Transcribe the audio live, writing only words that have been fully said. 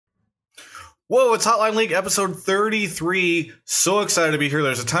Whoa, it's Hotline League episode 33. So excited to be here.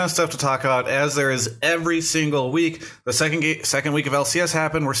 There's a ton of stuff to talk about, as there is every single week. The second week of LCS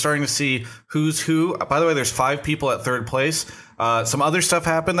happened. We're starting to see who's who. By the way, there's 5 people at third place. Some other stuff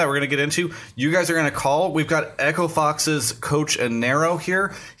happened that we're going to get into. You guys are going to call. We've got Echo Fox's coach Anero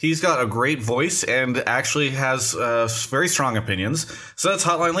here. He's got a great voice and actually has very strong opinions. So that's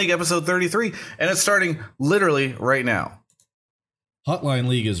Hotline League episode 33, and it's starting literally right now. Hotline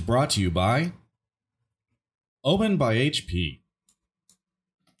League is brought to you by Omen by HP.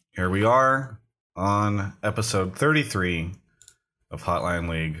 Here we are on episode 33 of Hotline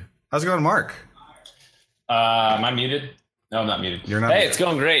League. How's it going, Mark? Am I muted? No, I'm not muted. You're not. Hey, muted. it's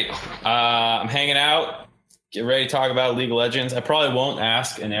going great. I'm hanging out. Get ready to talk about League of Legends. I probably won't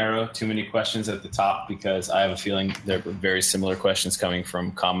ask Anero too many questions at the top because I have a feeling there are very similar questions coming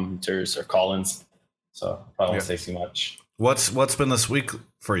from commenters or call-ins. So I probably won't say too much. What's been this week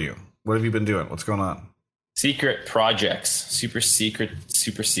for you? What have you been doing? What's going on? Secret projects. Super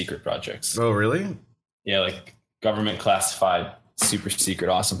secret projects. Oh, really? Yeah, like government classified, super secret,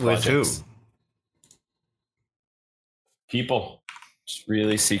 awesome projects. With who? People. Just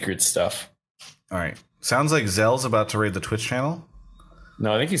really secret stuff. All right. Sounds like Zell's about to raid the Twitch channel.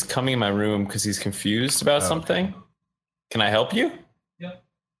 No, I think he's coming in my room because he's confused about something. Can I help you? Yeah.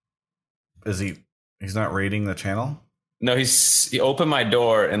 Is he's not raiding the channel? No, he opened my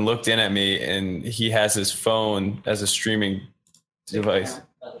door and looked in at me, and he has his phone as a streaming device.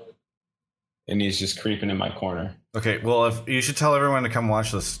 And he's just creeping in my corner. Okay, well, if you should tell everyone to come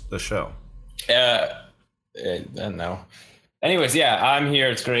watch the show. No. Anyways, yeah, I'm here.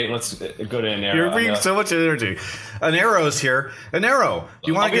 It's great. Let's go to Anero. You're bringing so much energy. Anero's here. Anero,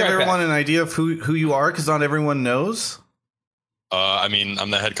 do you want to give everyone an idea of who you are? Because not everyone knows. I mean, I'm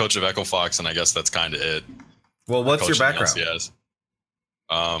the head coach of Echo Fox, and I guess that's kind of it. Well, what's your background? Yes.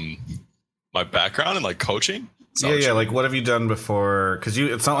 My background in like coaching. Yeah. Like, what have you done before? Because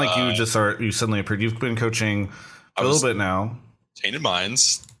it's not like you suddenly appeared. You've been coaching a little bit now. Tainted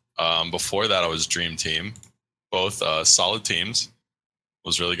Minds. Before that, I was Dream Team. Both solid teams. It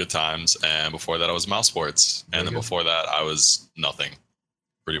was really good times. And before that, I was Mouse Sports. And then before that, I was nothing,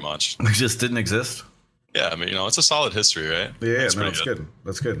 pretty much. It just didn't exist. Yeah, I mean, it's a solid history, right? Yeah, that's good.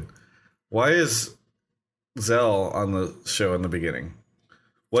 That's good. Why is Zell on the show in the beginning?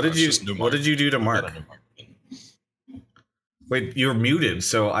 What did you do to Mark? Wait, you're muted,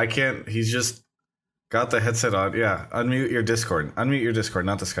 so I can't. He's just got the headset on. Yeah, unmute your Discord. Unmute your Discord,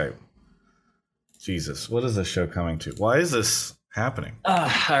 not the Skype. Jesus, what is this show coming to? Why is this happening? All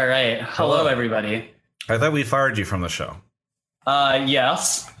right. Hello, everybody. I thought we fired you from the show.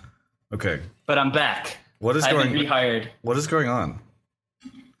 Yes. Okay. But I'm back. I've been rehired. What is going on?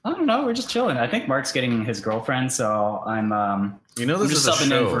 I don't know. We're just chilling. I think Mark's getting his girlfriend, so I'm. This is a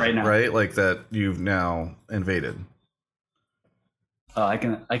show, right? Like that you've now invaded. I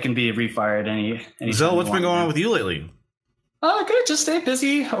can be refired any. Zell, what's been going on with you lately? Good. Just stay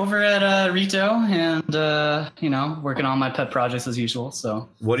busy over at Rito and working on my pet projects as usual. So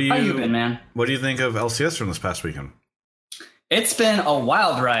how you been, man? What do you think of LCS from this past weekend? It's been a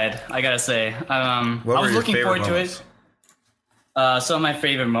wild ride, I gotta say. I was looking forward to it. Some of my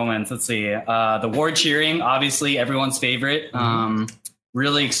favorite moments. Let's see. The ward cheering, obviously everyone's favorite.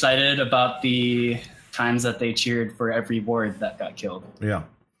 Really excited about the times that they cheered for every ward that got killed. Yeah,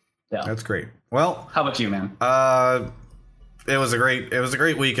 that's great. Well, how about you, man? It was a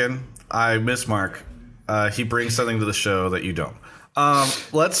great weekend. I miss Mark. He brings something to the show that you don't.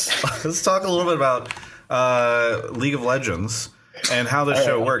 Let's talk a little bit about League of Legends and how the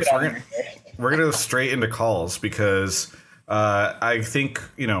show works. We're gonna go straight into calls because I think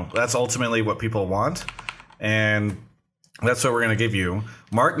that's ultimately what people want, and that's what we're gonna give you.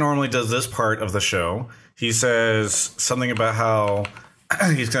 Mark normally does this part of the show. He says something about how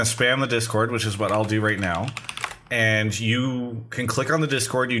he's gonna spam the Discord, which is what I'll do right now. And you can click on the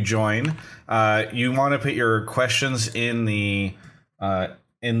Discord. You join. You want to put your questions in the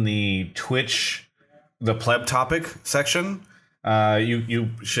Twitch, the pleb topic section. You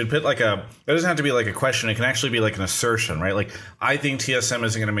should put it doesn't have to be like a question. It can actually be like an assertion, right? Like, I think TSM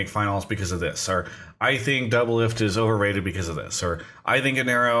isn't going to make finals because of this, or I think Doublelift is overrated because of this, or I think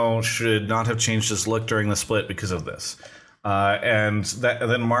Anero should not have changed his look during the split because of this. And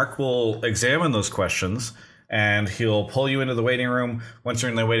then Mark will examine those questions. And he'll pull you into the waiting room. Once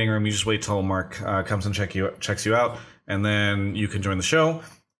you're in the waiting room, you just wait till Mark comes and checks you out, and then you can join the show.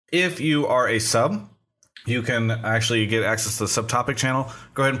 If you are a sub, you can actually get access to the subtopic channel.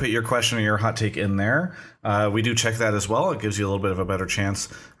 Go ahead and put your question or your hot take in there. We do check that as well. It gives you a little bit of a better chance,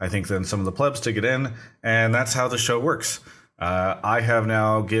 I think, than some of the plebs to get in. And that's how the show works. I have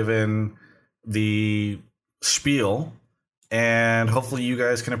now given the spiel, and hopefully you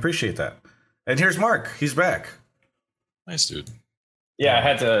guys can appreciate that. And here's Mark. He's back. Nice, dude. Yeah, I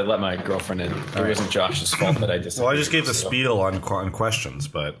had to let my girlfriend in. It wasn't Josh's fault that I just. Well, I just gave the spiel on questions,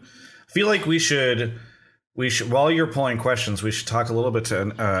 but I feel like we should while you're pulling questions, we should talk a little bit to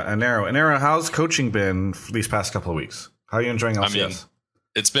Anero. Anero, how's coaching been for these past couple of weeks? How are you enjoying LCS? I mean,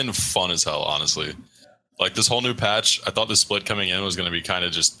 it's been fun as hell, honestly. Like this whole new patch, I thought the split coming in was going to be kind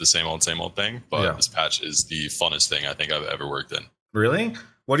of just the same old thing, but this patch is the funnest thing I think I've ever worked in. Really?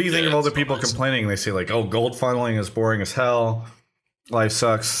 What do you think of all the people complaining? They say like, "Oh, gold funneling is boring as hell. Life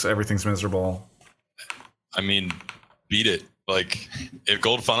sucks. Everything's miserable." I mean, beat it. Like, if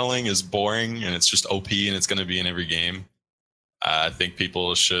gold funneling is boring and it's just OP and it's going to be in every game, I think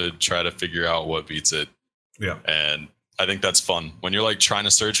people should try to figure out what beats it. Yeah. And I think that's fun. When you're like trying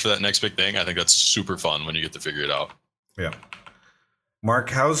to search for that next big thing, I think that's super fun when you get to figure it out. Yeah. Mark,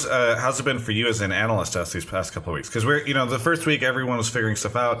 how's it been for you as an analyst these past couple of weeks? Because we're, the first week everyone was figuring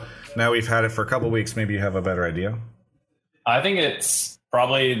stuff out. Now we've had it for a couple of weeks. Maybe you have a better idea. I think it's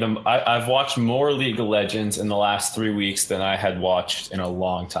probably I've watched more League of Legends in the last 3 weeks than I had watched in a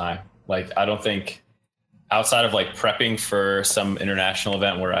long time. Like, I don't think outside of like prepping for some international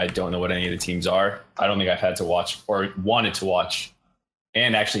event where I don't know what any of the teams are, I don't think I've had to watch or wanted to watch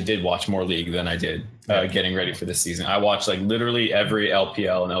and actually did watch more League than I did getting ready for this season. I watched like literally every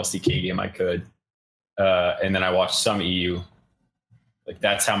LPL and LCK game I could. And then I watched some EU. Like,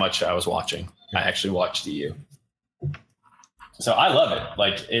 that's how much I was watching. I actually watched EU. So I love it.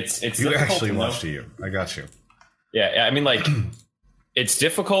 Like, it's you actually watched EU. I got you. Yeah, I mean, like, it's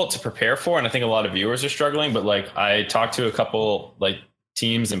difficult to prepare for, and I think a lot of viewers are struggling. But like, I talked to a couple like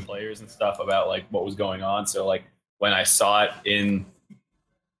teams and players and stuff about like what was going on. So like when I saw it in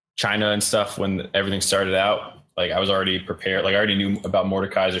China and stuff, when everything started out, like I was already prepared. Like I already knew about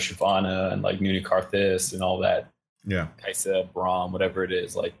Mordekaiser, Shyvana, and like Nunu Karthus and all that. Yeah, Kaisa, Braum, whatever it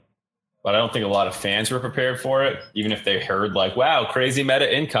is. Like, but I don't think a lot of fans were prepared for it. Even if they heard like, "Wow, crazy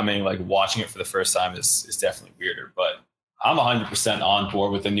meta incoming," like watching it for the first time is definitely weirder. But I'm 100% on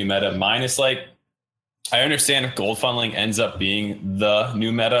board with the new meta. Minus like, I understand if gold funneling ends up being the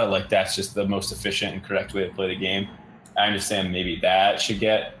new meta, like that's just the most efficient and correct way to play the game. I understand maybe that should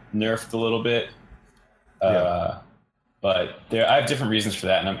get nerfed a little bit. But I have different reasons for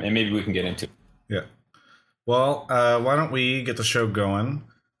that, and maybe we can get into it. Yeah. Well, why don't we get the show going?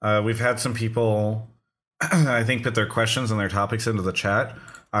 We've had some people, I think, put their questions and their topics into the chat.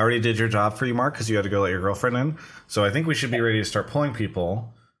 I already did your job for you, Mark, because you had to go let your girlfriend in. So I think we should be ready to start pulling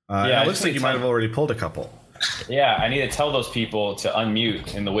people. It looks like you might have already pulled a couple. Yeah, I need to tell those people to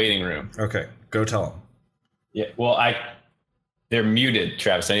unmute in the waiting room. Okay, go tell them. Yeah, well, they're muted,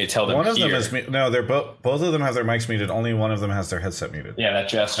 Travis. I need to tell them. One of them is no. They're both of them have their mics muted. Only one of them has their headset muted. Yeah, that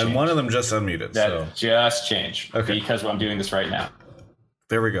just changed. And one of them just unmuted. That just changed. Okay, because I'm doing this right now.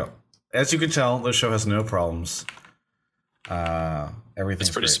 There we go. As you can tell, this show has no problems. Everything's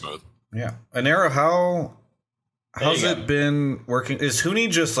pretty great. Smooth. Yeah. Anero, how's it been working? Is Huni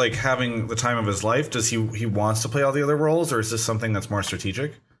just like having the time of his life? Does he wants to play all the other roles, or is this something that's more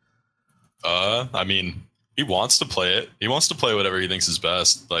strategic? I mean, he wants to play it. He wants to play whatever he thinks is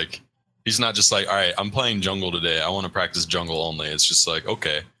best. Like, he's not just like, all right, I'm playing jungle today. I want to practice jungle only. It's just like,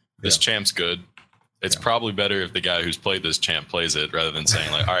 okay, this champ's good. It's probably better if the guy who's played this champ plays it rather than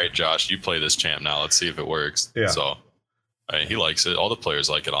saying like, all right, Josh, you play this champ now. Let's see if it works. Yeah. So I mean, he likes it. All the players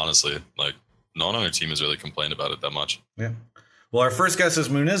like it, honestly. Like, no one on their team has really complained about it that much. Yeah. Well, our first guest is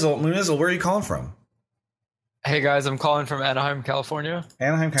Moonizzle. Moonizzle, where are you calling from? Hey guys, I'm calling from Anaheim, California.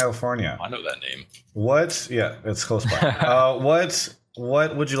 Anaheim, California. I know that name. What? Yeah, it's close by.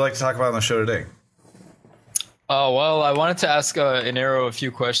 What would you like to talk about on the show today? Well, I wanted to ask Anero a few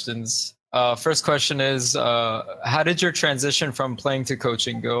questions. First question is, how did your transition from playing to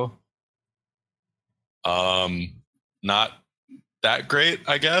coaching go? Not that great,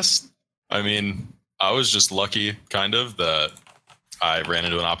 I guess. I mean, I was just lucky, kind of, that I ran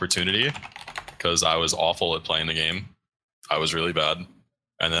into an opportunity because I was awful at playing the game. I was really bad.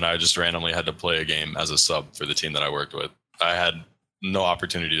 And then I just randomly had to play a game as a sub for the team that I worked with. I had no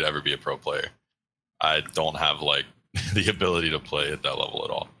opportunity to ever be a pro player. I don't have like the ability to play at that level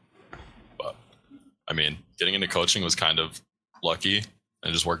at all. But I mean, getting into coaching was kind of lucky and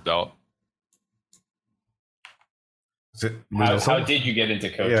it just worked out. How did you get into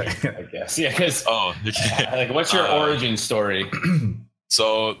coaching? Yeah. I guess. Yeah, because like, what's your origin story?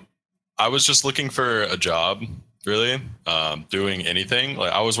 So I was just looking for a job, really, doing anything.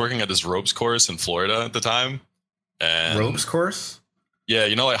 Like, I was working at this ropes course in Florida at the time. And ropes course? Yeah,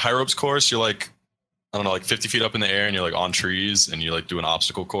 you know, like high ropes course. You're like I don't know, like 50 feet up in the air, and you're like on trees, and you like do an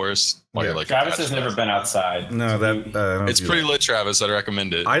obstacle course. While you're like Travis has never been outside. No, it's pretty lit, Travis. I'd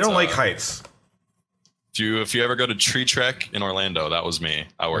recommend it. I don't like heights. If you ever go to Tree Trek in Orlando, that was me.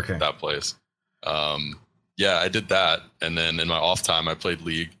 I worked at that place. Yeah, I did that, and then in my off time, I played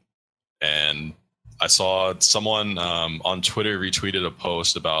League, and I saw someone on Twitter retweeted a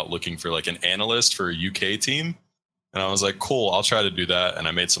post about looking for like an analyst for a UK team. And I was like, cool, I'll try to do that. And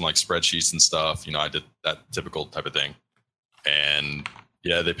I made some like spreadsheets and stuff. You know, I did that typical type of thing. And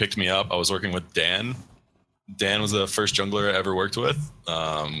yeah, they picked me up. I was working with Dan. Dan was the first jungler I ever worked with.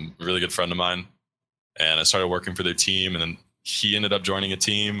 A really good friend of mine. And I started working for their team. And then he ended up joining a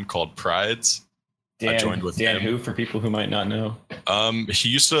team called Prides. Dan, I joined with Dan him. who, for people who might not know? He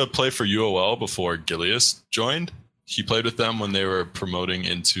used to play for UOL before Gilius joined. He played with them when they were promoting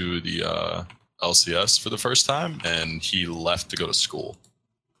into the LCS for the first time, and he left to go to school.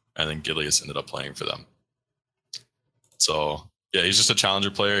 And then Gilius ended up playing for them. So yeah, he's just a challenger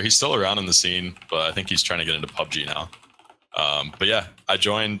player. He's still around in the scene, but I think he's trying to get into PUBG now. But yeah, I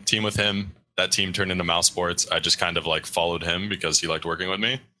joined team with him. That team turned into Mouse Sports. I just kind of like followed him because he liked working with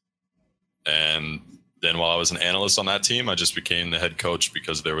me. And then while I was an analyst on that team, I just became the head coach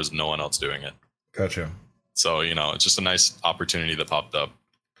because there was no one else doing it. Gotcha. So, you know, it's just a nice opportunity that popped up.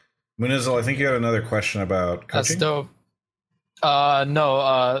 Munizzle, I think you had another question about coaching. That's dope.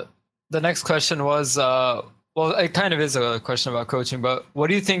 No, the next question was, well, it kind of is a question about coaching, but what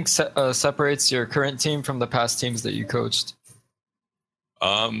do you think separates your current team from the past teams that you coached?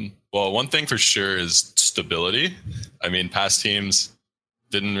 Well, one thing for sure is stability. I mean, past teams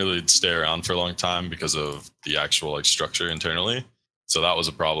didn't really stay around for a long time because of the actual like structure internally. So that was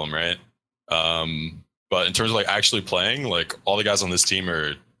a problem, right? But in terms of like actually playing, like all the guys on this team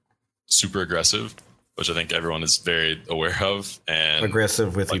are super aggressive, which I think everyone is very aware of, and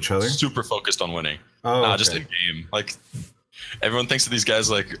aggressive with like, each other. Super focused on winning. Oh, okay. Just in game. Like everyone thinks that these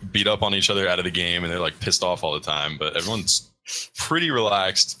guys like beat up on each other out of the game and they're like pissed off all the time, but everyone's pretty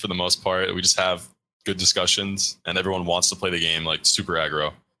relaxed for the most part. We just have good discussions, and everyone wants to play the game like super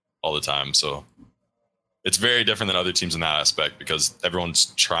aggro all the time. So it's very different than other teams in that aspect because everyone's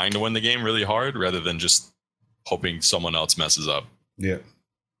trying to win the game really hard rather than just hoping someone else messes up. Yeah.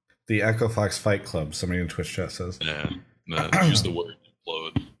 The Echo Fox Fight Club, somebody in Twitch chat says. Yeah. Use the word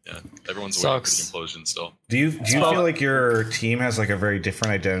implode. Yeah. Everyone's aware of the implosion still. Do you feel like your team has like a very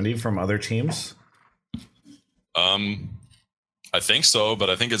different identity from other teams? I think so, but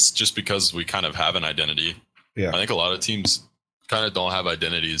I think it's just because we kind of have an identity. Yeah. I think a lot of teams kind of don't have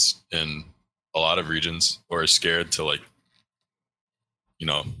identities in a lot of regions or are scared to like, you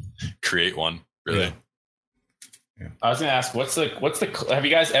know, create one really. Yeah. I was gonna ask, what's the have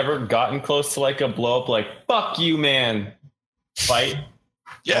you guys ever gotten close to like a blow up, like fuck you man fight?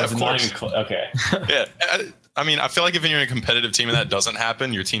 Yeah, of course. Okay. Yeah. I mean, I feel like if you're in a competitive team and that doesn't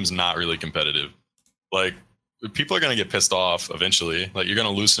happen, your team's not really competitive. Like, people are going to get pissed off eventually. Like, you're going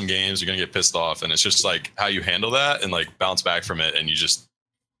to lose some games, you're going to get pissed off, and it's just like how you handle that and like bounce back from it, and you're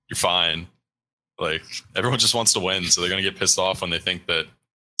fine. Like, everyone just wants to win, so they're going to get pissed off when they think that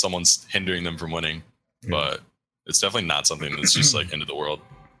someone's hindering them from winning. Yeah. But it's definitely not something that's just like end of the world.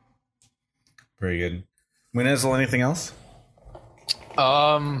 Very good. Munizzle, anything else?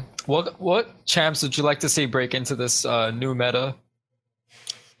 What champs would you like to see break into this new meta?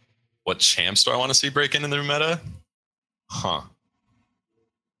 What champs do I want to see break into the meta?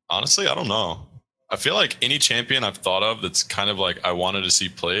 Honestly, I don't know. I feel like any champion I've thought of that's kind of like I wanted to see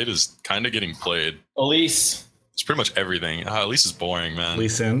played is kind of getting played. Elise. It's pretty much everything. Elise is boring, man.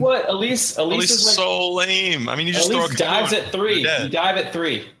 Elise in? What? Elise is like, so lame. I mean, you just Elise throw a dives at 3. You dive at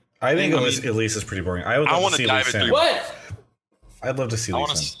 3. I think Elise is pretty boring. I want to dive at 3. What? I'd love to see Lee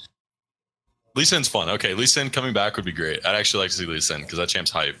Sin. Lee Sin's fun. Okay, Lee Sin coming back would be great. I'd actually like to see Lee Sin because that champ's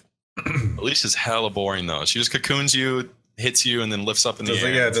hype. Elise is hella boring though. She just cocoons you, hits you, and then lifts up in the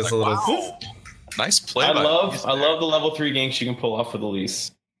air. Yeah, just like, a little. Wow. Nice play. I love the level 3 ganks you can pull off with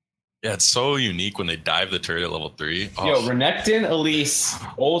Elise. Yeah, it's so unique when they dive the turret at level 3. Oh. Yo, Renekton, Elise,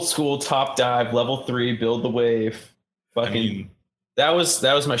 old school top dive, level 3, build the wave. Fucking, that was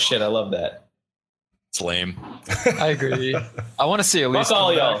my shit. I love that. It's lame. I agree. I want to see Elise. Fuck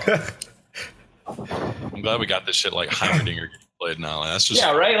all y'all. I'm glad we got this shit like Heimerdinger getting played now. That's just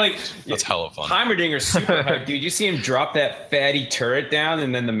right. Like that's hella fun. Heimerdinger's super hype, dude. You see him drop that fatty turret down,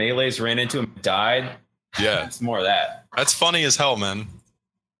 and then the melees ran into him, and died. Yeah, it's more of that. That's funny as hell, man.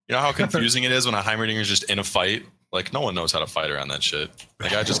 You know how confusing it is when a Heimerdinger's just in a fight. Like no one knows how to fight around that shit. The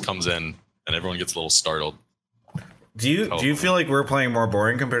guy just comes in, and everyone gets a little startled. Do you feel like we're playing more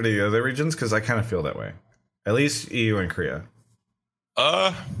boring compared to the other regions? Because I kind of feel that way. At least EU and Korea.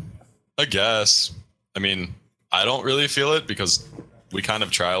 I guess. I mean, I don't really feel it because we kind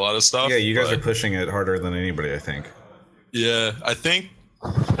of try a lot of stuff. Yeah, you guys are pushing it harder than anybody, I think. Yeah, I think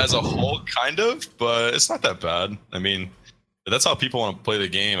as a whole, kind of, but it's not that bad. I mean, if that's how people want to play the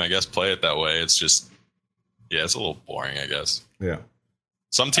game, I guess play it that way. It's just, yeah, it's a little boring, I guess. Yeah.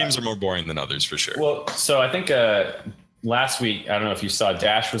 Some teams are more boring than others, for sure. Well, so I think last week, I don't know if you saw,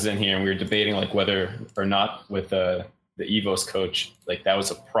 Dash was in here and we were debating like whether or not with the EVOS coach, like that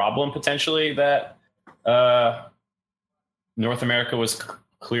was a problem potentially that North America was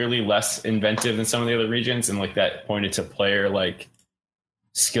clearly less inventive than some of the other regions, and like that pointed to player like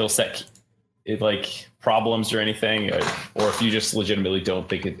skill set like problems or anything, or if you just legitimately don't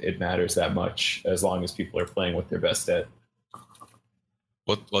think it matters that much as long as people are playing what they're best at.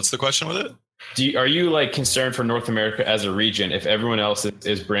 What's the question with it? Are you like concerned for North America as a region if everyone else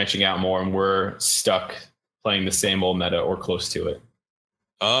is branching out more and we're stuck playing the same old meta or close to it?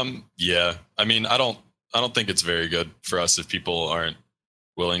 Yeah. I mean, I don't think it's very good for us if people aren't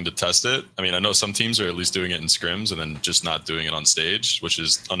willing to test it. I mean, I know some teams are at least doing it in scrims and then just not doing it on stage, which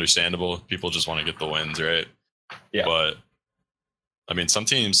is understandable. People just want to get the wins, right? Yeah. But I mean, some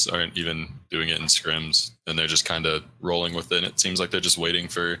teams aren't even doing it in scrims and they're just kind of rolling with it. It seems like they're just waiting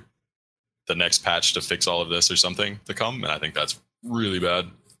for the next patch to fix all of this or something to come. And I think that's really bad.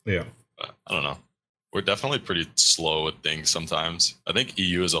 Yeah. I don't know. We're definitely pretty slow with things sometimes. I think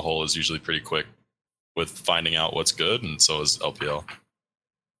EU as a whole is usually pretty quick with finding out what's good, and so is LPL.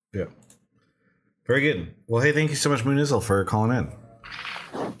 Yeah. Very good. Well, hey, thank you so much, Moonizel, for calling in.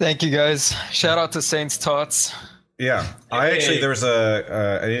 Thank you, guys. Shout out to Saints Tots. Yeah. I actually, there was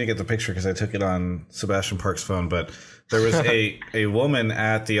I need to get the picture because I took it on Sebastian Park's phone, but there was a woman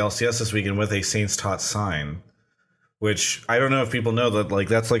at the LCS this weekend with a Saints Tots sign, which I don't know if people know that, like,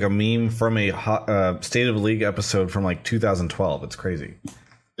 that's like a meme from a State of the League episode from like 2012. It's crazy.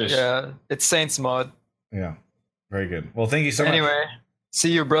 Yeah, it's Saints mod. Yeah. Very good. Well, thank you so much. Anyway,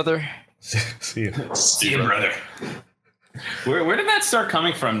 see you, brother. See you. See you, brother. Where did that start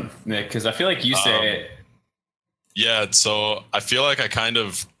coming from, Nick? Because I feel like you say it. Yeah, so I feel like I kind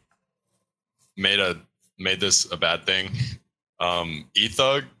of made this a bad thing.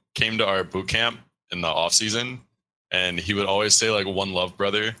 Ethug came to our boot camp in the off season, and he would always say like "One Love,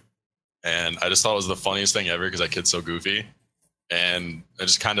 brother," and I just thought it was the funniest thing ever because that kid's so goofy. And I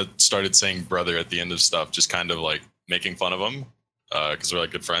just kind of started saying brother at the end of stuff, just kind of like making fun of him because we're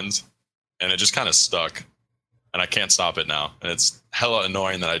like good friends. And it just kind of stuck. And I can't stop it now. And it's hella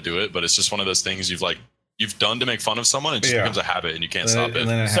annoying that I do it, but it's just one of those things you've done to make fun of someone. It just becomes a habit and you can't stop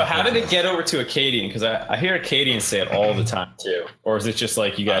it. So how did it get over to Acadian? Because I hear Acadian say it all the time too. Or is it just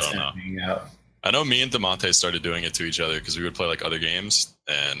like you guys kind of hanging out? I know me and Demonte started doing it to each other because we would play like other games.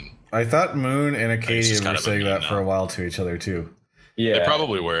 And I thought Moon and Acadian were saying that for a while to each other too. Yeah, they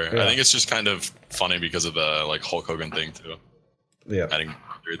probably were. Yeah. I think it's just kind of funny because of the like Hulk Hogan thing too. Yeah, adding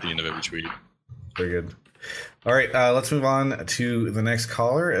at the end of every tweet. Very good. All right, let's move on to the next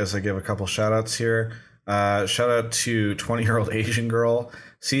caller as I give a couple shout outs here. Shout out to 20-year-old Asian girl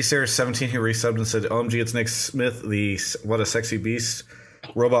CSAR17 who resubbed and said, "OMG, it's Nick Smith, what a sexy beast."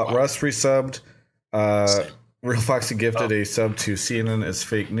 Robot Rust resubbed. Real Foxy gifted a sub to CNN as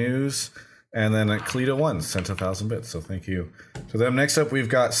fake news. And then Kalito1 sent 1,000 bits, so thank you to them. Next up, we've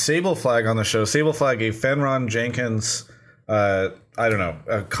got Sable Flag on the show. Sable Flag, a Fenron Jenkins, I don't know,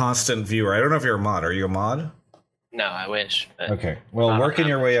 a constant viewer. I don't know if you're a mod. Are you a mod? No, I wish. Okay, well, working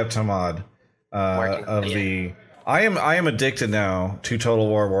your way up to mod I am addicted now to Total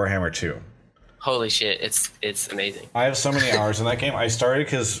War Warhammer 2. Holy shit, it's amazing. I have so many hours in that game. I started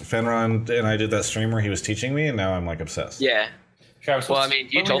because Fenron and I did that stream where he was teaching me, and now I'm like obsessed. Yeah. Travis, well, I mean,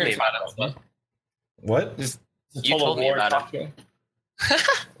 you told me about it. What? You told me about it.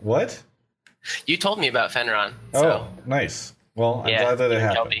 What? You told me about Fenron. So. Oh, nice. Well, I'm glad that it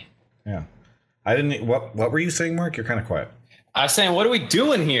happened. Yeah. I didn't. What were you saying, Mark? You're kind of quiet. I was saying, what are we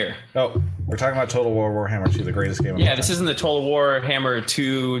doing here? Oh, we're talking about Total War Warhammer 2, the greatest game of all time. This isn't the Total War Hammer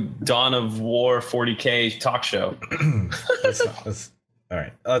 2 Dawn of War 40K talk show. All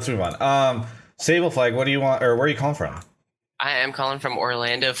right, let's move on. Sable Flag, what do you want, or where are you calling from? I am calling from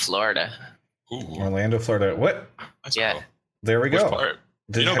Orlando, Florida. Ooh. Orlando, Florida. What? That's yeah. Cool. There we go. Part?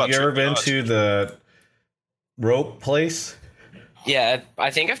 Have you ever been to the rope place? Yeah,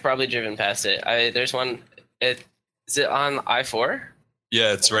 I think I've probably driven past it. There's one. Is it on I-4?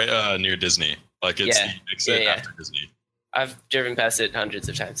 Yeah, it's right near Disney. Like it's after Disney. I've driven past it hundreds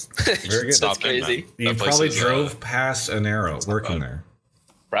of times. Very good. That's crazy. You probably drove past an arrow working there.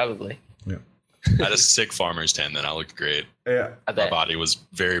 Probably. Yeah. I had a sick farmer's tan then. I looked great. Yeah. My body was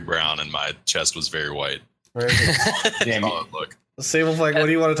very brown and my chest was very white. Very good. Damn, look. Sable Flag, what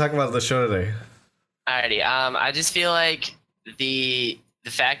do you want to talk about on the show today? Alrighty. I just feel like the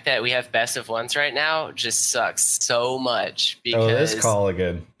fact that we have best of ones right now just sucks so much because this call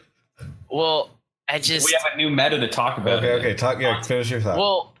again. Well, we have a new meta to talk about. Okay. Finish your thought.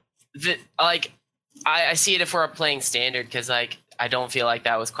 Well, I see it if we're playing standard because like I don't feel like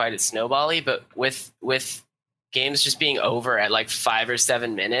that was quite as snowbally, but with games just being over at like 5 or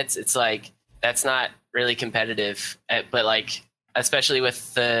 7 minutes, it's like that's not really competitive. But like especially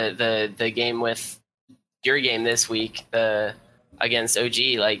with the game with your game this week, against OG,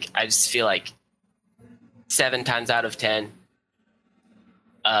 like I just feel like 7 times out of 10,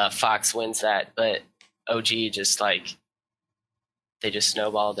 Fox wins that, but OG just like they just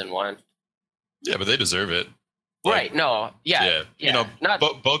snowballed and won. Yeah, but they deserve it. Right? No. Yeah. You know,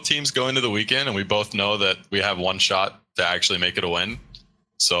 both teams go into the weekend, and we both know that we have one shot to actually make it a win.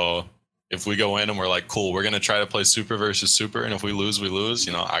 So if we go in and we're like, cool, we're gonna try to play super versus super, and if we lose, we lose.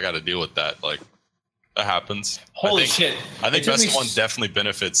 You know, I got to deal with that. Like that happens. Holy shit! I think best of one definitely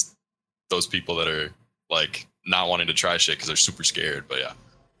benefits those people that are like not wanting to try shit because they're super scared. But yeah.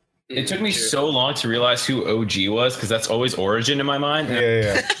 It took me so long to realize who OG was because that's always Origin in my mind.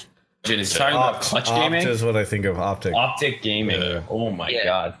 Yeah. Is talking about clutch gaming. Is what I think of Optic. Optic gaming. Yeah. Oh my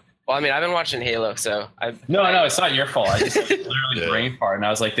god. Well, I mean, I've been watching Halo, so No, it's not your fault. I just literally brain fart, and I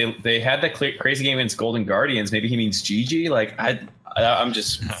was like, they had that crazy game against Golden Guardians. Maybe he means GG. Like I'm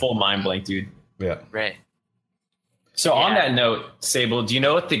just full mind blank, dude. Yeah. Right. So on that note, Sable, do you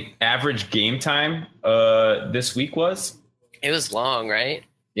know what the average game time this week was? It was long, right?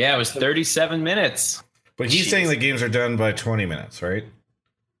 Yeah, it was 37 minutes. But he's saying the games are done by 20 minutes, right?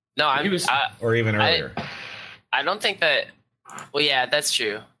 No, or even earlier. I don't think that. Well, yeah, that's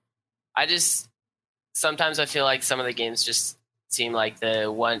true. Sometimes I feel like some of the games just seem like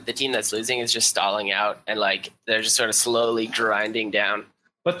the team that's losing is just stalling out and like they're just sort of slowly grinding down.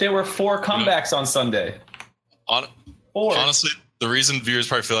 But there were 4 comebacks on Sunday. Honestly, the reason viewers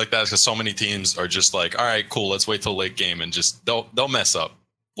probably feel like that is because so many teams are just like, all right, cool, let's wait till late game and just they'll mess up.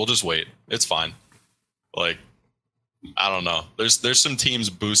 We'll just wait. It's fine. Like, I don't know. There's some teams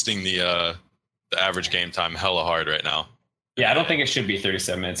boosting the average game time hella hard right now. Yeah, I don't think it should be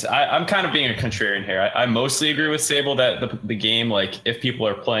 37 minutes. I'm kind of being a contrarian here. I mostly agree with Sable that the game, like if people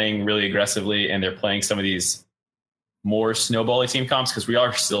are playing really aggressively and they're playing some of these more snowbally team comps, because we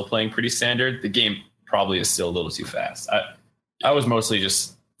are still playing pretty standard, the game probably is still a little too fast. I was mostly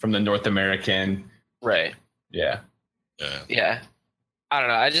just from the North American. Right. Yeah. I don't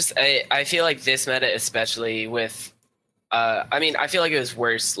know. I feel like this meta, especially with, I mean, I feel like it was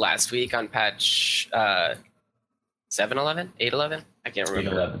worse last week on patch 7.11, 8.11. I can't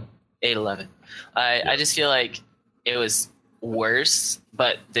remember. 8.11. I just feel like it was worse,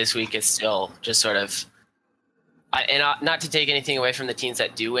 but this week is still just sort of. Not to take anything away from the teams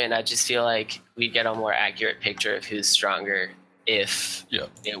that do win, I just feel like we'd get a more accurate picture of who's stronger if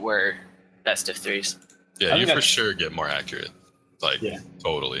it were best of threes. Yeah, you for sure get more accurate. Like,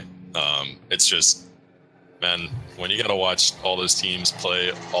 totally. It's just, man, when you got to watch all those teams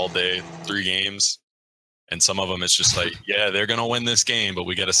play all day, 3 games, and some of them it's just like, yeah, they're going to win this game, but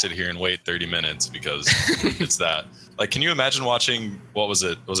we got to sit here and wait 30 minutes because it's that. Like, can you imagine watching, what was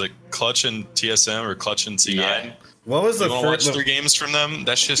it? Was it Clutch and TSM or Clutch and C9? Yeah. What was you want to watch 3 games from them?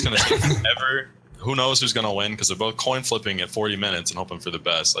 That shit's going to take forever. Who knows who's going to win because they're both coin flipping at 40 minutes and hoping for the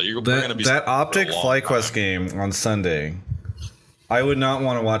best. Like, you're going to be that Optic FlyQuest game on Sunday. I would not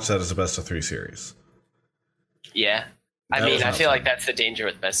want to watch that as a best of 3 series. Yeah. I mean, I feel like that's the danger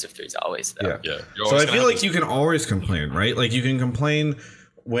with best of 3s always, though. Yeah. So I feel like you can always complain, right? Like you can complain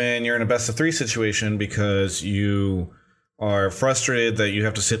when you're in a best of 3 situation because you are frustrated that you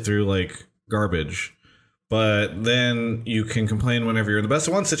have to sit through like garbage. But then you can complain whenever you're in the best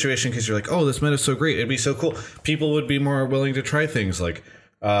of 1 situation because you're like, oh, this meta is so great. It'd be so cool. People would be more willing to try things like,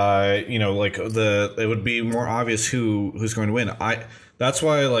 it would be more obvious who's going to win. That's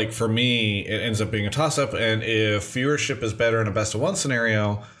why, like, for me, it ends up being a toss-up. And if viewership is better in a best of 1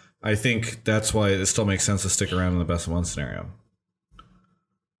 scenario, I think that's why it still makes sense to stick around in the best of 1 scenario.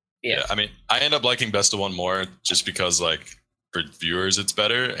 Yeah, I mean, I end up liking best of 1 more just because, like, for viewers, it's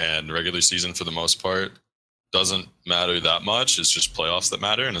better, and regular season for the most part doesn't matter that much. It's just playoffs that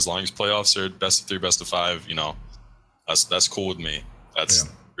matter, and as long as playoffs are best of 3, best of 5, you know, that's cool with me. That's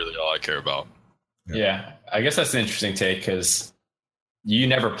really all I care about. Yeah, I guess that's an interesting take because you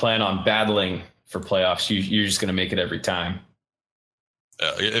never plan on battling for playoffs. You're just going to make it every time.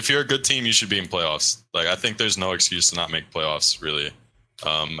 Yeah, if you're a good team, you should be in playoffs. Like, I think there's no excuse to not make playoffs, really.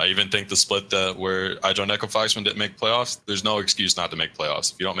 I even think the split that where I joined Echo Foxman didn't make playoffs, there's no excuse not to make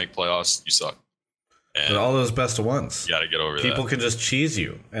playoffs. If you don't make playoffs, you suck. And but all those best of 1s. You got to get over that. People can just cheese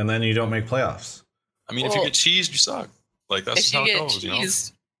you, and then you don't make playoffs. I mean, if you get cheesed, you suck. Like that's just how it goes, you know.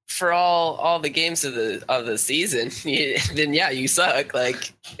 For all the games of the season, then yeah, you suck.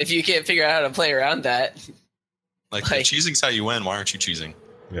 Like if you can't figure out how to play around that. Like cheesing's how you win. Why aren't you cheesing?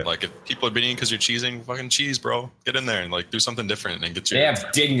 Yeah. Like if people are beating because you're cheesing, fucking cheese, bro. Get in there and like do something different and get your. They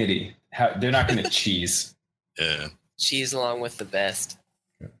have dignity. They're not going to cheese. Yeah. Cheese along with the best.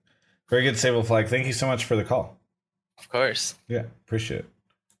 Very good, Sable Flag. Thank you so much for the call. Of course. Yeah, appreciate it.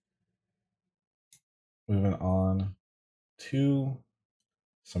 Moving on to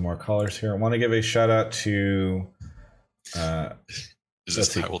some more callers here. I want to give a shout out to Is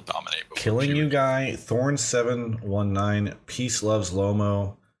this I will dominate Killing You Guy, Thorn719, Peace Loves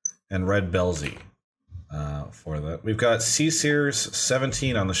Lomo, and Red Belzy for that. We've got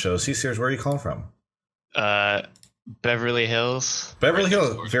C-Sears17 on the show. C-Sears, where are you calling from? Beverly Hills. Beverly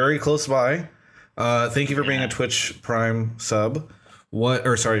Hills, very close by. Thank you for being a Twitch Prime sub.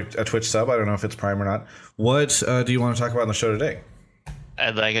 A Twitch sub. I don't know if it's Prime or not. What do you want to talk about on the show today?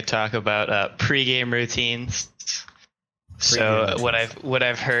 I'd like to talk about pregame routines. So what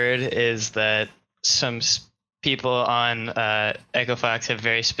I've heard is that some people on Echo Fox have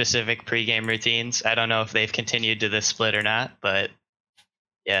very specific pregame routines. I don't know if they've continued to this split or not, but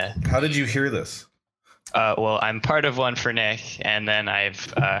yeah. How did you hear this? Well, I'm part of one for Nick, and then I've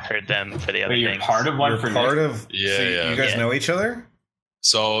heard them for the other things. You're part of one for Nick? Yeah. You guys know each other?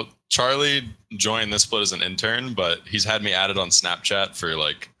 So Charlie joined this split as an intern, but he's had me added on Snapchat for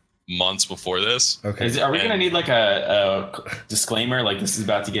like months before this. Okay. Are we gonna need like a disclaimer? Like this is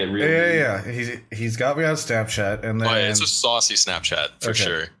about to get real. Yeah. He's got me on Snapchat, and then it's a saucy Snapchat for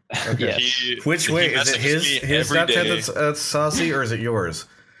sure. Okay. Which way is it? His Snapchat that's saucy, or is it yours?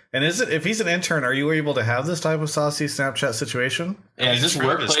 And is it, if he's an intern, are you able to have this type of saucy Snapchat situation? Yeah, is this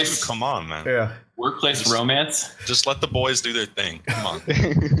workplace? Come on, man. Yeah. Workplace romance? Just let the boys do their thing. Come on.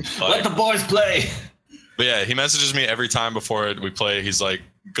 Let the boys play. But yeah, he messages me every time before we play. He's like,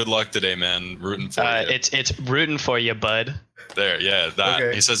 "Good luck today, man. Rooting for you." It's rooting for you, bud. There, yeah, that.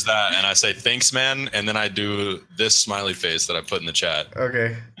 Okay. He says that, and I say, "Thanks, man," and then I do this smiley face that I put in the chat.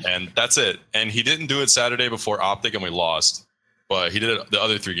 Okay. And that's it. And he didn't do it Saturday before Optic, and we lost. But he did it the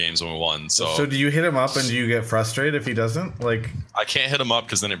other 3 games when we won. So do you hit him up and do you get frustrated if he doesn't? Like, I can't hit him up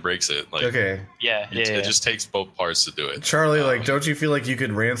because then it breaks it. Like, okay. Yeah. It just takes both parts to do it. Charlie, like, don't you feel like you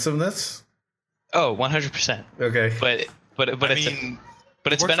could ransom this? Oh, 100%. Okay. But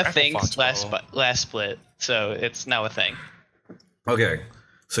it's been a thing last split, so it's now a thing. Okay.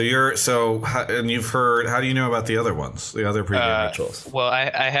 And you've heard. How do you know about the other ones? The other pregame rituals? Well,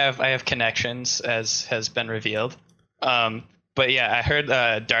 I have connections, as has been revealed. But yeah, I heard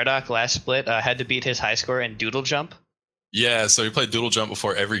Dardoch last split had to beat his high score in Doodle Jump. Yeah, so he played Doodle Jump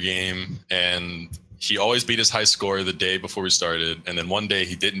before every game, and he always beat his high score the day before we started. And then one day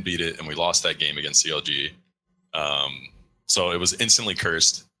he didn't beat it, and we lost that game against CLG. So it was instantly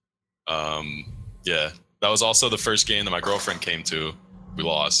cursed. Yeah, that was also the first game that my girlfriend came to. We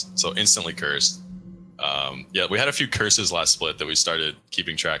lost, so instantly cursed. Yeah, we had a few curses last split that we started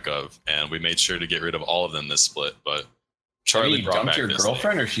keeping track of, and we made sure to get rid of all of them this split. But Charlie brought back your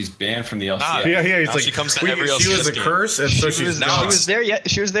girlfriend, or she's banned from the LCS. Yeah. He's like, she comes to every LCS she was a game. curse, and so she was there. Yeah,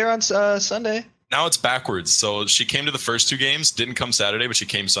 she was there on Sunday. Now it's backwards. So she came to the first 2 games, didn't come Saturday, but she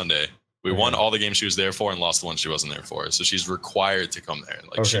came Sunday. We won all the games she was there for and lost the one she wasn't there for. So she's required to come there.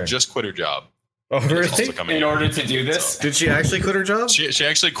 Like she just quit her job. Oh, really? In order to do this? Did she actually quit her job? She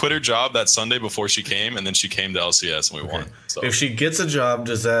actually quit her job that Sunday before she came, and then she came to LCS and we won. So if she gets a job,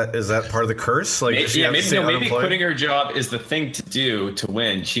 is that part of the curse? Like, maybe quitting her job is the thing to do to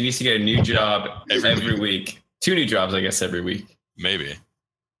win. She needs to get a new job every week. 2 new jobs, I guess, every week. Maybe.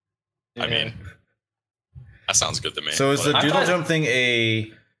 Yeah. I mean, that sounds good to me. So is the Doodle Jump thing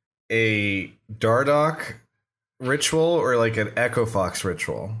a Dardoch ritual or like an Echo Fox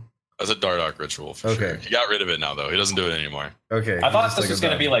ritual? That's a Dardoch ritual for sure. He got rid of it now, though. He doesn't do it anymore. Okay. I thought this was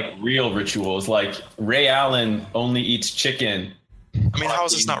going to be like real rituals, like Ray Allen only eats chicken. I mean, how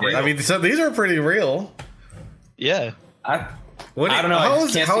is this not real? I mean, so these are pretty real. Yeah. I don't know. How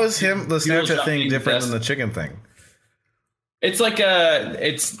is the Snapchat thing different than the chicken thing? It's like I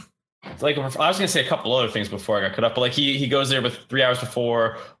was going to say a couple other things before I got cut up, but like he goes there with 3 hours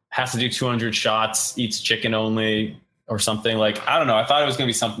before, has to do 200 shots, eats chicken only. Or something like, I don't know. I thought it was going to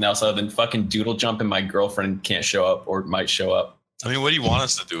be something else other than fucking Doodle Jump and my girlfriend can't show up or might show up. I mean, what do you want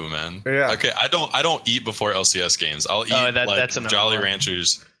us to do, man? Yeah. Okay, I don't eat before LCS games. I'll eat that's Jolly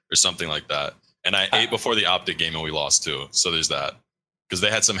Ranchers or something like that. And I ate before the Optic game and we lost too. So there's that. Because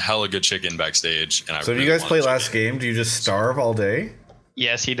they had some hella good chicken backstage. And so if you guys play last game, do you just starve all day?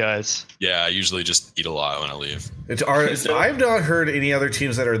 Yes, he does. Yeah, I usually just eat a lot when I leave. I've not heard any other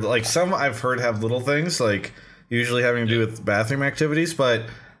teams that are like some I've heard have little things like usually having to do with bathroom activities, but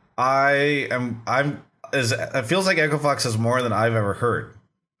it feels like Echo Fox has more than I've ever heard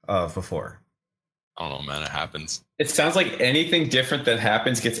of before. I don't know, man. It happens. It sounds like anything different that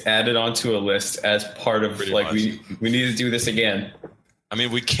happens gets added onto a list as part of Pretty like much. we need to do this again. I mean,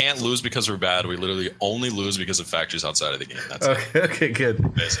 we can't lose because we're bad. We literally only lose because of factors outside of the game. That's Okay, good.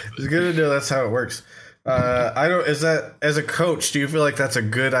 basically. It's good to know that's how it works. Is that as a coach, do you feel like that's a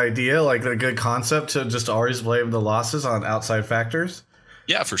good idea, like a good concept to just always blame the losses on outside factors?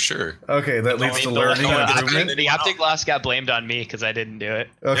 Yeah, for sure. Okay, that leads to learning and improvement. The optic loss got blamed on me because I didn't do it.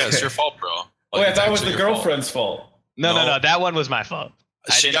 Okay. Yeah, it's your fault, bro. Wait, I thought it was actually the your fault. girlfriend's fault. No, No. that one was my fault.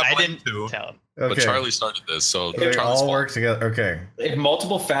 She got I blamed didn't too. tell him. But Okay. Charlie started this, so They Charlie's all fault. work together. Okay. If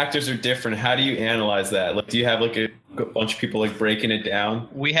multiple factors are different, how do you analyze that? Like, do you have like a bunch of people like breaking it down?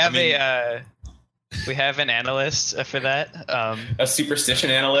 We have I we have an analyst for that. A superstition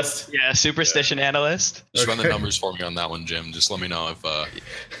analyst? Yeah, a superstition analyst. Just run the Okay. numbers for me on that one, Jim. Just let me know if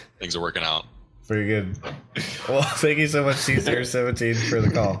things are working out. Very good. Well, thank you so much, Caesar17, for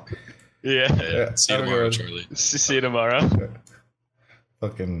the call. Yeah. See you have a tomorrow, good one. Charlie. See you tomorrow.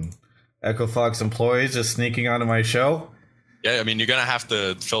 Fucking Echo Fox employees just sneaking onto my show. Yeah, I mean, you're gonna have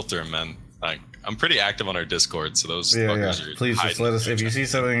to filter them, man. Like, I'm pretty active on our Discord, so those fuckers are Please just hiding let us. their If you tracks. see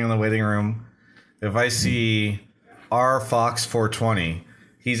something in the waiting room, if I see R Fox 420,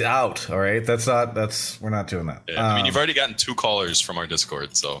 he's out. All right, we're not doing that. Yeah, I mean, you've already gotten 2 callers from our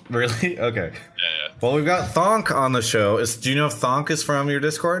Discord, so Really? Okay. yeah. Well, we've got Thonk on the show. Do you know if Thonk is from your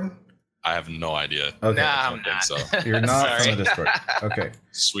Discord? I have no idea. Okay. Nah, I I'm don't think not. so. You're not Sorry. from the Discord. Okay.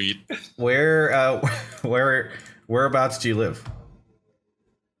 Sweet. Whereabouts do you live?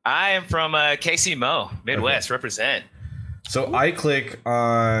 I am from KC Midwest. Represent. So I click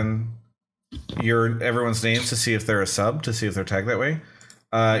on everyone's names to see if they're a sub, to see if they're tagged that way.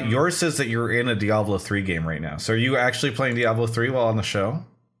 Yours says that you're in a Diablo 3 game right now. So are you actually playing Diablo 3 while on the show?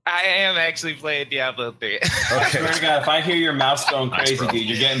 I am actually playing Diablo 3. I swear to God, if I hear your mouse going crazy, bro. dude,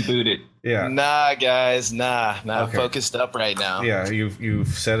 you're getting booted. Yeah. Nah, guys, nah. I'm Okay. focused up right now. Yeah, you've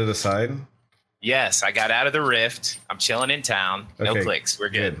set it aside. Yes, I got out of the rift. I'm chilling in town. No Okay, clicks. We're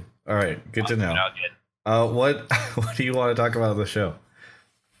good. All right, good to know. All good. What do you want to talk about on the show?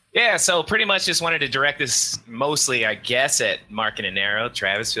 Yeah, so pretty much just wanted to direct this mostly, I guess, at Mark and Inero.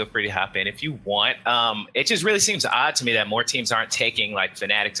 Travis, feel free to hop in if you want. It just really seems odd to me that more teams aren't taking like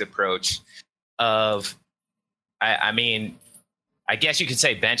Fnatic's approach of, I mean, I guess you could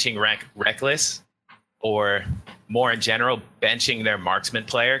say benching Reckless, or more in general, benching their marksman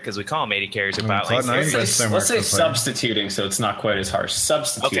player, because we call them AD carriers or bot lanes. Cloud9 Let's say marksman player. substituting, so it's not quite as harsh.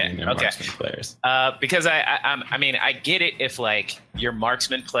 Substituting their okay. marksman players. Because I mean, I get it if like your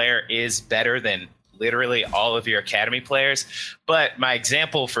marksman player is better than literally all of your academy players, but my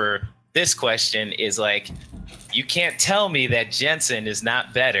example for this question is like, you can't tell me that Jensen is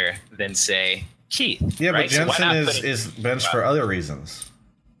not better than say Keith. Yeah, right? but So why Jensen not put is benched for other reasons.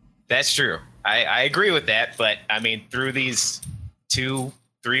 That's true. I agree with that, but I mean, through these 2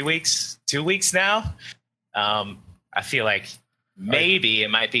 weeks now, I feel like maybe it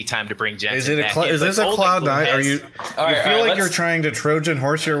might be time to bring Jensen Is it back is this a But Golden Glue Cloud9? Are has- you feel like you're trying to Trojan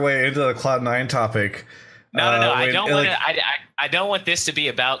horse your way into the Cloud9 topic? No. I when- don't like- want to. I don't want this to be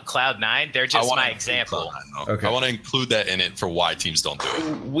about Cloud9. They're I just wanna my include example. Cloud9, though. Okay. I want to include that in it for why teams don't do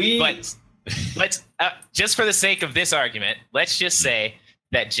it. But let's just for the sake of this argument, let's just say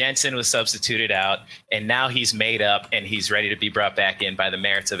that Jensen was substituted out, and now he's made up, and he's ready to be brought back in by the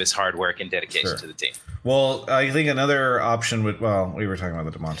merits of his hard work and dedication Sure. to the team. Well, I think another option would. Well, we were talking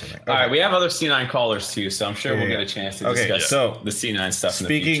about the DeMonte thing. All right, we have other C9 callers too, so I'm sure we'll Yeah. get a chance to Okay, discuss so, the C9 stuff in the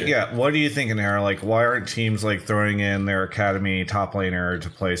Speaking, future. yeah, what do you think, Inara? Like, why aren't teams like throwing in their academy top laner to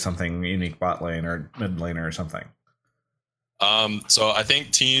play something unique bot lane or mid laner or something? So I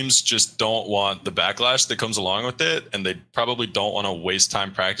think teams just don't want the backlash that comes along with it, and they probably don't want to waste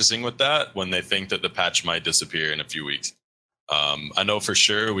time practicing with that when they think that the patch might disappear in a few weeks. I know for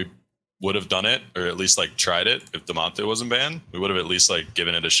sure we would have done it, or at least like tried it if DeMonte wasn't banned. We would have at least like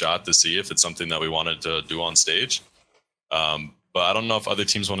given it a shot to see if it's something that we wanted to do on stage. But I don't know if other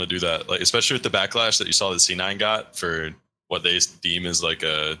teams want to do that, like especially with the backlash that you saw that C9 got for what they deem is like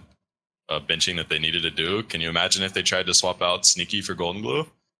a benching that they needed to do. Can you imagine if they tried to swap out Sneaky for Golden Glue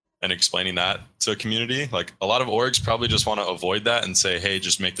and explaining that to a community? Like a lot of orgs probably just want to avoid that and say, hey,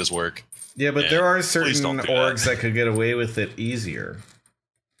 just make this work. Yeah, but Yeah, there are please certain don't do that. orgs that could get away with it easier.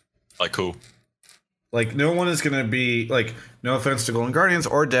 Like who? Like, no one is going to be, like, no offense to Golden Guardians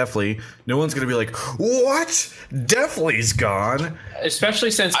or Deathly, no one's going to be like, what? Deathly's gone?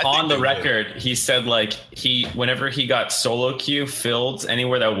 Especially since on the record, he said, like, whenever he got solo queue filled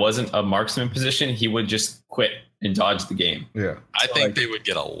anywhere that wasn't a marksman position, he would just quit and dodge the game. Yeah. I think they would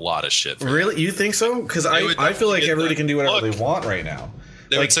get a lot of shit. Really? You think so? Because I feel like everybody can do whatever they want right now.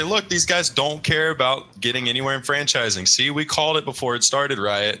 They would say, look, these guys don't care about getting anywhere in franchising. See, we called it before it started,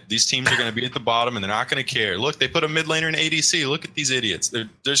 Riot. These teams are going to be at the bottom, and they're not going to care. Look, they put a mid laner in ADC. Look at these idiots.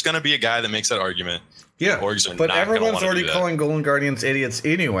 There's going to be a guy that makes that argument. Yeah, but everyone's already calling Golden Guardians idiots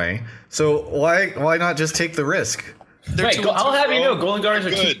anyway. So why not just take the risk? Right, I'll have you know, Golden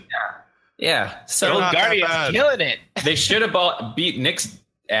Guardians are good. Yeah, so Golden Guardians killing it. They should have beat Nick's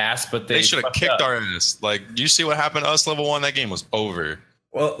ass, but they should have kicked our ass. Like, you see what happened to us level 1? That game was over.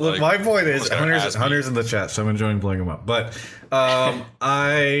 Well, look, my point is, Hunter's in the chat, so I'm enjoying blowing him up. But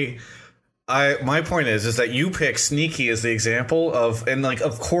my point is that you pick Sneaky as the example of, and like,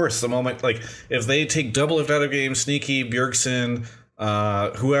 of course, the moment, like, if they take Doublelift out of game, Sneaky, Bjergsen,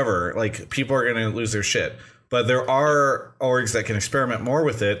 whoever, like, people are going to lose their shit. But there are orgs that can experiment more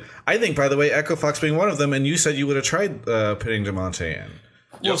with it. I think, by the way, Echo Fox being one of them, and you said you would have tried putting Demonte in.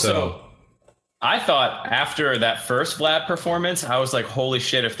 Well, so I thought after that first Vlad performance, I was like, holy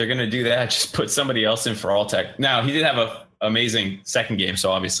shit, if they're going to do that, just put somebody else in for Altec. Now, he did have an amazing second game, so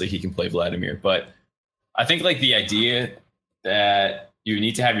obviously he can play Vladimir. But I think like the idea that you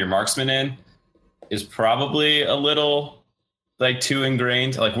need to have your marksman in is probably a little like too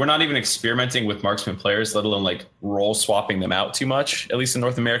ingrained. Like, we're not even experimenting with marksman players, let alone like role swapping them out too much, at least in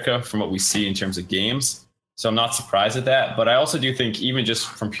North America, from what we see in terms of games. So I'm not surprised at that. But I also do think, even just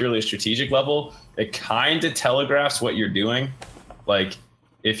from purely a strategic level, it kind of telegraphs what you're doing. Like,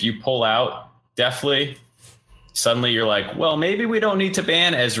 if you pull out Deathly, suddenly you're like, well, maybe we don't need to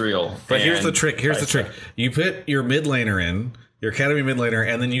ban Ezreal. But here's the trick. You put your mid laner in, your academy mid laner,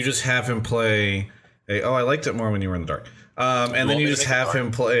 and then you just have him play I liked it more when you were in the dark. And then you just have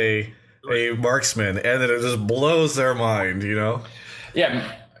him play a marksman, and then it just blows their mind, you know?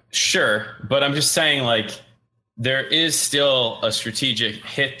 Yeah, sure. But I'm just saying, like, there is still a strategic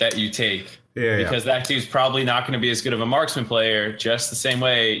hit that you take. Because that dude's probably not going to be as good of a marksman player, just the same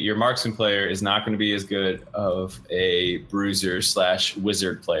way your marksman player is not going to be as good of a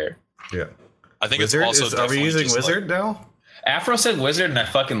bruiser/wizard player. Yeah. I think Wizard it's also are we using Wizard now? Afro said Wizard, and I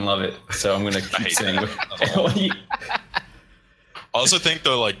fucking love it. So I'm going to keep saying it. I also think,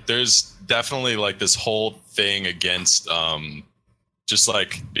 though, like, there's definitely like this whole thing against just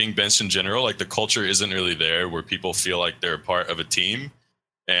like being benched in general. Like, the culture isn't really there where people feel like they're a part of a team,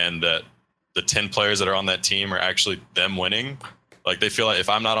 and that the 10 players that are on that team are actually them winning. Like, they feel like if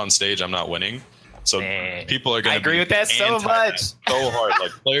I'm not on stage, I'm not winning. So people are going to agree with that so much. So hard.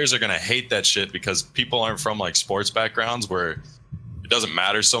 Like, players are going to hate that shit because people aren't from like sports backgrounds where it doesn't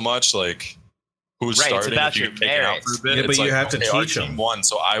matter so much. Like, who's starting? It's about your merits. Yeah, but you have to teach them. Won,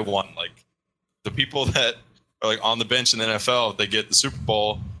 so I won. Like, the people that are like on the bench in the NFL, they get the Super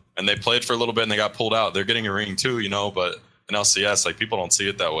Bowl and they played for a little bit and they got pulled out. They're getting a ring too, you know, but in LCS, like, people don't see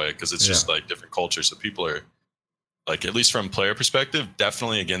it that way because it's just like different culture. So people are like, at least from player perspective,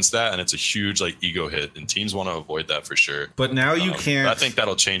 definitely against that. And it's a huge like ego hit, and teams want to avoid that for sure. But now you can't. I think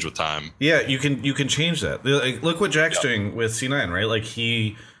that'll change with time. Yeah, you can change that. Like, look what Jack's doing with C9, right? Like,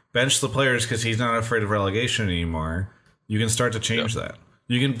 he benched the players because he's not afraid of relegation anymore. You can start to change that.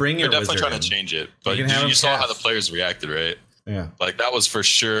 You can bring your They're definitely Wizard trying to change it, but you saw how the players reacted, right? Yeah, like, that was for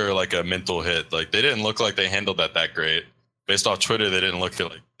sure like a mental hit. Like, they didn't look like they handled that great. Based off Twitter, they didn't look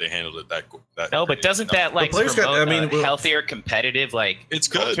like they handled it that. No, but doesn't that like promote healthier, competitive, like, it's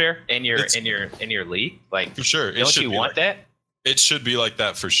culture good in your league? Like, for sure, don't you want that? It should be like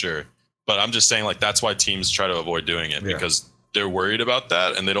that for sure. But I'm just saying, like, that's why teams try to avoid doing it because they're worried about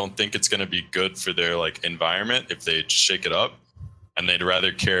that, and they don't think it's going to be good for their like environment if they shake it up, and they'd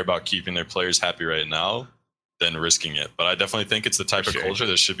rather care about keeping their players happy right now than risking it. But I definitely think it's the type of culture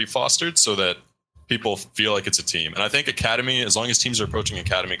that should be fostered so that people feel like it's a team. And I think academy, as long as teams are approaching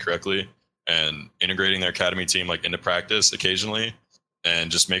academy correctly and integrating their academy team like into practice occasionally, and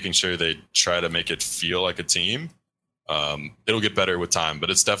just making sure they try to make it feel like a team, it'll get better with time. But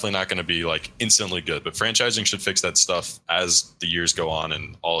it's definitely not going to be like instantly good. But franchising should fix that stuff as the years go on,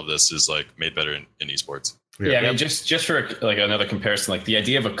 and all of this is like made better in esports. Yeah, I mean, just for like another comparison, like the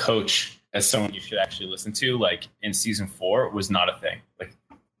idea of a coach as someone you should actually listen to, like in season 4, was not a thing. Like,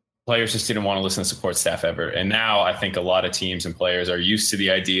 players just didn't want to listen to support staff ever. And now I think a lot of teams and players are used to the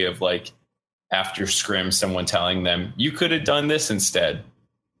idea of, like, after scrim, someone telling them, you could have done this instead.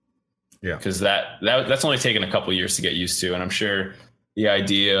 Yeah. Because that's only taken a couple of years to get used to. And I'm sure the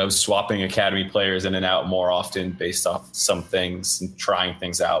idea of swapping academy players in and out more often based off some things and trying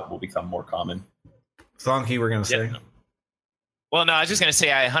things out will become more common. Thonky, we're going to say? Yeah. Well, no, I was just going to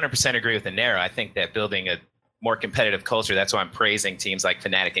say I 100% agree with Inero. I think that building a more competitive culture, that's why I'm praising teams like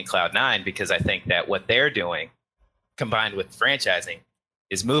Fnatic and Cloud9, because I think that what they're doing, combined with franchising,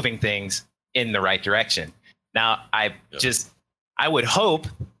 is moving things in the right direction. Now, I would hope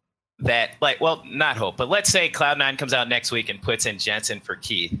that, not hope, but let's say Cloud9 comes out next week and puts in Jensen for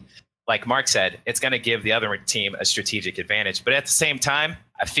Keith. Like Mark said, it's going to give the other team a strategic advantage. But at the same time,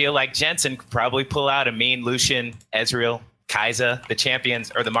 I feel like Jensen could probably pull out a mean Lucian, Ezreal, Kai'Sa, the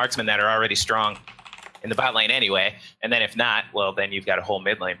champions or the marksmen that are already strong in the bot lane anyway. And then if not, well, then you've got a whole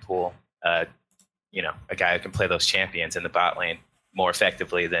mid lane pool. A guy who can play those champions in the bot lane more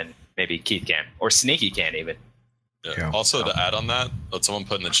effectively than maybe Keith can, or Sneaky can even. Yeah. Also, to add on that, someone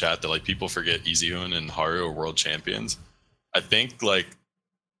put in the chat that like people forget EasyHoon and Haru are world champions. I think like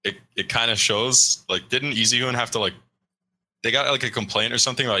it kind of shows, like, didn't EasyHoon have to like, they got like a complaint or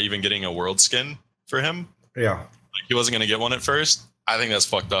something about even getting a world skin for him? Yeah. Like he wasn't gonna get one at first. I think that's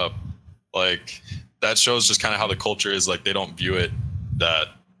fucked up. Like that shows just kind of how the culture is. Like they don't view it that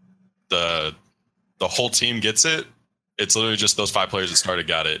the whole team gets it. It's literally just those 5 players that started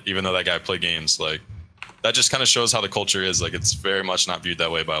got it, even though that guy played games. Like that just kind of shows how the culture is. Like it's very much not viewed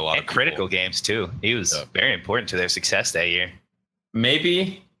that way by a lot of people. Critical games too. He was very important to their success that year.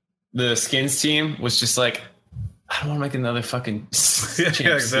 Maybe the skins team was just like, I don't want to make another fucking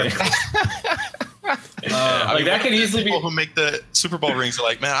yeah, exactly. Like that could easily be people who make the Super Bowl rings are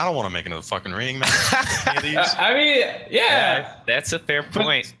like, man, I don't want to make another fucking ring, man. I mean, yeah, that's a fair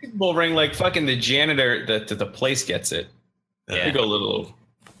point. Super Bowl ring, like fucking the janitor that the place gets it. Yeah. Go a little.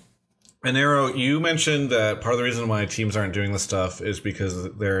 And Arrow, you mentioned that part of the reason why teams aren't doing this stuff is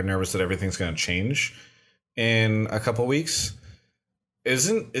because they're nervous that everything's going to change in a couple weeks.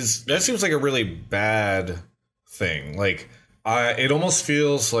 That seems like a really bad thing. Like, it almost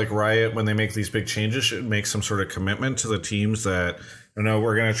feels like Riot, when they make these big changes, should make some sort of commitment to the teams that,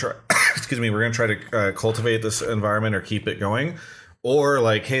 we're going to try. We're going to try to cultivate this environment or keep it going, or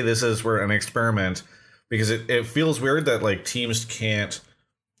like, hey, we're an experiment, because it feels weird that like teams can't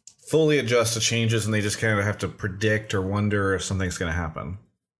fully adjust to changes and they just kind of have to predict or wonder if something's going to happen.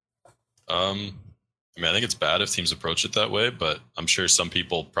 I think it's bad if teams approach it that way, but I'm sure some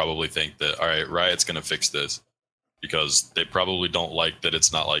people probably think that, all right, Riot's going to fix this, because they probably don't like that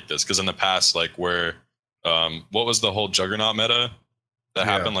it's not like this. Because in the past, like where, what was the whole Juggernaut meta that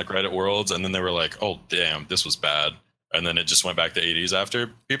happened like right at Worlds? And then they were like, oh, damn, this was bad. And then it just went back to 80s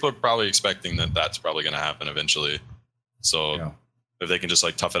after. People are probably expecting that that's probably going to happen eventually. So if they can just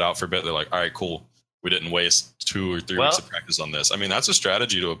like tough it out for a bit, they're like, all right, cool. We didn't waste 2 or 3 weeks of practice on this. I mean, that's a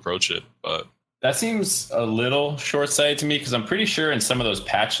strategy to approach it, but that seems a little short-sighted to me, because I'm pretty sure in some of those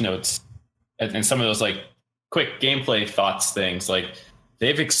patch notes and some of those like quick gameplay thoughts things, like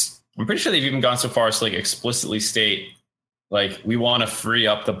I'm pretty sure they've even gone so far as to like explicitly state like we want to free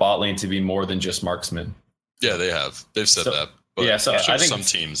up the bot lane to be more than just marksman. Yeah, they have. They've said that. But yeah, so sure I think some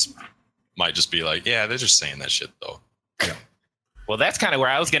teams might just be like, yeah, they're just saying that shit though. Yeah. Well, that's kind of where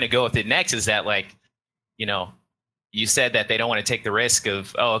I was going to go with it next, is that like, you said that they don't want to take the risk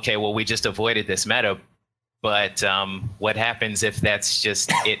of, oh, okay, well, we just avoided this meta. But what happens if that's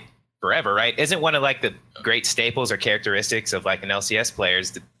just it forever, right? Isn't one of like the great staples or characteristics of like an LCS player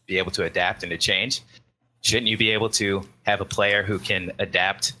is to be able to adapt and to change? Shouldn't you be able to have a player who can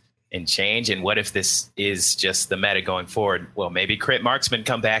adapt and change? And what if this is just the meta going forward? Well, maybe Crit Marksman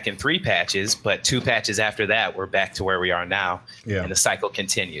come back in 3 patches, but 2 patches after that, we're back to where we are now. Yeah. And the cycle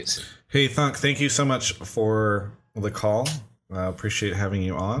continues. Hey, Thunk, thank you so much for the call. Appreciate having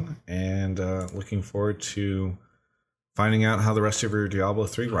you on, and looking forward to finding out how the rest of your Diablo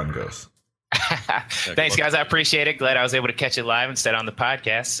 3 run goes. Thanks, guys. I appreciate it. Glad I was able to catch it live instead on the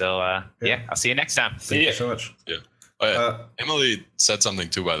podcast. So, I'll see you next time. Thank you so much. Yeah. Oh, yeah. Emily said something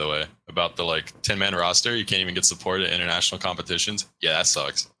too, by the way, about the like 10-man roster. You can't even get support at international competitions. Yeah, that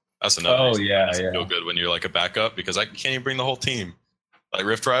sucks. That's another reason it doesn't feel good when you're like a backup, because I can't even bring the whole team. Like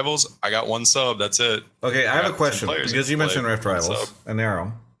Rift Rivals, I got 1 sub. That's it. Okay, I have a question, because you mentioned Rift Rivals. An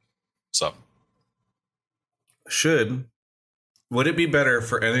Arrow. What's up? Would it be better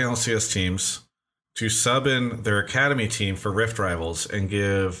for any LCS teams to sub in their academy team for Rift Rivals and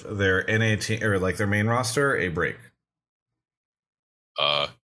give their NA team, or like their main roster, a break? I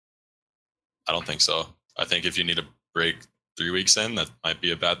don't think so. I think if you need a break 3 weeks in, that might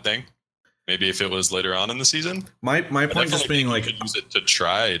be a bad thing. Maybe if it was later on in the season. My point just being like, you could use it to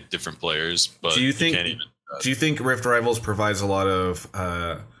try different players. But do you think Rift Rivals provides a lot of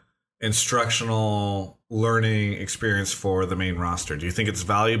instructional learning experience for the main roster? Do you think it's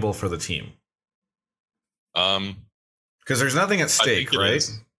valuable for the team? Because there's nothing at stake, right?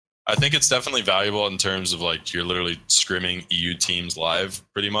 I think it's definitely valuable in terms of like you're literally scrimming EU teams live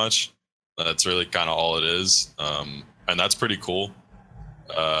pretty much. That's really kind of all it is. And that's pretty cool.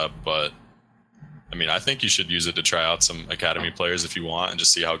 But I mean, I think you should use it to try out some academy players if you want and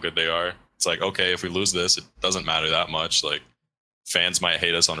just see how good they are. It's like, okay, if we lose this, it doesn't matter that much. Like, fans might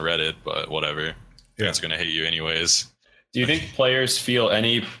hate us on Reddit, but whatever. Fans are going to hate you anyways. Do you think players feel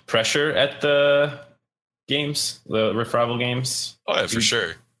any pressure at the games, the Rift Rival games? Oh, yeah, for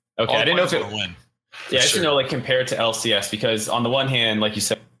sure. Okay, I didn't know if it win. Yeah, I should know, like, compared to LCS, because on the one hand, like you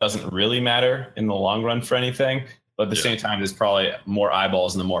said, it doesn't really matter in the long run for anything, but at the same time, there's probably more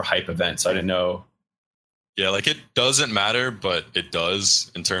eyeballs and the more hype events. So I didn't know. Yeah, like, it doesn't matter, but it does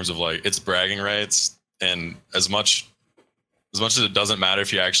in terms of, like, it's bragging rights. And as much as it doesn't matter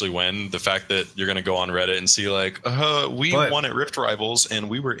if you actually win, the fact that you're going to go on Reddit and see, like, we won at Rift Rivals and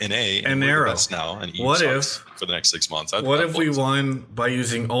we were in A and we're the best now. And what if for the next 6 months? What if we won by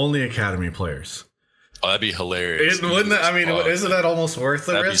using only academy players? Oh, that'd be hilarious. Wouldn't that, I mean, isn't that almost worth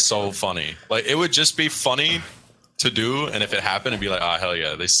it? That'd be so funny. Like, it would just be funny to do, and if it happened, it'd be like, hell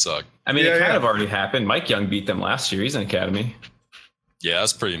yeah, they suck. I mean, it kind of already happened. Mike Young beat them last year. He's in academy. Yeah,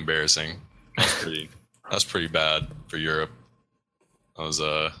 that's pretty embarrassing. That's pretty bad for Europe. That was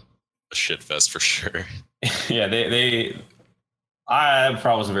a shit fest for sure. Yeah, it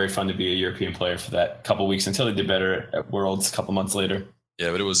probably wasn't very fun to be a European player for that couple weeks until they did better at Worlds a couple months later.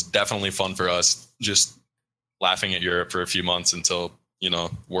 Yeah, but it was definitely fun for us, just laughing at Europe for a few months until,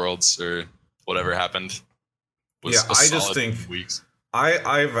 Worlds or whatever happened. I just think weeks.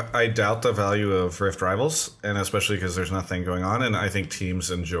 I doubt the value of Rift Rivals, and especially because there's nothing going on, and I think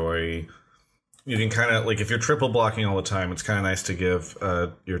teams enjoy. You can kind of, like, if you're triple blocking all the time, it's kind of nice to give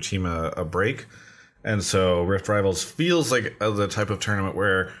your team a break. And so Rift Rivals feels like the type of tournament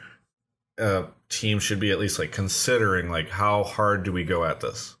where teams should be at least, like, considering, like, how hard do we go at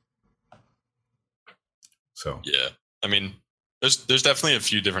this? So yeah, I mean, there's definitely a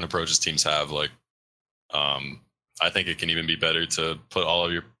few different approaches teams have. Like, I think it can even be better to put all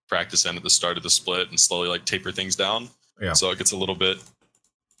of your practice in at the start of the split and slowly, like, taper things down. Yeah. So it gets a little bit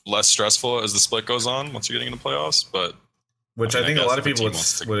less stressful as the split goes on once you're getting into playoffs, but I think a lot of people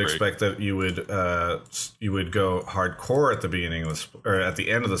would expect that you would go hardcore at the beginning of or at the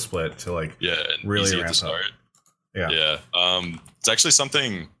end of the split to, like, really ramp up. Yeah. It's actually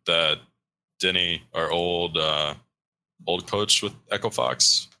something that Denny, our old coach with Echo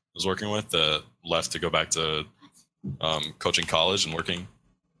Fox, was working with, left to go back to coaching college and working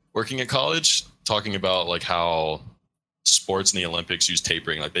at college, talking about, like, how sports in the Olympics use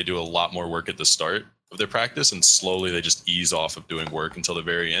tapering. Like, they do a lot more work at the start of their practice, and slowly they just ease off of doing work until the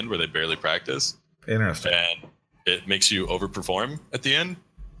very end where they barely practice. Interesting. And it makes you overperform at the end,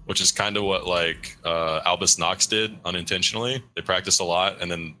 which is kind of what, like, Albus Nox did unintentionally. They practiced a lot, and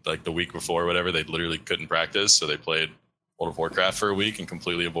then, like, the week before or whatever, they literally couldn't practice, so they played World of Warcraft for a week and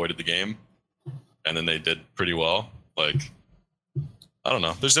completely avoided the game. And then they did pretty well. Like, I don't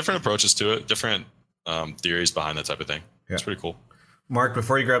know. There's different approaches to it, different theories behind that type of thing. Yeah. It's pretty cool. Mark,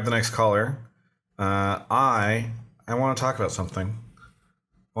 before you grab the next caller, I want to talk about something.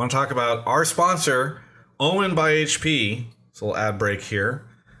 I want to talk about our sponsor, Omen by HP. It's a little ad break here.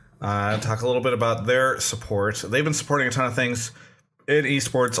 Talk a little bit about their support. They've been supporting a ton of things in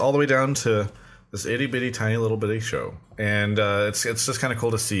esports, all the way down to this itty bitty tiny little bitty show, and it's just kind of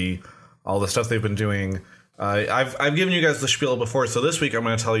cool to see all the stuff they've been doing. I've given you guys the spiel before, so this week I'm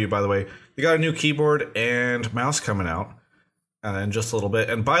going to tell you, by the way, they got a new keyboard and mouse coming out in just a little bit.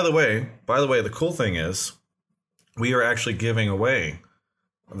 And by the way, the cool thing is we are actually giving away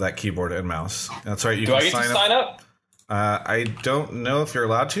that keyboard and mouse. That's right. Do I get to sign up? I don't know if you're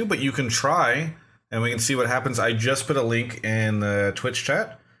allowed to, but you can try, and we can see what happens. I just put a link in the Twitch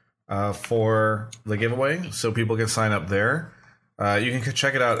chat for the giveaway, so people can sign up there. You can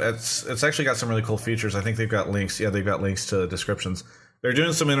check it out. It's actually got some really cool features. I think they've got links. Yeah, they've got links to descriptions. They're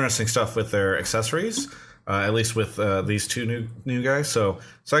doing some interesting stuff with their accessories, at least with these two new guys. So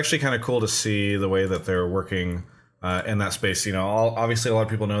it's actually kind of cool to see the way that they're working in that space. Obviously a lot of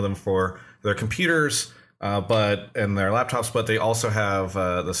people know them for their computers, and their laptops, but they also have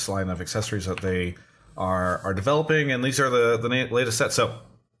this line of accessories that they are developing, and these are the latest sets. So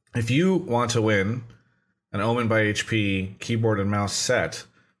if you want to win an Omen by HP keyboard and mouse set,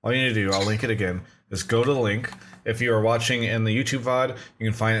 all you need to do, I'll link it again, is go to the link. If you are watching in the YouTube VOD, you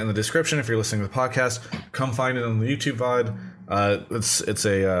can find it in the description. If you're listening to the podcast, come find it on the YouTube VOD. It's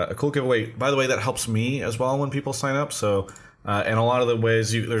a cool giveaway. By the way, that helps me as well when people sign up. So And a lot of the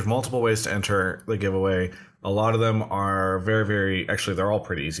ways, there's multiple ways to enter the giveaway. A lot of them are very, very, actually, they're all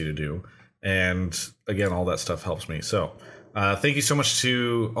pretty easy to do. And again, all that stuff helps me. So thank you so much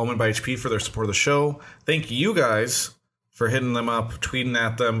to Omen by HP for their support of the show. Thank you guys for hitting them up, tweeting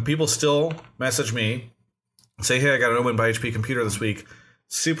at them. People still message me, say, hey, I got an Omen by HP computer this week.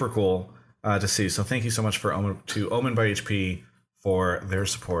 Super cool to see. So thank you so much to Omen by HP for their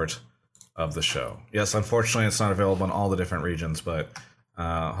support of the show. Yes, unfortunately, it's not available in all the different regions, but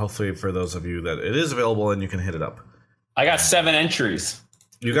hopefully for those of you that it is available and you can hit it up. I got 7 entries.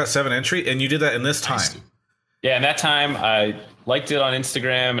 You got 7 entry, and you did that in this time. Yeah, in that time, I liked it on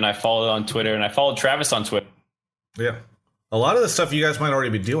Instagram, and I followed it on Twitter, and I followed Travis on Twitter. Yeah. A lot of the stuff you guys might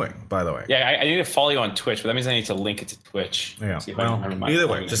already be doing, by the way. Yeah, I need to follow you on Twitch, but that means I need to link it to Twitch. Yeah. Well, either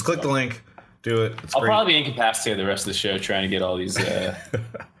way, just click the link, do it. I'll probably be incapacitated the rest of the show trying to get all these.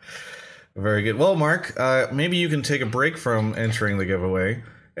 Very good. Well, Mark, maybe you can take a break from entering the giveaway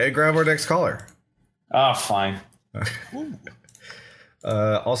and grab our next caller. Oh, fine.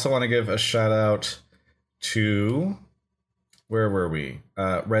 Also want to give a shout out to, where were we?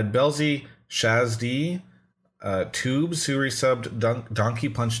 Red Belzy, Shazd, Tubes, who resubbed, Donkey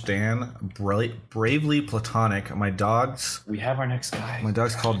Punch Dan, Bravely Platonic, my dogs. We have our next guy. My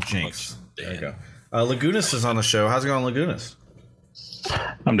dog's called Jinx. There you go. Lagunas is on the show. How's it going, Lagunas?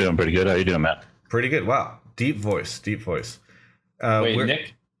 I'm doing pretty good. How you doing, Matt? Pretty good. Wow. Deep voice. Wait,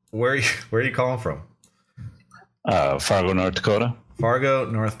 Nick? Where are you calling from? Fargo, North Dakota. Fargo,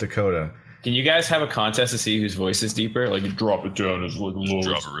 North Dakota. Can you guys have a contest to see whose voice is deeper? Like, drop it down as like low.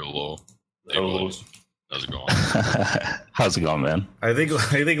 Drop it real low. How's it going? How's it going, man? I think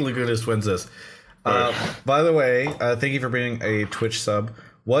Lagunas wins this. By the way, thank you for being a Twitch sub.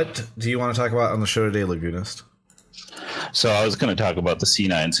 What do you want to talk about on the show today, Lagunist? So I was going to talk about the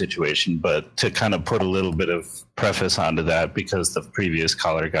C9 situation, but to kind of put a little bit of preface onto that, because the previous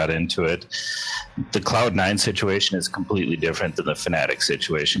caller got into it, the Cloud9 situation is completely different than the Fnatic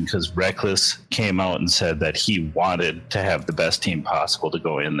situation, because Reckless came out and said that he wanted to have the best team possible to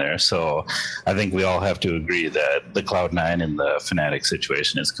go in there. So I think we all have to agree that the Cloud9 and the Fnatic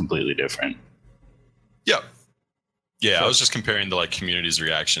situation is completely different. Yeah, I was just comparing the community's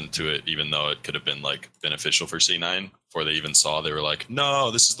reaction to it, even though it could have been beneficial for C9. Before they even saw, they were like,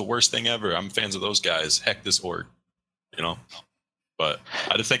 "No, this is the worst thing ever. I'm fans of those guys. Heck this org," But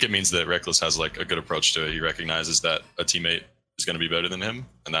I just think it means that Reckless has a good approach to it. He recognizes that a teammate is going to be better than him,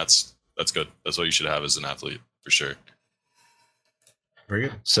 and that's good. That's what you should have as an athlete, for sure. Very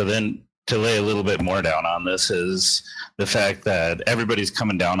good. So then, to lay a little bit more down on this is the fact that everybody's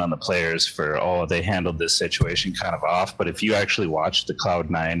coming down on the players for, they handled this situation kind of off. But if you actually watch the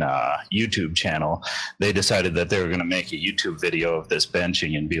Cloud9 YouTube channel, they decided that they were going to make a YouTube video of this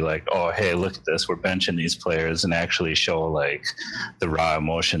benching and be like, oh, hey, look at this. We're benching these players, and actually show the raw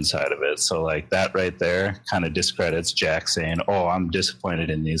emotion side of it. So that right there kind of discredits Jack saying, oh, I'm disappointed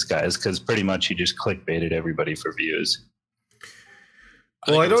in these guys, because pretty much he just clickbaited everybody for views.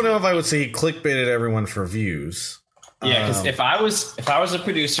 Well, I don't know if I would say he clickbaited everyone for views. Yeah, because if I was a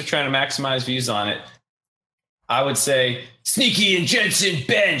producer trying to maximize views on it, I would say Sneaky and Jensen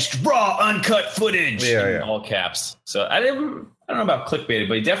benched raw uncut footage in all caps. So I don't know about clickbaited,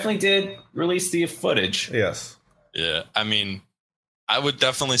 but he definitely did release the footage. Yes. Yeah, I mean, I would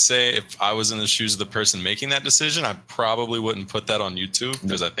definitely say if I was in the shoes of the person making that decision, I probably wouldn't put that on YouTube,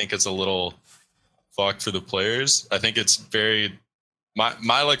 because I think it's a little fucked for the players. I think it's very...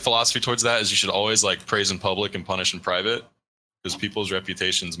 My philosophy towards that is you should always praise in public and punish in private, because people's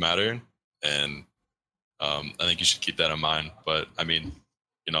reputations matter, and I think you should keep that in mind. But I mean,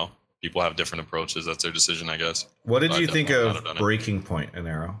 people have different approaches. That's their decision, I guess. What did you think of Breaking Point in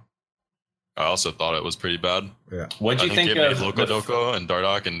Arrow? I also thought it was pretty bad. Yeah. What did you think of Loco and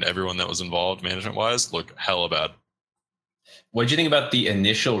Dardoch and everyone that was involved management wise look hella bad? What did you think about the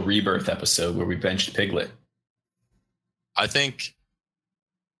initial Rebirth episode where we benched Piglet? I think.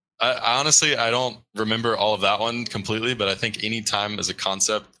 I honestly, I don't remember all of that one completely, but I think any time as a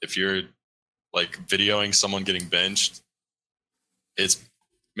concept, if you're videoing someone getting benched, it's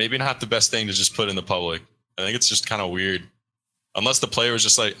maybe not the best thing to just put in the public. I think it's just kind of weird, unless the player was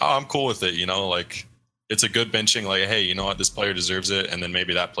just oh, I'm cool with it. It's a good benching. Hey, you know what? This player deserves it. And then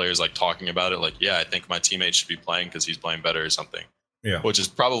maybe that player's talking about it. Yeah, I think my teammate should be playing because he's playing better or something. Yeah. Which is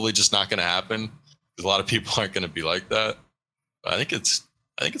probably just not going to happen, because a lot of people aren't going to be like that. But I think it's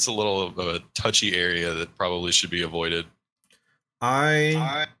a little of a touchy area that probably should be avoided.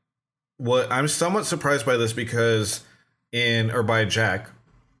 I'm somewhat surprised by this by Jack,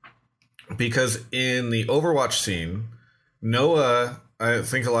 because in the Overwatch scene, Noah, I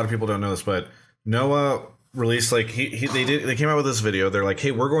think a lot of people don't know this, but Noah released like they came out with this video. They're like,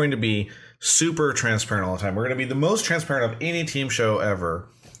 hey, we're going to be super transparent all the time. We're going to be the most transparent of any team show ever.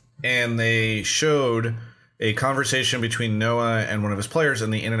 And they showed a conversation between Noah and one of his players in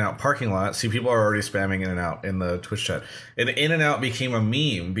the In-N-Out parking lot. See, people are already spamming In-N-Out in the Twitch chat. And In-N-Out became a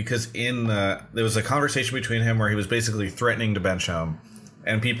meme because there was a conversation between him where he was basically threatening to bench him.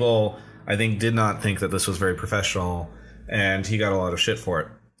 And people, I think, did not think that this was very professional. And he got a lot of shit for it.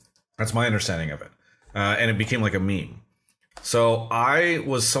 That's my understanding of it. And it became like a meme. So I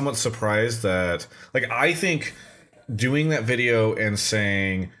was somewhat surprised that, like, I think doing that video and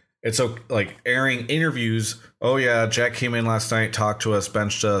saying, it's like airing interviews. Oh yeah, Jack came in last night, talked to us,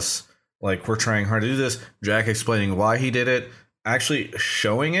 benched us. Like, we're trying hard to do this. Jack explaining why he did it, actually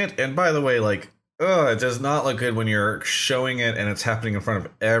showing it. And by the way, like, it does not look good when you're showing it and it's happening in front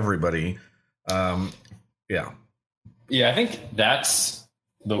of everybody. Yeah. Yeah, I think that's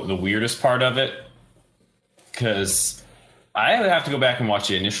the weirdest part of it, because I would have to go back and watch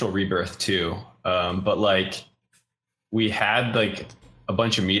the initial Rebirth too. But like, we had like a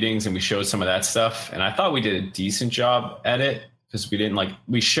bunch of meetings and we showed some of that stuff, and I thought we did a decent job at it, because we didn't like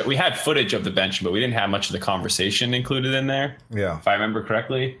we had footage of the bench, but we didn't have much of the conversation included in there. Yeah, if I remember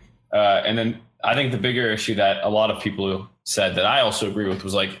correctly. And then I think the bigger issue that a lot of people said that I also agree with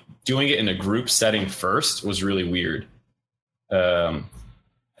was like doing it in a group setting first was really weird, and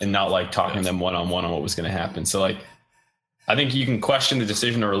not like talking to them one-on-one on what was going to happen. So like, I think you can question the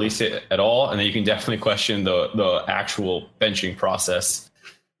decision to release it at all, and then you can definitely question the actual benching process.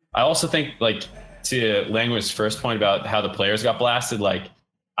 I also think, like, to Langwood's first point about how the players got blasted, like,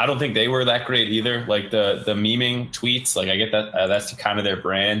 I don't think they were that great either. Like the memeing tweets, like, I get that that's kind of their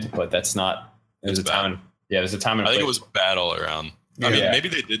brand, but that's not. There's a time and I think it was bad all around. I mean, maybe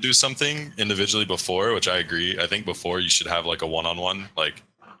they did do something individually before, which I agree. I think before you should have like a one-on-one, like,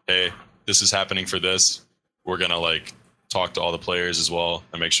 hey, this is happening for this. We're gonna like talk to all the players as well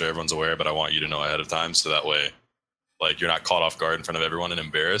and make sure everyone's aware, but I want you to know ahead of time, so that way, like, you're not caught off guard in front of everyone and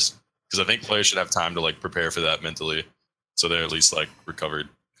embarrassed. Because I think players should have time to like prepare for that mentally, so they're at least like recovered.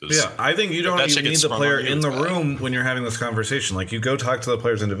 Yeah, I think you don't even need the player in the room when you're having this conversation. Like, you go talk to the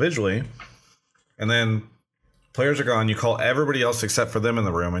players individually, and then players are gone. You call everybody else except for them in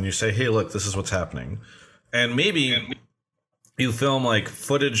the room, and you say, hey, look, this is what's happening. And maybe you film like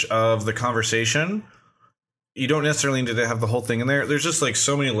footage of the conversation. You don't necessarily need to have the whole thing in there. There's just like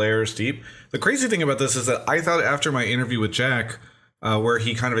so many layers deep. The crazy thing about this is that I thought after my interview with Jack, where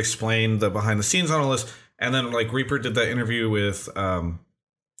he kind of explained the behind the scenes on all this, and then like Reaper did that interview with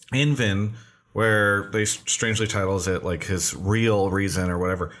Invin, where they strangely titles it like his real reason or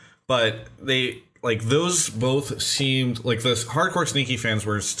whatever. But they like those both seemed like the hardcore sneaky fans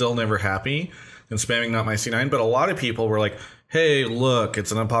were still never happy and spamming not my C9, but a lot of people were like, hey, look,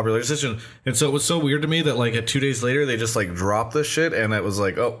 it's an unpopular decision. And so it was so weird to me that like 2 days later they just like dropped this shit, and it was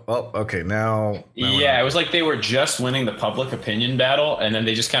like, oh, okay, now yeah, it was like they were just winning the public opinion battle, and then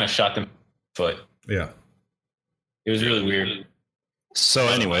they just kind of shot them foot. Yeah, it was really weird. So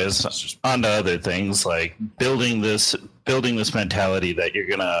anyways, on to other things, like building this mentality that you're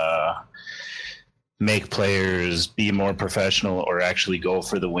gonna make players be more professional or actually go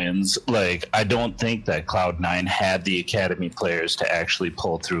for the wins. Like, I don't think that Cloud9 had the academy players to actually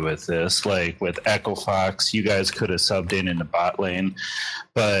pull through with this. Like with Echo Fox, you guys could have subbed in the bot lane.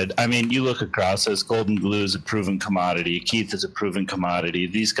 But I mean, you look across this, Golden Glue is a proven commodity. Keith is a proven commodity.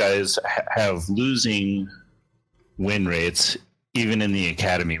 These guys have losing win rates even in the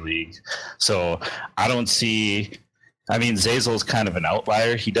Academy League. So I don't see, I mean, Zazel's kind of an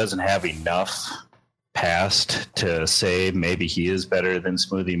outlier. He doesn't have enough past to say maybe he is better than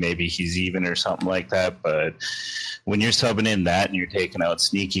Smoothie, maybe he's even or something like that. But when you're subbing in that and you're taking out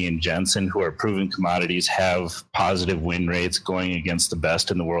Sneaky and Jensen, who are proven commodities, have positive win rates going against the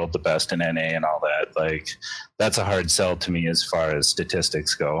best in the world, the best in NA and all that, like, that's a hard sell to me as far as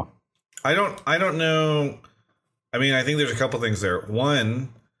statistics go. I don't know. I mean, I think there's a couple things there.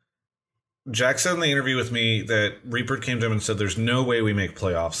 One, Jack said in the interview with me that Reaper came to him and said, there's no way we make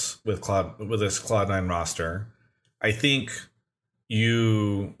playoffs with this Cloud9 roster. I think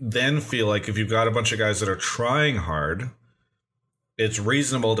you then feel like if you've got a bunch of guys that are trying hard, it's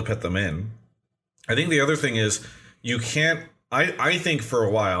reasonable to put them in. I think the other thing is you can't, I think for a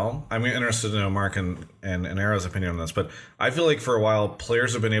while, I'm interested to know Mark and Arrow's opinion on this, but I feel like for a while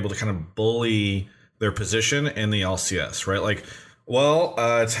players have been able to kind of bully their position in the LCS, right? Like, well,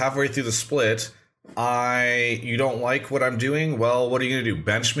 it's halfway through the split. You don't like what I'm doing? Well, what are you going to do?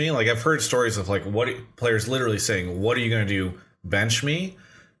 Bench me? Like, I've heard stories of like players literally saying, what are you going to do? Bench me?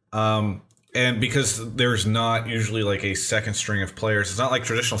 And because there's not usually like a second string of players, it's not like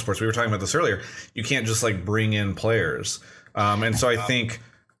traditional sports. We were talking about this earlier. You can't just like bring in players. And so I think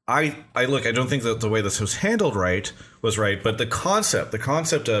I don't think that the way this was handled was right, but the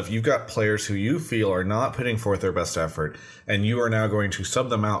concept of you've got players who you feel are not putting forth their best effort, and you are now going to sub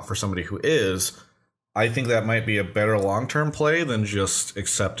them out for somebody who is. I think that might be a better long-term play than just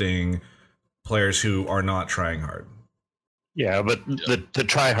accepting players who are not trying hard. Yeah, but the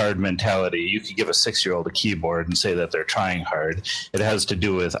try hard mentality, you could give a 6-year-old a keyboard and say that they're trying hard. It has to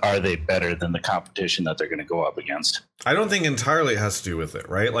do with, are they better than the competition that they're going to go up against? I don't think entirely it has to do with it,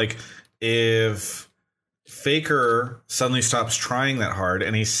 right? Like if Faker suddenly stops trying that hard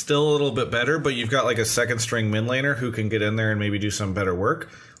and he's still a little bit better, but you've got like a second string mid laner who can get in there and maybe do some better work.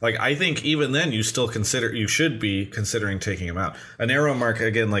 Like I think even then you should be considering taking him out. An arrow mark,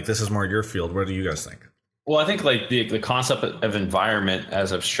 again, like this is more your field. What do you guys think? Well, I think like the concept of environment,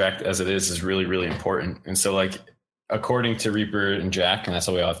 as abstract as it is really, really important. And so like, according to Reaper and Jack, and that's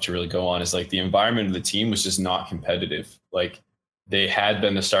all we have to really go on, is like the environment of the team was just not competitive. Like they had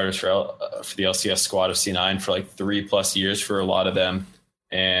been the starters for the LCS squad of C9 for like 3+ years for a lot of them.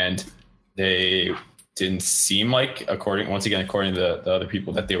 And they didn't seem like, according to the other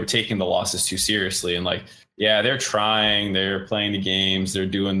people, that they were taking the losses too seriously. And like, yeah, they're trying, they're playing the games, they're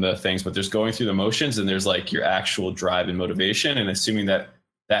doing the things, but there's going through the motions and there's like your actual drive and motivation. And assuming that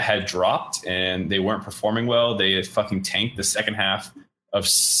had dropped and they weren't performing well, they had fucking tanked the second half of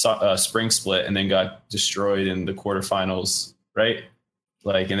Spring Split and then got destroyed in the quarterfinals, right?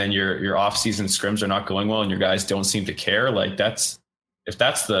 Like, and then your off-season scrims are not going well and your guys don't seem to care. Like if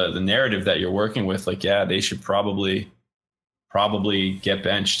that's the narrative that you're working with, like, yeah, they should probably get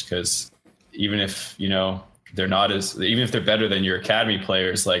benched, because even if, even if they're better than your academy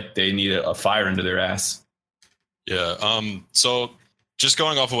players, like they need a fire under their ass. Yeah. So just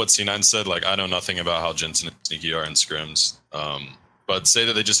going off of what C9 said, like I know nothing about how Jensen and Sneaky are in scrims. But say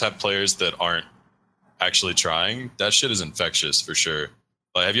that they just have players that aren't actually trying. That shit is infectious for sure.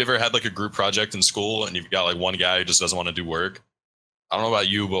 Like, have you ever had like a group project in school and you've got like one guy who just doesn't want to do work? I don't know about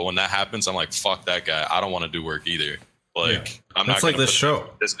you, but when that happens, I'm like, fuck that guy. I don't want to do work either. Like, I'm that's not like this show.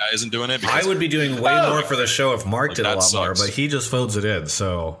 This guy isn't doing it. I would be doing way more for the show if Mark did a lot more, but he just folds it in.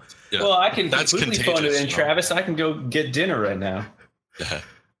 So, yeah. Well, I can completely phone it in, Travis. I can go get dinner right now.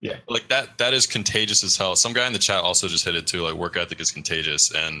 Yeah. Like that is contagious as hell. Some guy in the chat also just hit it too. Like, work ethic is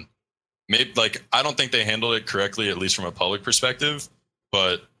contagious, and maybe like I don't think they handled it correctly, at least from a public perspective.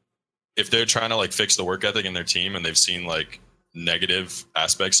 But if they're trying to like fix the work ethic in their team and they've seen like negative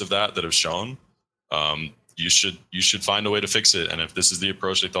aspects of that have shown, you should find a way to fix it. And if this is the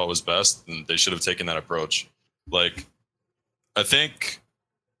approach they thought was best, then they should have taken that approach. Like, I think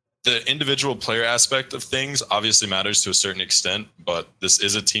the individual player aspect of things obviously matters to a certain extent, but this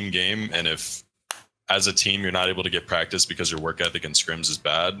is a team game. And if as a team, you're not able to get practice because your work ethic in scrims is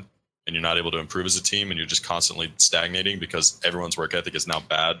bad and you're not able to improve as a team and you're just constantly stagnating because everyone's work ethic is now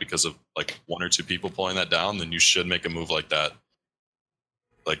bad because of like one or two people pulling that down, then you should make a move like that.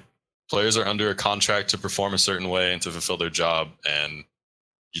 Like, players are under a contract to perform a certain way and to fulfill their job, and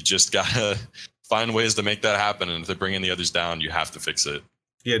you just gotta find ways to make that happen. And if they're bringing the others down, you have to fix it.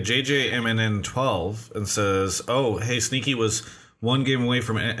 Yeah, JJMNN12 and says, "Oh, hey, Sneaky was one game away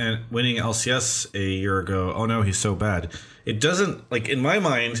from winning LCS a year ago. Oh no, he's so bad." It doesn't, like, in my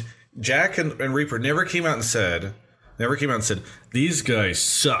mind, Jack and Reaper never came out and said, these guys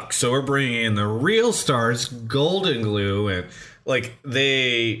suck, so we're bringing in the real stars, Golden Glue, and like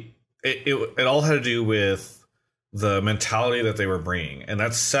it all had to do with the mentality that they were bringing, and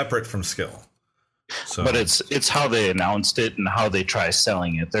that's separate from skill. So. But it's how they announced it and how they try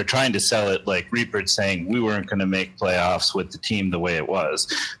selling it. They're trying to sell it like Reaper's saying, we weren't going to make playoffs with the team the way it was.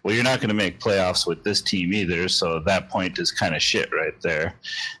 Well, you're not going to make playoffs with this team either, so that point is kind of shit right there.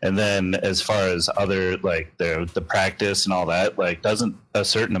 And then as far as other, like the practice and all that, like, doesn't a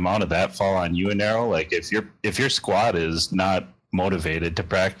certain amount of that fall on you and Arrow? Like, if your squad is not motivated to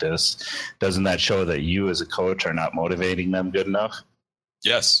practice, doesn't that show that you as a coach are not motivating them good enough?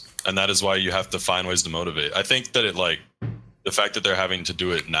 Yes, and that is why you have to find ways to motivate. I think that the fact that they're having to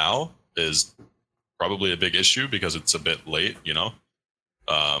do it now is probably a big issue because it's a bit late,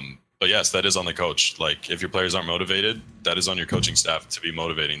 But yes, that is on the coach. Like, if your players aren't motivated, that is on your coaching staff to be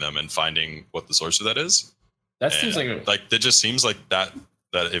motivating them and finding what the source of that is. That seems like it just seems like that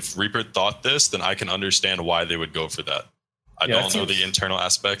if Reaper thought this, then I can understand why they would go for that. I don't know the internal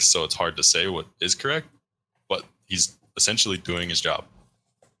aspects, so it's hard to say what is correct, but he's essentially doing his job.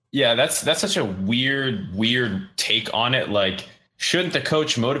 Yeah, that's such a weird take on it. Like, shouldn't the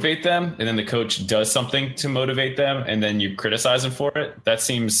coach motivate them? And then the coach does something to motivate them, and then you criticize him for it. That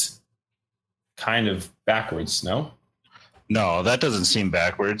seems kind of backwards, no? No, that doesn't seem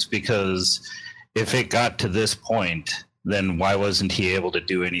backwards, because if it got to this point, then why wasn't he able to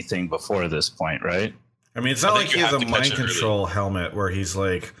do anything before this point, right? I mean, it's not like he has a mind control helmet where he's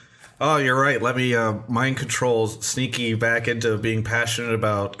like, oh, you're right, let me mind control Sneaky back into being passionate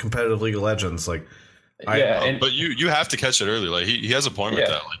about competitive League of Legends. Like, but you have to catch it early. Like he has a point with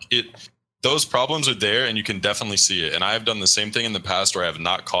that. Like those problems are there, and you can definitely see it. And I have done the same thing in the past where I have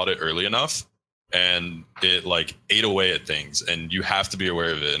not caught it early enough, and it like ate away at things. And you have to be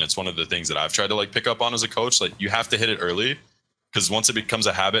aware of it. And it's one of the things that I've tried to like pick up on as a coach. Like you have to hit it early, because once it becomes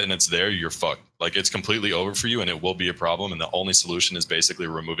a habit and it's there, you're fucked. Like it's completely over for you, and it will be a problem. And the only solution is basically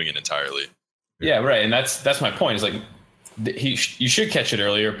removing it entirely. Yeah, right. And that's my point. Is like you should catch it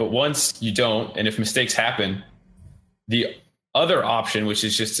earlier, but once you don't, and if mistakes happen, the other option, which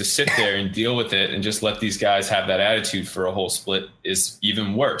is just to sit there and deal with it and just let these guys have that attitude for a whole split, is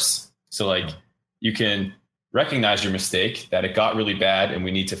even worse. So like you can recognize your mistake, that it got really bad and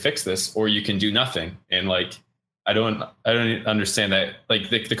we need to fix this, or you can do nothing. And like, I don't understand that. Like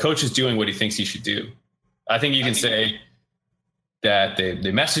the coach is doing what he thinks he should do. I think you can say that they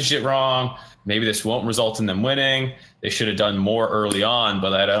messaged it wrong. Maybe this won't result in them winning. They should have done more early on,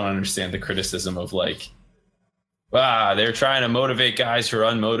 but I don't understand the criticism of like, they're trying to motivate guys who are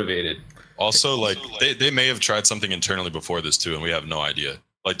unmotivated. Also, like they may have tried something internally before this too, and we have no idea.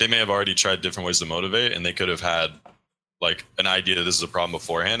 Like they may have already tried different ways to motivate, and they could have had like an idea that this is a problem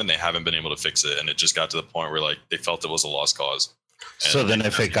beforehand, and they haven't been able to fix it. And it just got to the point where like they felt it was a lost cause. And so then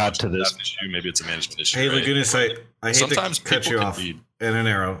if it got to this issue, maybe it's a management issue. Hey, right? Lagunas, I hate sometimes to cut you off in an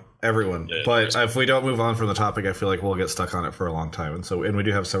arrow, everyone. But if we don't move on from the topic, I feel like we'll get stuck on it for a long time. And we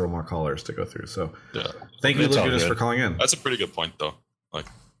do have several more callers to go through. So thank you, Lagunas, for calling in. That's a pretty good point, though. Like,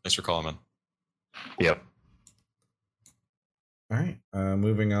 thanks for calling, man. Yep. All right.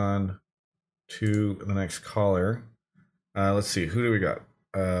 Moving on to the next caller. Let's see. Who do we got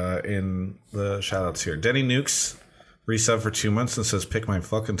in the shout outs here? Denny Nukes resub for 2 months and says, pick my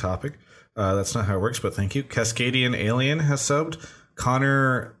fucking topic. That's not how it works, but thank you. Cascadian Alien has subbed.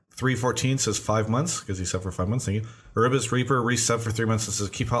 Connor 314 says 5 months because he subbed for 5 months. Thank you. Erebus Reaper resub for 3 months and says,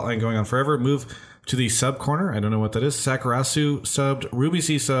 keep hotline going on forever. Move to the sub corner. I don't know what that is. Sakurasu subbed. Ruby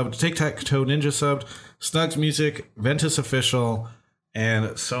C subbed. Tic Tac Toe Ninja subbed. Snugs Music, Ventus Official,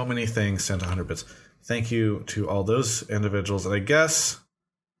 and so many things sent 100 bits. Thank you to all those individuals. And I guess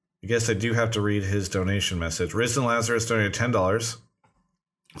I do have to read his donation message. Risen Lazarus donated $10.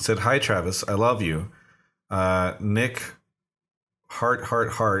 Said, hi, Travis. I love you. Nick, heart,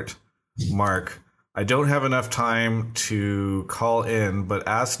 Mark. I don't have enough time to call in, but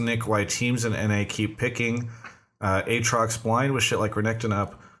ask Nick why teams in NA keep picking Aatrox blind with shit like Renekton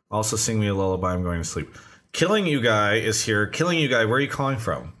up. Also sing me a lullaby, I'm going to sleep. Killing You Guy is here. Killing You Guy, where are you calling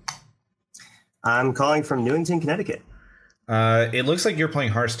from? I'm calling from Newington, Connecticut. It looks like you're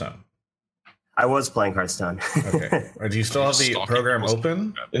playing Hearthstone. I was playing Hearthstone. Okay. Do you still have the program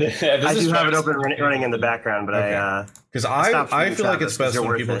open? I do have it open running in the background, but because I feel like it's best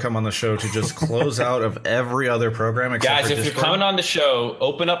when people come on the show to just close out of every other program. Guys, if you're coming on the show,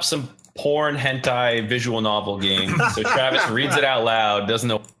 open up some porn hentai visual novel game so Travis reads it out loud. Doesn't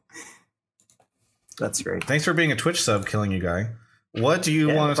know. That's great. Thanks for being a Twitch sub, Killing You Guy. What do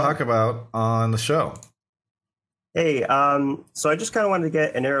you want to talk about on the show? Hey, so I just kind of wanted to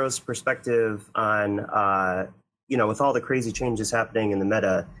get Anero's perspective on, with all the crazy changes happening in the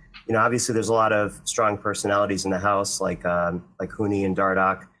meta, obviously there's a lot of strong personalities in the house, like Huni and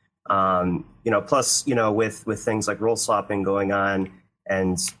Dardoch, plus, with things like role swapping going on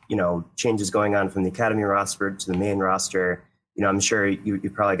and, changes going on from the academy roster to the main roster. I'm sure you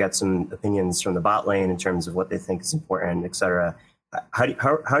probably got some opinions from the bot lane in terms of what they think is important, et cetera.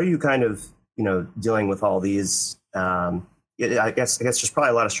 How are you kind of, dealing with all these? I guess there's probably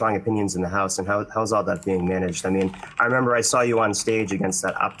a lot of strong opinions in the house, and how's all that being managed? I mean, I remember I saw you on stage against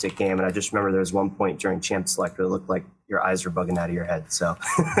that Optic game, and I just remember there was one point during Champ Select where it looked like your eyes were bugging out of your head. So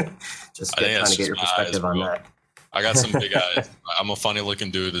just trying to get your perspective on that. I got some big eyes. I'm a funny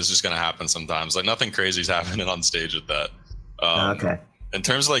looking dude. This is just going to happen sometimes. Like nothing crazy is happening on stage with that. Okay. In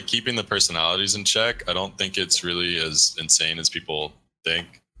terms of like keeping the personalities in check, I don't think it's really as insane as people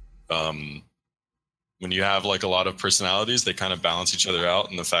think. When you have like a lot of personalities, they kind of balance each other out,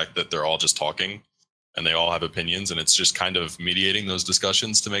 and the fact that they're all just talking and they all have opinions, and it's just kind of mediating those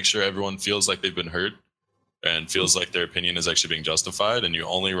discussions to make sure everyone feels like they've been heard and feels like their opinion is actually being justified. And you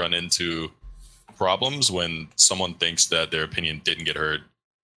only run into problems when someone thinks that their opinion didn't get heard,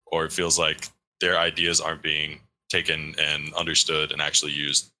 or it feels like their ideas aren't being taken and understood and actually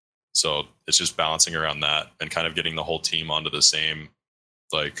used. So it's just balancing around that and kind of getting the whole team onto the same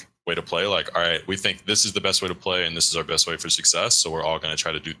like way to play. Like, all right, we think this is the best way to play and this is our best way for success. So we're all going to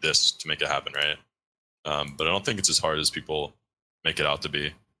try to do this to make it happen, right? But I don't think it's as hard as people make it out to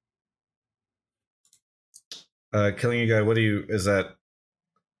be. Killing You Guy, what's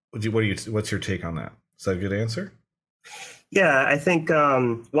your take on that? Is that a good answer? Yeah, I think,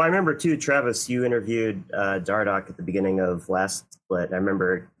 well, I remember too, Travis, you interviewed Dardoch at the beginning of last split. I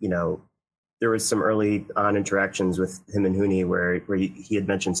remember, there was some early on interactions with him and Huni where he had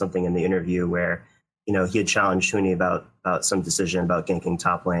mentioned something in the interview where, he had challenged Huni about some decision about ganking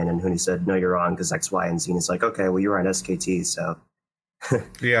top lane, and Huni said, no, you're wrong because X, Y, and Z. And it's like, okay, well, you were on SKT, so.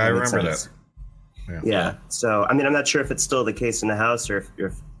 Yeah, I remember that. Yeah. So, I mean, I'm not sure if it's still the case in the house or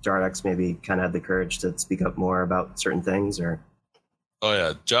if Dardoch maybe kind of had the courage to speak up more about certain things or. Oh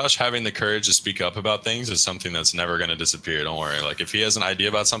yeah, Josh having the courage to speak up about things is something that's never going to disappear. Don't worry. Like if he has an idea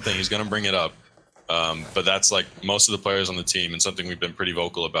about something, he's going to bring it up. But that's like most of the players on the team, and something we've been pretty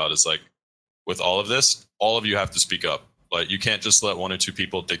vocal about is like with all of this, all of you have to speak up. Like you can't just let one or two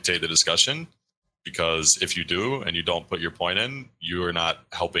people dictate the discussion, because if you do and you don't put your point in, you are not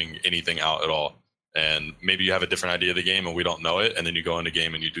helping anything out at all. And maybe you have a different idea of the game and we don't know it, and then you go into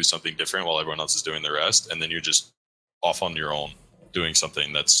game and you do something different while everyone else is doing the rest, and then you're just off on your own doing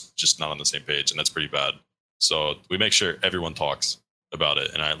something that's just not on the same page, and that's pretty bad. So we make sure everyone talks about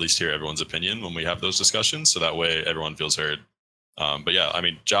it, and I at least hear everyone's opinion when we have those discussions, so that way everyone feels heard. But yeah, I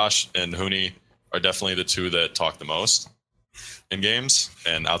mean, Josh and Huni are definitely the two that talk the most in games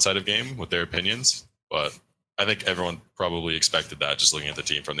and outside of game with their opinions, but I think everyone probably expected that just looking at the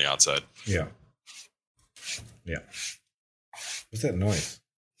team from the outside. Yeah. What's that noise?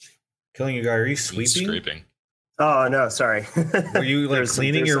 Killing You Guy, are you sweeping? Scraping. Oh no, sorry. Were you like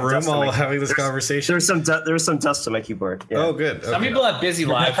cleaning your room while having this conversation? There's some dust on my keyboard. Yeah. Oh, good. Some people have busy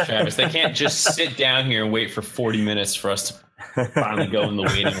lives, Travis. They can't just sit down here and wait for 40 minutes for us to finally go in the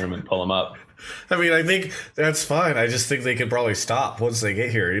waiting room and pull them up. I mean, I think that's fine. I just think they could probably stop once they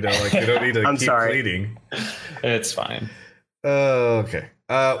get here. Like they don't need to keep cleaning. It's fine. Okay.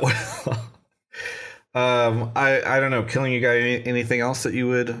 I don't know. Killing You Guy, anything else that you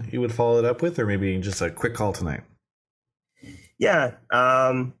would follow it up with, or maybe just a quick call tonight? Yeah.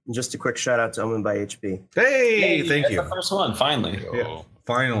 Just a quick shout out to Omen by HP. Hey, thank you. The first one, finally. Yeah,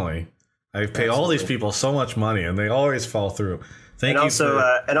 finally. I pay all these people so much money, and they always fall through. Thank you.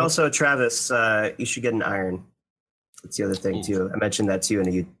 And also, Travis, you should get an iron. That's the other thing too. I mentioned that to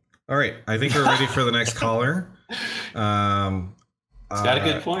you. All right, I think we're ready for the next caller. It's got a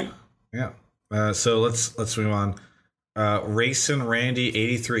good point. Yeah. So let's move on. Racing Randy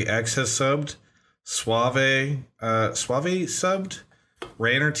 83X has subbed. Suave subbed.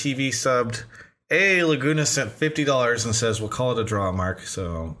 Rainer TV subbed. Laguna sent $50 and says we'll call it a draw, Mark.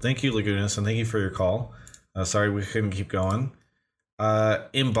 So thank you, Lagunas, and thank you for your call. Sorry we couldn't keep going.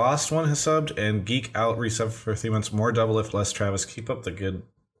 Embossed One has subbed, and Geek Out resubbed for 3 months. More double lift, less Travis. Keep up the good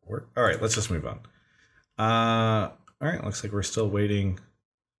work. All right, let's just move on. All right, looks like we're still waiting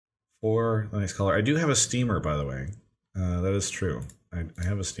for the next caller. I do have a steamer, by the way. That is true. I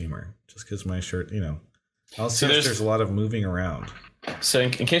have a steamer just because my shirt, I'll see if there's a lot of moving around. So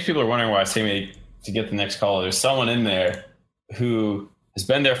in case people are wondering why I say me to get the next caller, there's someone in there who has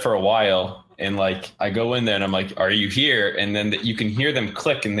been there for a while, and like I go in there and I'm like, "Are you here?" And then you can hear them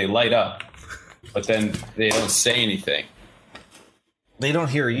click and they light up, but then they don't say anything. They don't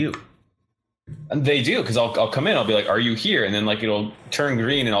hear you. And they do, because I'll come in, I'll be like, "Are you here?" And then like it'll turn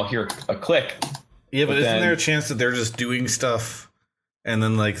green and I'll hear a click. Yeah, but isn't there a chance that they're just doing stuff, and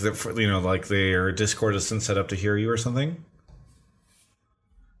then like like their Discord isn't set up to hear you or something?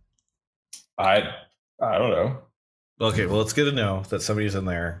 I don't know. Okay, well, it's good to know that somebody's in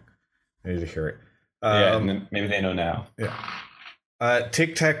there. I need to hear it. Yeah, and maybe they know now. Yeah.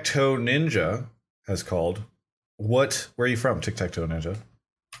 Tic Tac Toe Ninja has called. Where are you from, Tic Tac Toe Ninja?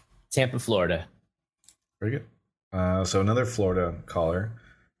 Tampa, Florida. Very good. So another Florida caller.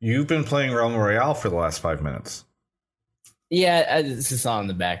 You've been playing Realm Royale for the last 5 minutes. Yeah, this is on in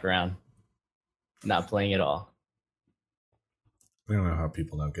the background. Not playing at all. I don't know how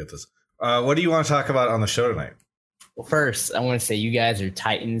people don't get this. What do you want to talk about on the show tonight? Well, first, I want to say you guys are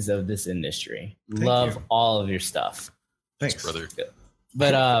titans of this industry. Thank Love you. all of your stuff. Thanks, brother.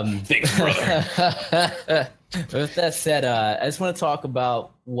 But thanks, brother. With that said, I just want to talk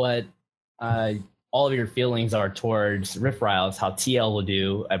about what all of your feelings are towards Rift Riles, how TL will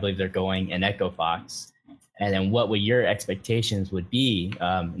do. I believe they're going in Echo Fox, and then what would your expectations would be,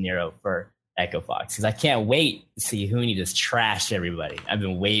 Nero, for Echo Fox? Because I can't wait to see Huni just trash everybody. I've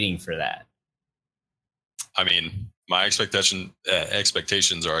been waiting for that. I mean, my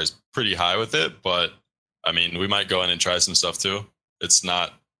expectations are always pretty high with it, but I mean, we might go in and try some stuff too. It's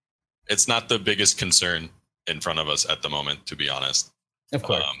not it's not the biggest concern in front of us at the moment, to be honest. Of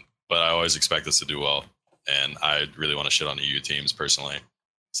course. But I always expect us to do well, and I really want to shit on EU teams personally.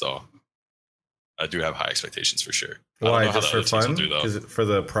 So I do have high expectations for sure. Why? Just for fun? Is it for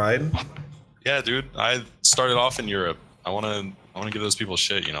the pride? Yeah, dude. I started off in Europe. I want to give those people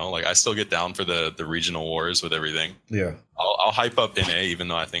shit. You know, like I still get down for the regional wars with everything. Yeah. I'll hype up NA, even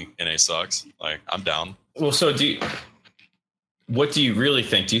though I think NA sucks. Like I'm down. Well, so what do you really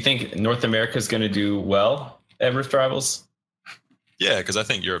think? Do you think North America is going to do well at Rift Rivals? Yeah, because I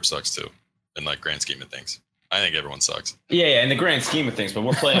think Europe sucks too, in like grand scheme of things. I think everyone sucks. Yeah, in the grand scheme of things, but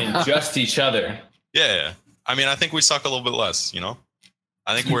we're playing just each other. Yeah. I mean, I think we suck a little bit less, you know?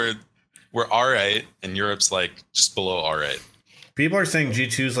 I think we're all right, and Europe's like just below all right. People are saying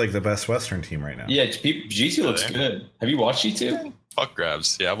G2 is like the best Western team right now. Yeah, G2 looks good. Have you watched G2? Fuck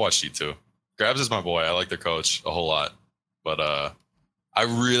Grabs. Yeah, I've watched G2. Grabs is my boy. I like their coach a whole lot. But I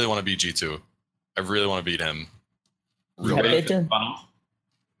really want to beat G2. I really want to beat him.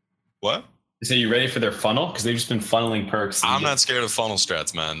 What? So you ready for their funnel? Because they've just been funneling perks. I'm not scared of funnel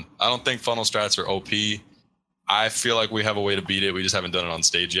strats, man. I don't think funnel strats are OP. I feel like we have a way to beat it. We just haven't done it on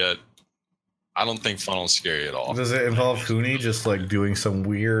stage yet. I don't think funnel's scary at all. Does it involve Huni just like doing some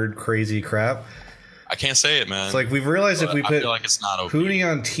weird, crazy crap? I can't say it, man. It's like we've realized if we put like it's not OP. Huni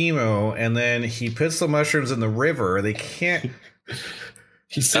on Teemo and then he puts the mushrooms in the river, they can't.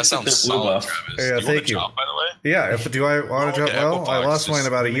 That sounds solid, Travis. Yeah, thank you. Job, by the way? Yeah, do I want to jump? Well, I lost mine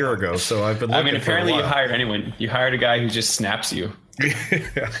about a year ago, so I've been. I mean, apparently you hired anyone. You hired a guy who just snaps you.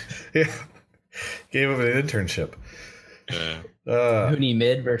 yeah. Gave him an internship. Yeah. Huni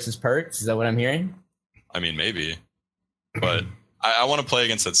mid versus Perks. Is that what I'm hearing? I mean, maybe, but I want to play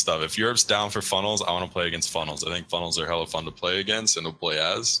against that stuff. If Europe's down for funnels, I want to play against funnels. I think funnels are hella fun to play against and to play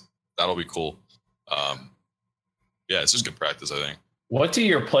as. That'll be cool. Yeah, it's just good practice, I think. What do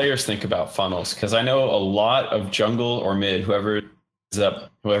your players think about funnels? Because I know a lot of jungle or mid, whoever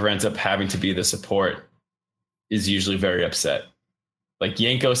ends up having to be the support, is usually very upset. Like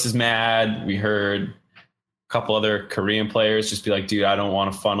Yankos is mad. We heard a couple other Korean players just be like, "Dude, I don't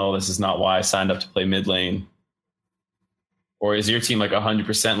want to funnel. This is not why I signed up to play mid lane." Or is your team like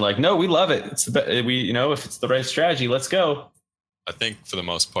 100% like, "No, we love it. It's the we, you know, if it's the right strategy, let's go." I think for the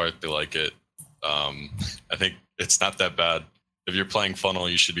most part they like it. I think it's not that bad. If you're playing funnel,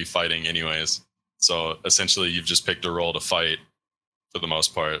 you should be fighting anyways. So essentially, you've just picked a role to fight for the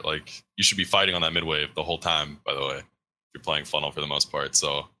most part. Like you should be fighting on that mid wave the whole time. By the way, if you're playing funnel for the most part,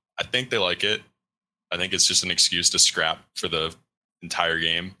 so I think they like it. I think it's just an excuse to scrap for the entire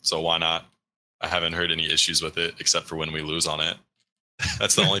game. So why not? I haven't heard any issues with it except for when we lose on it.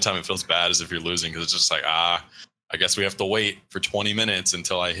 That's the only time it feels bad is if you're losing because it's just like, I guess we have to wait for 20 minutes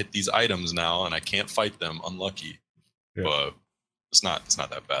until I hit these items now and I can't fight them. Unlucky. Yeah. But it's not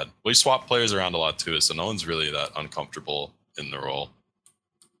that bad. We swap players around a lot too, so no one's really that uncomfortable in the role.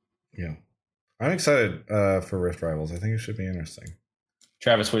 Yeah. I'm excited for Rift Rivals. I think it should be interesting.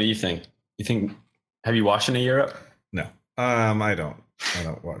 Travis, what do you think? Have you watched any Europe? No. I don't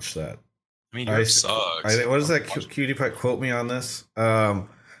watch that. I mean, Europe sucks. What is that cutie pie? Quote me on this. No,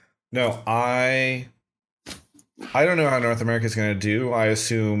 I don't know how North America is going to do. I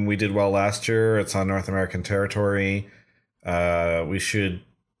assume we did well last year. It's on North American territory. We should.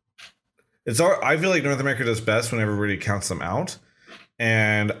 I feel like North America does best when everybody counts them out,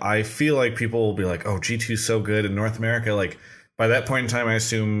 and I feel like people will be like, "Oh, G2's so good," in North America. Like by that point in time, I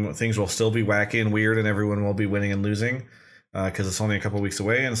assume things will still be wacky and weird, and everyone will be winning and losing because it's only a couple weeks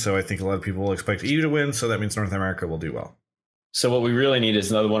away. And so I think a lot of people will expect EU to win. So that means North America will do well. So what we really need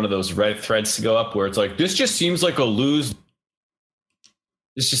is another one of those red threads to go up where it's like, this just seems like a lose.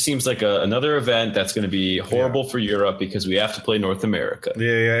 This just seems like another event that's going to be horrible for Europe because we have to play North America.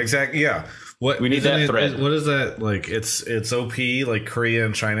 Yeah, exactly. Yeah. We need that thread. What is that? Like it's OP, like Korea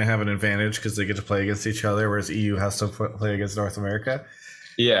and China have an advantage because they get to play against each other, whereas EU has to play against North America.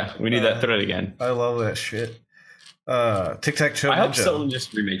 Yeah, we need that thread again. I love that shit. Tic-Tac-Toe Ninja. I hope someone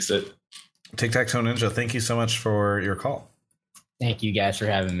just remakes it. Tic-Tac-Toe Ninja, thank you so much for your call. Thank you guys for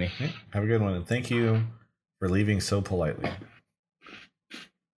having me. Yeah, have a good one, and thank you for leaving so politely.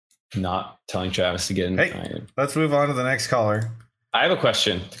 Not telling Travis to get in. Hey, let's move on to the next caller. I have a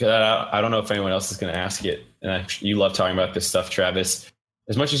question because I don't know if anyone else is going to ask it. And you love talking about this stuff, Travis.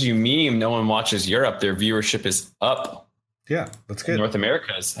 As much as you meme, no one watches Europe. Their viewership is up. Yeah, that's good. North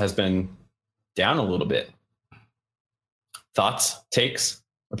America has been down a little bit. Thoughts, takes,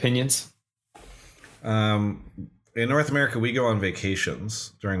 opinions? In North America, we go on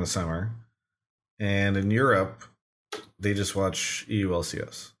vacations during the summer. And in Europe, they just watch EU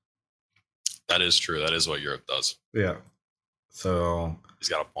LCS. That is true. That is what Europe does. Yeah. So he's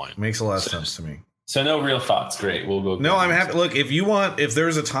got a point. Makes a lot of sense to me. So no real thoughts. Great. We'll go. No, I'm happy. Look, if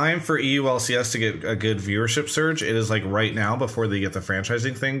there's a time for EU LCS to get a good viewership surge, it is like right now before they get the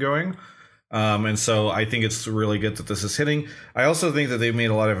franchising thing going. And so I think it's really good that this is hitting. I also think that they've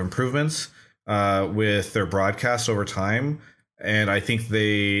made a lot of improvements with their broadcast over time. And I think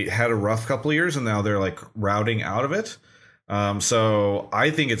they had a rough couple of years and now they're like routing out of it. So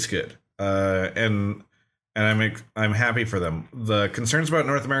I think it's good. And I'm happy for them. The concerns about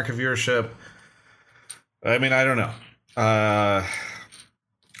North America viewership, I mean, I don't know.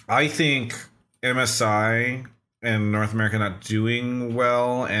 I think MSI and North America not doing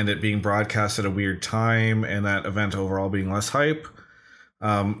well and it being broadcast at a weird time and that event overall being less hype.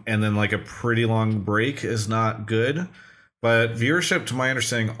 And then like a pretty long break is not good. But viewership, to my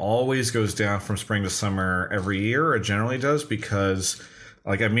understanding, always goes down from spring to summer every year. It generally does because,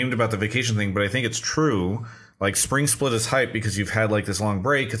 like, I memed about the vacation thing, but I think it's true. Like, spring split is hype because you've had, like, this long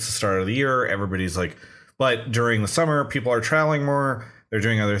break. It's the start of the year. Everybody's like, but during the summer, people are traveling more. They're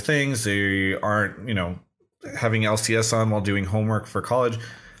doing other things. They aren't, having LCS on while doing homework for college.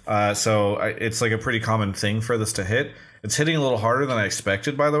 So it's, like, a pretty common thing for this to hit. It's hitting a little harder than I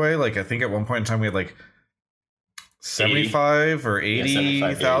expected, by the way. Like, I think at one point in time we had, like, 75 or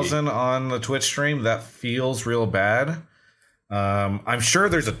 80,000 on the Twitch stream. That feels real bad. I'm sure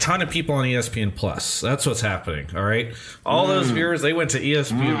there's a ton of people on ESPN Plus. That's what's happening. All right. All those viewers, they went to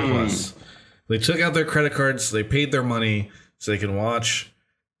ESPN Plus. They took out their credit cards. They paid their money so they can watch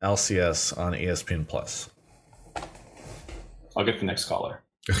LCS on ESPN Plus. I'll get the next caller.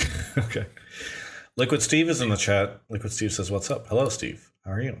 Okay. Liquid Steve is in the chat. Liquid Steve says, "What's up?" Hello, Steve.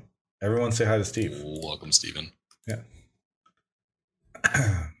 How are you? Everyone say hi to Steve. Welcome, Steven. Yeah.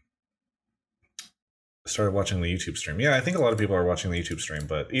 Started watching the YouTube stream. Yeah, I think a lot of people are watching the YouTube stream,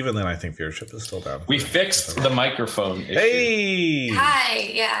 but even then I think viewership is still down. We fixed the microphone issue. Hey! Hi,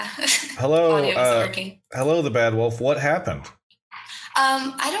 yeah. Hello. Audio isn't working. Hello, the Bad Wolf. What happened?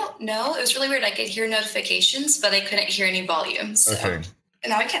 I don't know. It was really weird. I could hear notifications, but I couldn't hear any volume. So. Okay. And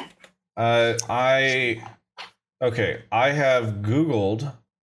now I can. I have Googled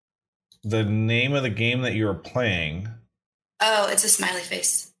the name of the game that you were playing. Oh, it's a smiley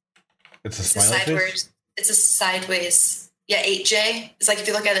face. It's a smiley face? It's a sideways. Yeah, 8J. It's like if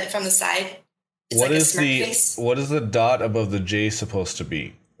you look at it from the side. What is the dot above the J supposed to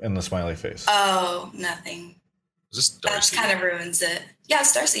be in the smiley face? Oh, nothing. Is this Darcy? That kind of ruins it. Yeah,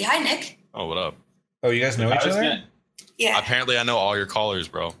 it's Darcy. Hi, Nick. Oh, what up? Oh, you guys know each other? Yeah. Apparently, I know all your callers,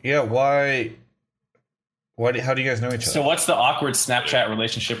 bro. Yeah. Why? How do you guys know each other? So what's the awkward Snapchat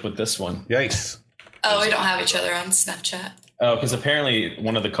relationship with this one? Yikes. Oh, we don't have each other on Snapchat. Oh, because apparently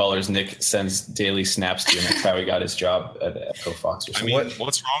one of the callers, Nick, sends daily snaps to you, and that's how he got his job at Echo Fox or something. I mean,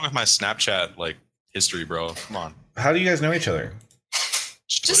 what's wrong with my Snapchat history, bro? Come on. How do you guys know each other?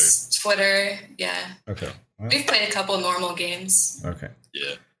 Just Twitter. Yeah. Okay. Well, we've played a couple normal games. Okay.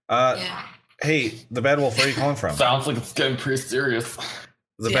 Yeah. Yeah. Hey, the Bad Wolf, where are you calling from? Sounds like it's getting pretty serious.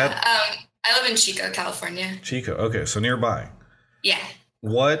 I live in Chico, California. Chico. Okay, so nearby. Yeah.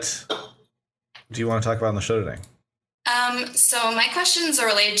 What do you want to talk about on the show today? So my questions are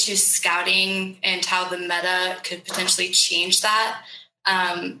related to scouting and how the meta could potentially change that.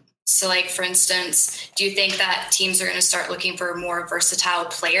 So like, for instance, do you think that teams are going to start looking for more versatile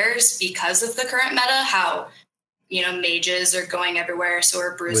players because of the current meta? How, mages are going everywhere, so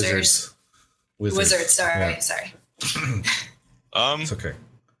are bruisers. Wizards. Sorry. It's okay.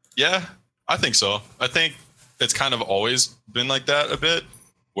 Yeah, I think so. I think it's kind of always been like that a bit,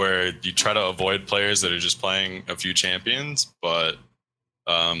 where you try to avoid players that are just playing a few champions. But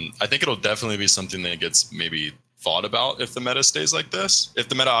I think it'll definitely be something that gets maybe thought about if the meta stays like this. If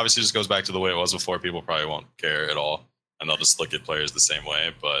the meta obviously just goes back to the way it was before, people probably won't care at all, and they'll just look at players the same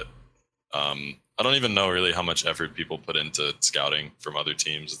way. But I don't even know really how much effort people put into scouting from other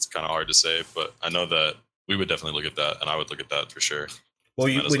teams. It's kind of hard to say, but I know that we would definitely look at that, and I would look at that for sure. Well,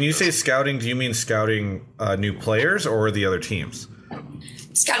 when you say scouting, do you mean scouting new players or the other teams?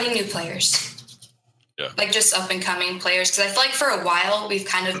 Scouting new players. Yeah. Like just up and coming players. Because I feel like for a while we've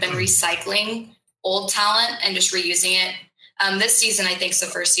kind of been recycling old talent and just reusing it. This season, I think, is the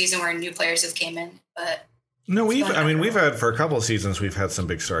first season where new players have came in. But no, we've had for a couple of seasons, we've had some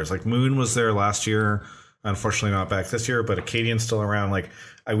big stars. Like Moon was there last year. Unfortunately, not back this year, but Acadian's still around. Like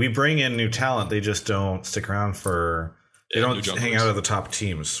we bring in new talent. They just don't stick around for. They don't hang out at the top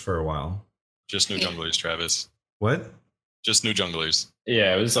teams for a while. Just new junglers, Travis. What? Just new junglers.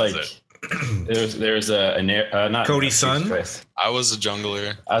 Yeah, it was like there was a not Cody's son. I was a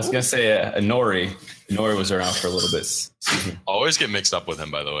jungler. I was gonna say a Nori. Nori was around for a little bit. I always get mixed up with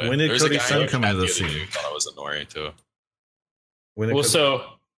him, by the way. When did Cody's son come into the scene? I thought I was a Nori too. So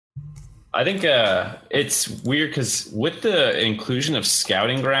I think it's weird because with the inclusion of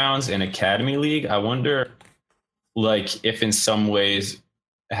scouting grounds and academy league, I wonder like if in some ways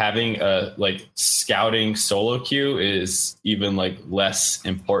having a like scouting solo queue is even like less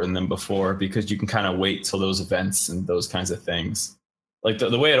important than before, because you can kind of wait till those events and those kinds of things. Like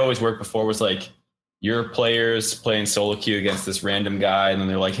the way it always worked before was like your players playing solo queue against this random guy, and then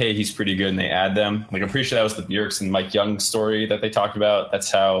they're like, hey, he's pretty good, and they add them. Like I'm pretty sure that was the Bjerks and Mike Young story that they talked about. That's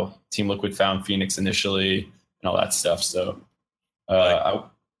how Team Liquid found Phoenix initially and all that stuff. So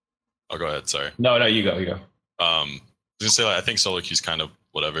I'll go ahead. Sorry. No, you go. I was gonna say, like, I think solo queue is kind of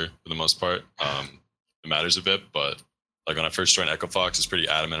whatever for the most part. It matters a bit, but like when I first joined Echo Fox, I was pretty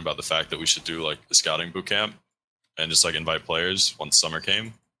adamant about the fact that we should do like a scouting boot camp and just like invite players once summer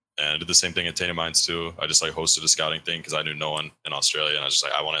came. And I did the same thing at Tainted Minds too. I just like hosted a scouting thing because I knew no one in Australia, and I was just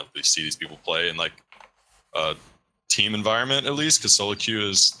like, I want to at least see these people play in like a team environment at least, because solo queue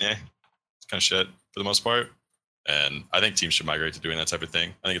is it's kind of shit for the most part. And I think teams should migrate to doing that type of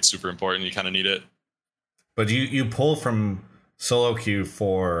thing. I think it's super important. You kind of need it. But you pull from solo queue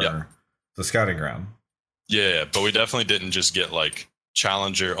for the scouting ground. Yeah, but we definitely didn't just get like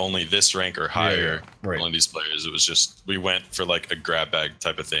challenger only this rank or higher right. on these players. It was just we went for like a grab bag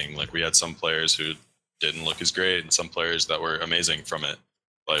type of thing. Like we had some players who didn't look as great and some players that were amazing from it.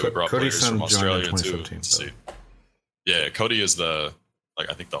 Like we brought players from Australia too. See. Yeah, Cody is the like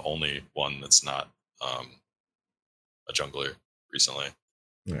I think the only one that's not a jungler recently.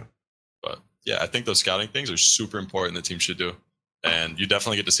 Yeah. But yeah, I think those scouting things are super important that teams should do. And you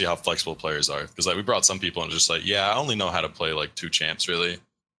definitely get to see how flexible players are. Because like we brought some people and just like, yeah, I only know how to play like 2 champs really.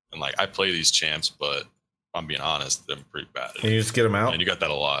 And like I play these champs, but if I'm being honest, they're pretty bad. Can you just get them out? And you got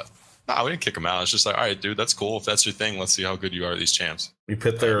that a lot. Nah, we didn't kick them out. It's just like, all right, dude, that's cool. If that's your thing, let's see how good you are at these champs. We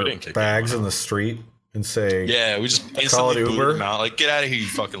put their bags in the street and say, yeah, we just instantly booted them out. Like, get out of here, you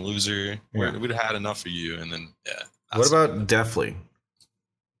fucking loser. Yeah. We'd have had enough of you. And then, yeah. What about Deathly?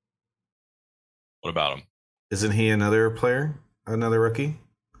 What about him? Isn't he another player? Another rookie?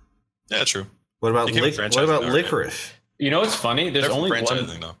 Yeah, true. What about Licorice? You know what's funny? There's only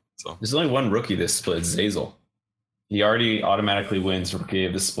one rookie this split, Zazel. He already automatically wins rookie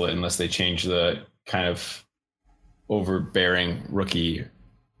of the split unless they change the kind of overbearing rookie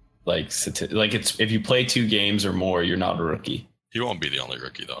like it's if you play 2 games or more, you're not a rookie. He won't be the only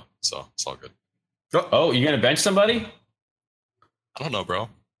rookie though, so it's all good. Oh, you're gonna bench somebody? I don't know, bro.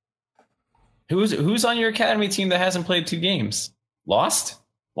 Who's on your academy team that hasn't played 2 games? Lost?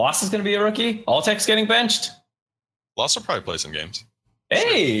 Lost is going to be a rookie? Alltech's getting benched? Lost will probably play some games.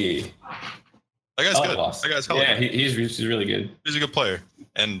 Hey! That guy's good. Lost. That guy's he's really good. He's a good player.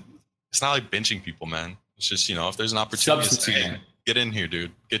 And it's not like benching people, man. It's just, if there's an opportunity, get in here,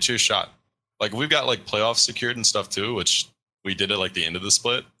 dude. Get your shot. Like, we've got, like, playoffs secured and stuff, too, which we did at, like, the end of the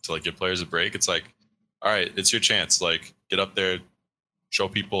split to, like, give players a break. It's like, all right, it's your chance. Like, get up there, show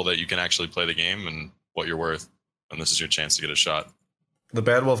people that you can actually play the game and what you're worth, and this is your chance to get a shot. The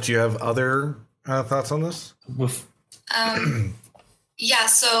Bad Wolf, do you have other thoughts on this? Yeah,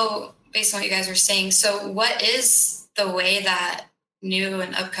 so based on what you guys were saying, so what is the way that new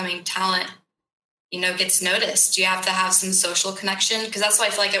and upcoming talent, gets noticed? Do you have to have some social connection? Because that's what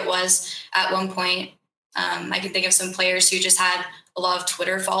I feel like it was at one point. I can think of some players who just had a lot of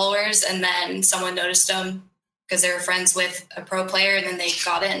Twitter followers, and then someone noticed them because they were friends with a pro player, and then they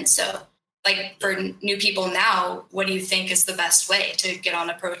got in. So, like, for new people now, what do you think is the best way to get on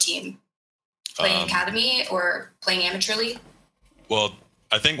a pro team? Playing academy or playing amateur league? Well,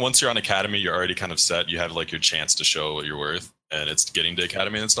 I think once you're on academy, you're already kind of set. You have, like, your chance to show what you're worth, and it's getting to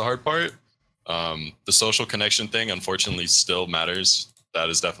academy that's the hard part. The social connection thing, unfortunately, still matters. That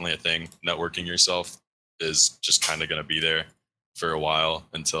is definitely a thing. Networking yourself is just kind of going to be there for a while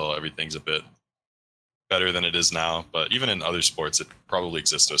until everything's a bit better than it is now. But even in other sports, it probably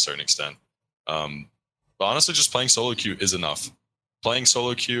exists to a certain extent. But honestly, just playing solo queue is enough. Playing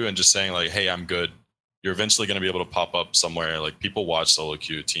solo queue and just saying like, hey, I'm good. You're eventually going to be able to pop up somewhere. Like, people watch solo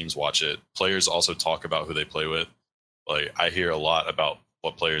queue, teams watch it. Players also talk about who they play with. Like, I hear a lot about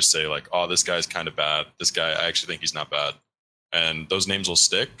what players say, like, oh, this guy's kind of bad. This guy, I actually think he's not bad. And those names will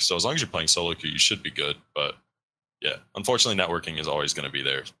stick. So as long as you're playing solo queue, you should be good. But yeah, unfortunately, networking is always going to be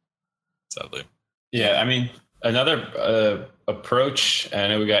there, sadly. Yeah, I mean, another approach, I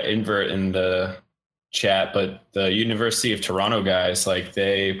know we got Invert in the chat, but the University of Toronto guys, like,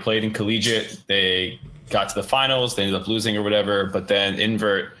 they played in collegiate, they got to the finals, they ended up losing or whatever, but then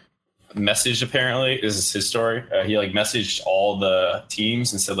Invert messaged, apparently, this is his story, he like messaged all the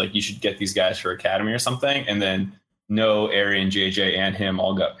teams and said like, you should get these guys for academy or something, and then Arian, JJ, and him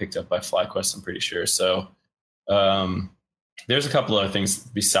all got picked up by FlyQuest, I'm pretty sure. So there's a couple other things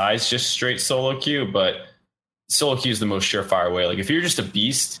besides just straight solo queue, but solo queue is the most surefire way. Like if you're just a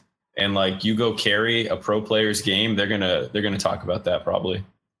beast and like you go carry a pro player's game, they're gonna talk about that probably.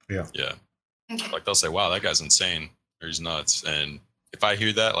 Yeah. Like they'll say, "Wow, that guy's insane," or "He's nuts," and if I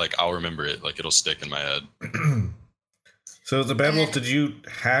hear that, like I'll remember it. Like it'll stick in my head. So the Bad Wolf, did you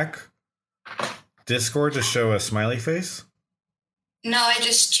hack Discord to show a smiley face? No, I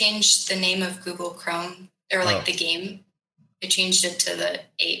just changed the name of Google Chrome or the game. I changed it to the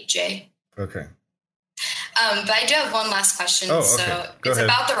 8J. Okay. But I do have one last question. Oh, okay. So Go it's ahead.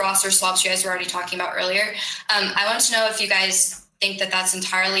 about the roster swaps you guys were already talking about earlier. I want to know if you guys think that that's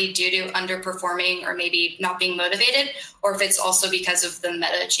entirely due to underperforming or maybe not being motivated, or if it's also because of the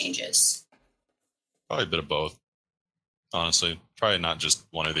meta changes. Probably a bit of both. Honestly, probably not just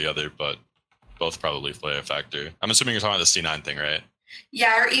one or the other, but both probably play a factor. I'm assuming you're talking about the C9 thing, right?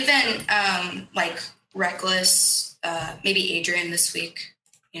 Yeah, or even Reckless, maybe Adrian this week,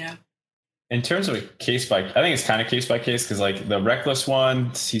 In terms of I think it's kind of case by case because like the Reckless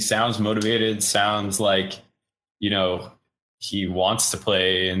one, he sounds motivated, sounds like, he wants to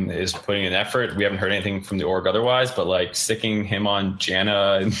play and is putting in effort. We haven't heard anything from the org otherwise, but like sticking him on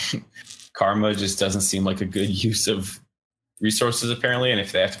Janna and Karma just doesn't seem like a good use of resources apparently. And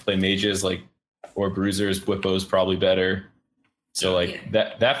if they have to play mages or bruisers, Whippo is probably better. So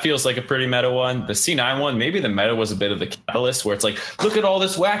that feels like a pretty meta one. The C9 one, maybe the meta was a bit of the catalyst where it's like, look at all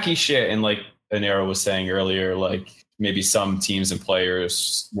this wacky shit. And like Anero was saying earlier, like maybe some teams and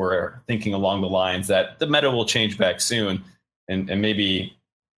players were thinking along the lines that the meta will change back soon. And maybe,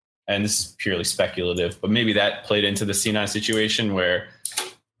 and this is purely speculative, but maybe that played into the C9 situation where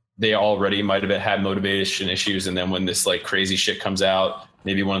they already might have had motivation issues. And then when this like crazy shit comes out,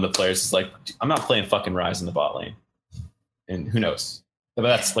 maybe one of the players is like, I'm not playing fucking Ryze in the bot lane. And who knows? But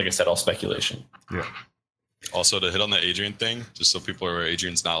that's, like I said, all speculation. Yeah. Also, to hit on the Adrian thing, just so people are aware,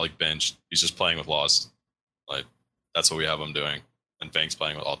 Adrian's not like benched. He's just playing with Lost. Like, that's what we have him doing. And Fang's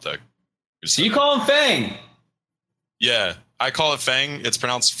playing with Alt-Tech. So you call him Fang? Yeah. I call it Fang. It's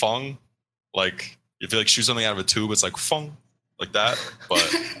pronounced Fung. Like, if you like shoot something out of a tube, it's like Fung. Like that.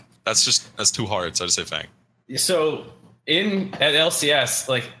 But that's too hard. So I just say Fang. So at LCS,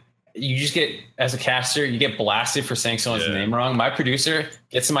 like, you just get, as a caster, you get blasted for saying someone's name wrong. My producer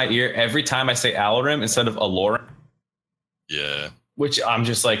gets in my ear every time I say Alarim instead of Alorim. Yeah. Which I'm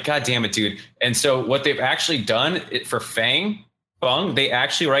just like, God damn it, dude. And so what they've actually done for Fung, they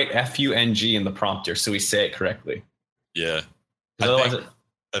actually write F-U-N-G in the prompter, so we say it correctly. Yeah. I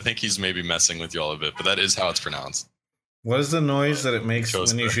think he's maybe messing with you all a bit, but that is how it's pronounced. What is the noise that it makes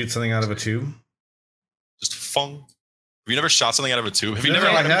when you shoot something out of a tube? Just Fung. Have you never shot something out of a tube? Have you No,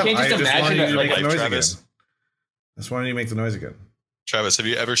 never? I have. You can't just I just imagine wanted you to that, make the like, noise Travis? again. I just wanted you to make the noise again. Travis, have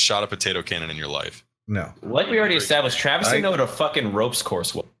you ever shot a potato cannon in your life? No. Like we already established, Travis didn't know what a fucking ropes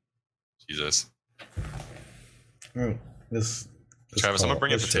course was. Jesus. Travis, I'm gonna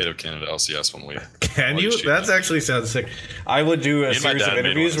bring a potato cannon to LCS one week. Can you? That actually sounds sick. I would do a series of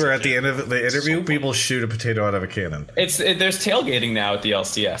interviews where at the end of the interview, people shoot a potato out of a cannon. There's tailgating now at the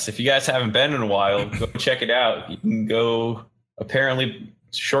LCS. If you guys haven't been in a while, go check it out. You can go apparently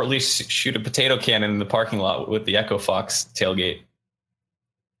shortly shoot a potato cannon in the parking lot with the Echo Fox tailgate.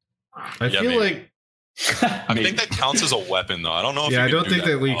 I feel like I think that counts as a weapon, though. I don't know if I you don't can do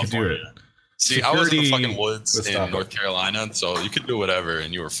think that we could do it. See, I was in the Security fucking woods would stop in North it. Carolina, so you could do whatever,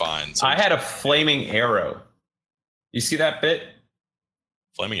 and you were fine. So I had a flaming arrow. You see that bit?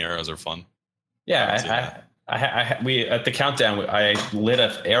 flaming arrows are fun. Yeah, we at the countdown. I lit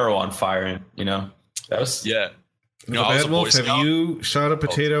an arrow on fire, and that was Yeah. The Bad Wolf, have you shot a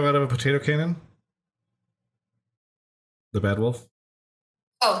potato out of a potato cannon? The Bad Wolf?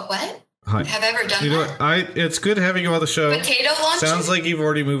 Oh, what? Hi. Have I ever done You know that? what? It's good having you on the show. Potato launcher? Sounds like you've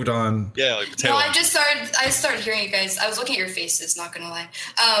already moved on. Yeah, like potato. No, I started hearing you guys. I was looking at your faces, not gonna lie.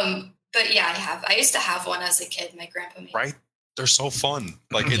 But yeah, I have. I used to have one as a kid. My grandpa made. Right? They're so fun.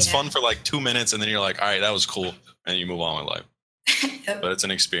 Like it's fun for like 2 minutes, and then you're like, all right, that was cool, and you move on with life. But it's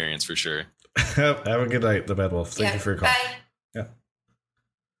an experience for sure. Have a good night, the Bad Wolf. Thank you for your call. Bye. Yeah.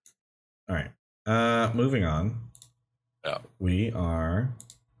 All right. Moving on. Yeah. We are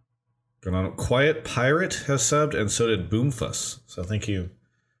going on. Quiet Pirate has subbed, and so did Boomfuss. So thank you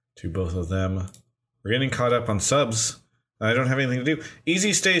to both of them. We're getting caught up on subs. I don't have anything to do.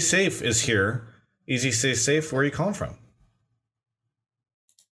 Easy Stay Safe is here. Easy Stay Safe, where are you calling from?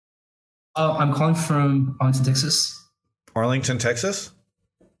 I'm calling from Arlington, Texas. Arlington, Texas?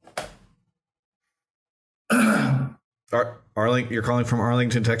 You're calling from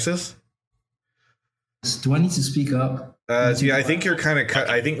Arlington, Texas? Do I need to speak up? Yeah, I think you're kind of cut.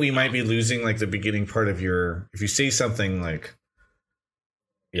 I think we might be losing like the beginning part of your. If you say something like,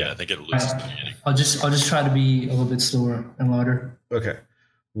 yeah, I think it loses the beginning. I'll just try to be a little bit slower and louder. Okay,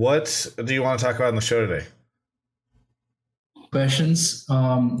 what do you want to talk about in the show today? Questions,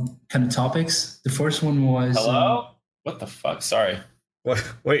 kind of topics. The first one was hello. What the fuck? Sorry. What?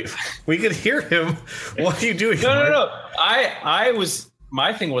 Wait, we could hear him. What are you doing? No. I was.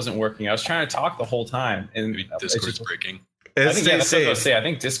 My thing wasn't working. I was trying to talk the whole time, and maybe Discord's breaking. I think, that's what I was say. I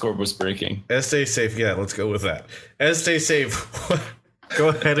think Discord was breaking. Stay safe. Yeah, let's go with that. Stay safe. Go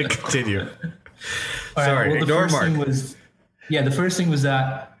ahead and continue. Sorry, ignore Mark. The first thing was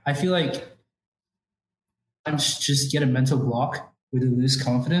that I feel like I just get a mental block where they lose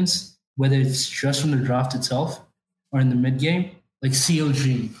confidence, whether it's just from the draft itself or in the mid game, like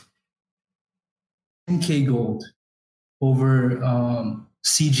COG, 10K gold over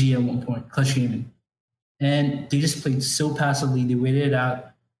CG at one point, Clutch Gaming. And they just played so passively. They waited it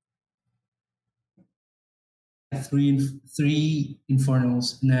out. Three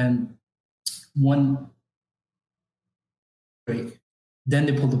Infernals and then one break. Then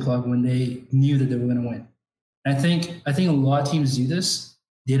they pulled the plug when they knew that they were going to win. And I think a lot of teams do this.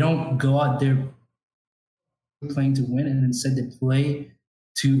 They don't go out there playing to win, and instead they play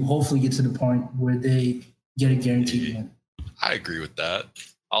to hopefully get to the point where they get a guaranteed win. I agree with that.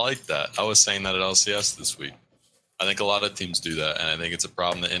 I like that. I was saying that at LCS this week. I think a lot of teams do that, and I think it's a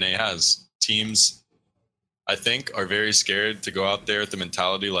problem that NA has. Teams, I think, are very scared to go out there with the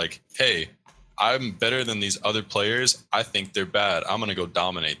mentality like, hey, I'm better than these other players. I think they're bad. I'm going to go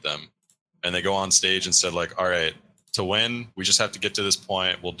dominate them. And they go on stage and said like, all right, to win, we just have to get to this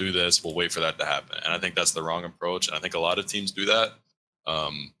point. We'll do this. We'll wait for that to happen. And I think that's the wrong approach. And I think a lot of teams do that.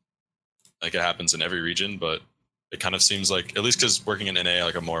 Like it happens in every region, but it kind of seems like, at least because working in NA,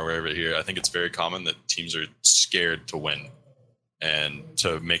 like I'm more aware of it here, I think it's very common that teams are scared to win and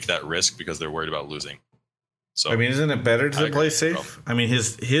to make that risk because they're worried about losing. So I mean, isn't it better to play safe? I mean,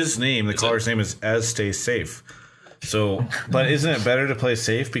 his name, the caller's name is As Stay Safe. So, but isn't it better to play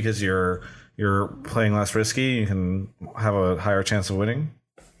safe because you're playing less risky? You can have a higher chance of winning.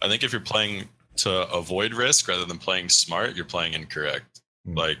 I think if you're playing to avoid risk rather than playing smart, you're playing incorrect.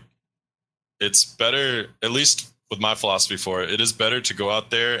 Like, it's better, at least with my philosophy for it, it is better to go out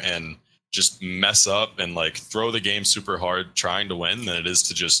there and just mess up and like throw the game super hard trying to win than it is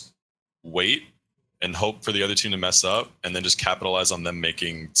to just wait and hope for the other team to mess up and then just capitalize on them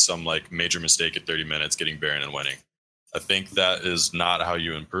making some like major mistake at 30 minutes, getting Baron and winning. I think that is not how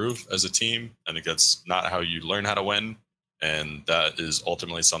you improve as a team. I think that's not how you learn how to win. And that is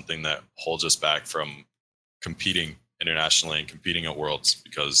ultimately something that holds us back from competing internationally and competing at Worlds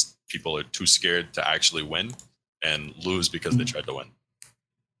because people are too scared to actually win and lose because they tried to win.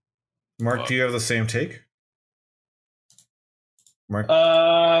 Mark, do you have the same take? Mark?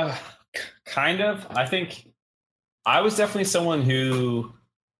 Kind of. I think I was definitely someone who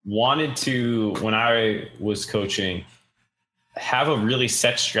wanted to, when I was coaching, have a really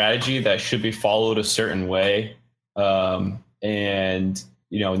set strategy that should be followed a certain way. And,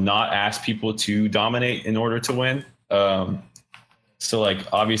 not ask people to dominate in order to win. So like,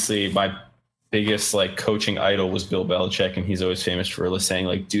 obviously my biggest like coaching idol was Bill Belichick, and he's always famous for saying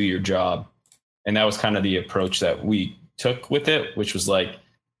like, do your job. And that was kind of the approach that we took with it, which was like,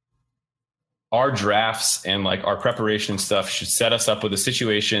 our drafts and like our preparation stuff should set us up with a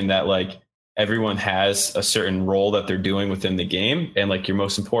situation that like everyone has a certain role that they're doing within the game. And like your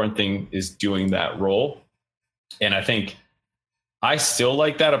most important thing is doing that role. And I think I still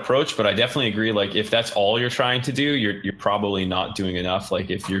like that approach, but I definitely agree. Like if that's all you're trying to do, you're probably not doing enough. Like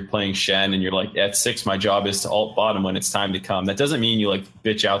if you're playing Shen and you're like at 6, my job is to ult bottom when it's time to come. That doesn't mean you like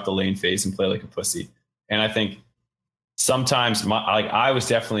bitch out the lane phase and play like a pussy. And I think sometimes I was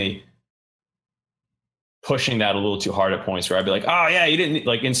definitely pushing that a little too hard at points where I'd be like, oh yeah, you didn't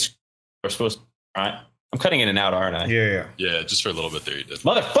like we're supposed to, right? I'm cutting in and out, aren't I? Yeah, just for a little bit there you did.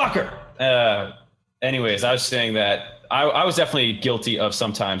 Motherfucker. Anyways, I was saying that I was definitely guilty of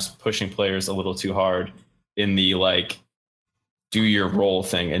sometimes pushing players a little too hard in the like do your role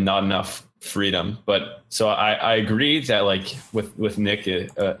thing and not enough freedom. But so I agree that like with Nick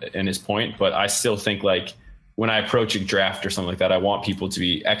and his point, but I still think like when I approach a draft or something like that, I want people to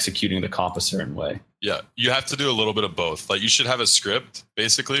be executing the comp a certain way. Yeah, you have to do a little bit of both. Like you should have a script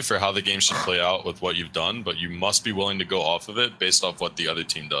basically for how the game should play out with what you've done, but you must be willing to go off of it based off what the other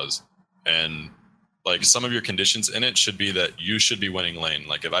team does. And like some of your conditions in it should be that you should be winning lane.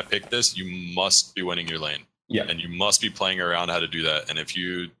 Like if I pick this, you must be winning your lane. Yeah. And you must be playing around how to do that. And if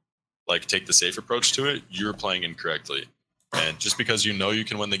you like take the safe approach to it, you're playing incorrectly. And just because you know you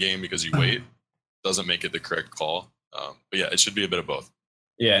can win the game because you wait doesn't make it the correct call. But yeah, it should be a bit of both.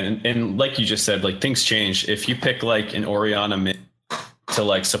 Yeah, and like you just said, like things change. If you pick like an Orianna mid to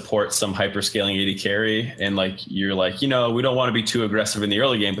like support some hyperscaling AD carry, and like you're like, we don't want to be too aggressive in the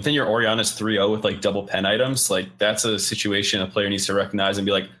early game, but then your Orianna's 3-0 with like double pen items, like that's a situation a player needs to recognize and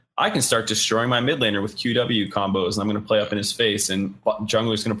be like, I can start destroying my mid laner with QW combos, and I'm going to play up in his face, and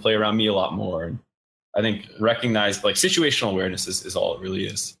jungler's going to play around me a lot more. And I think recognize like situational awareness is all it really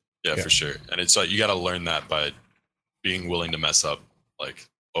is. Yeah, for sure. And it's like you got to learn that by being willing to mess up, like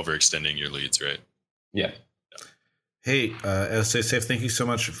overextending your leads, right? Yeah. Hey, stay safe. Thank you so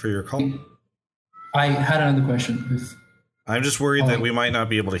much for your call. I had another question. I'm just worried that we might not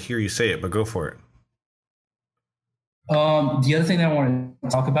be able to hear you say it, but go for it. The other thing that I wanted to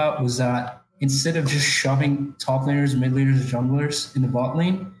talk about was that instead of just shoving top laners, mid laners, and junglers in the bot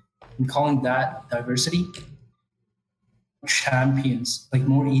lane and calling that diversity, champions, like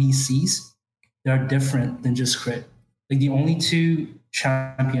more ADCs, that are different than just crit. Like the only two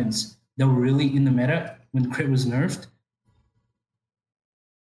champions that were really in the meta when crit was nerfed,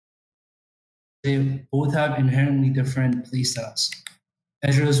 they both have inherently different playstyles.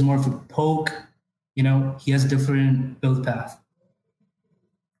 Ezreal is more of a poke, he has a different build path.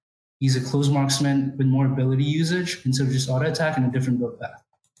 He's a close marksman with more ability usage instead of just auto attack and a different build path.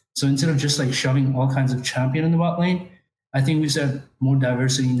 So instead of just like shoving all kinds of champion in the bot lane, I think we said more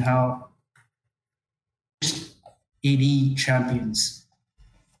diversity in how AD champions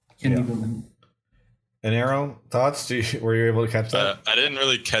can be building. And Arrow, thoughts? Were you able to catch that? I didn't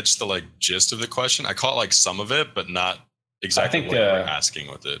really catch the gist of the question. I caught like some of it, but not exactly what you were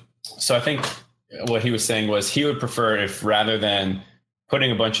asking with it. So I think what he was saying was he would prefer if rather than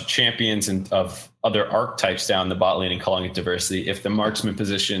putting a bunch of champions of other archetypes down the bot lane and calling it diversity, if the marksman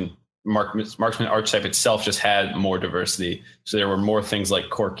marksman archetype itself just had more diversity, so there were more things like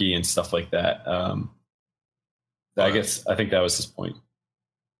Corki and stuff like that. I think that was his point.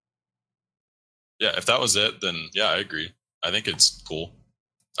 Yeah, if that was it, then yeah, I agree. I think it's cool.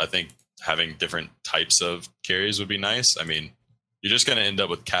 I think having different types of carries would be nice. I mean, you're just going to end up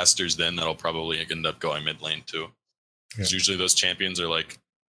with casters then that'll probably end up going mid lane too. Because usually those champions are like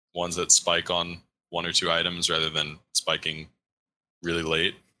ones that spike on one or two items rather than spiking really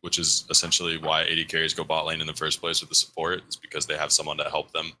late, which is essentially why AD carries go bot lane in the first place with the support. It's because they have someone to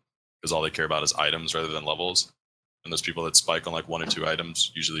help them, because all they care about is items rather than levels. And those people that spike on like one or two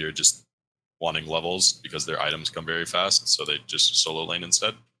items usually are just wanting levels because their items come very fast, so they just solo lane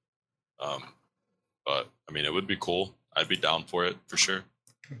instead. But I mean, it would be cool. I'd be down for it for sure.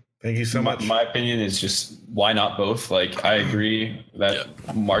 Thank you so much. My opinion is just why not both? Like I agree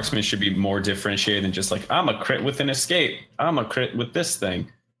that marksman should be more differentiated than just like I'm a crit with an escape, I'm a crit with this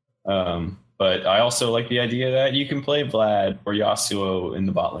thing. But I also like the idea that you can play Vlad or Yasuo in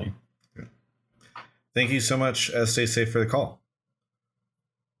the bot lane. Thank you so much. Stay safe for the call.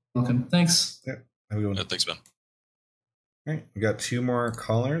 Welcome. Thanks. Yeah. Have a good one. Yeah, thanks, Ben. All right. We got two more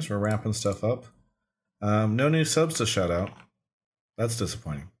callers. We're wrapping stuff up. No new subs to shout out. That's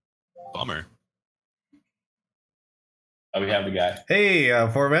disappointing. Bummer. We have the guy. Hey,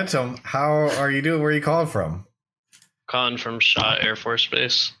 Formentum, how are you doing? Where are you calling from? Calling from Shaw Air Force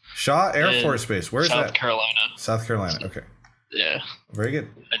Base. Shaw Air Force Base. Where's that? South Carolina. South Carolina. Okay. Yeah. Very good.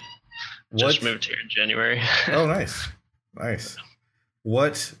 I just moved here in January. Oh, nice. Nice.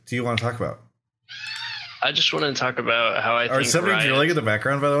 What do you want to talk about? I just want to talk about how I think. Are somebody drilling in the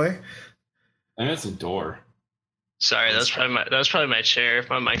background, by the way? I think it's a door. Sorry, that was probably my chair. If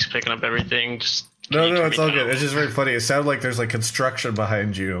my mic's picking up everything, just no, it's all good. It's just very funny. It sounded like there's like construction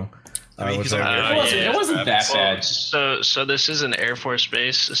behind you. It wasn't that bad. So this is an Air Force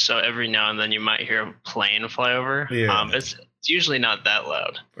base. So every now and then you might hear a plane fly over. Yeah. It's usually not that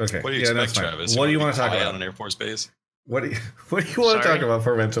loud. Okay. What do you expect, Travis? What do you want to talk about on an Air Force base? What do you want to talk about,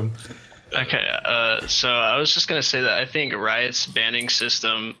 Formentum? Okay. So I was just gonna say that I think Riot's banning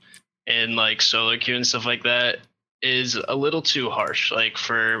system in like solo queue and stuff like that is a little too harsh, like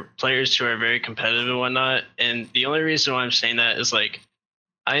for players who are very competitive and whatnot. And the only reason why I'm saying that is like,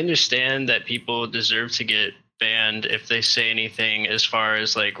 I understand that people deserve to get banned if they say anything as far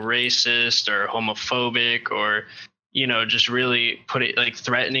as like racist or homophobic or, just really put it like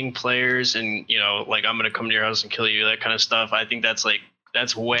threatening players and, like I'm going to come to your house and kill you, that kind of stuff. I think that's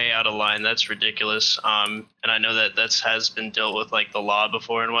way out of line. That's ridiculous. And I know that has been dealt with like the law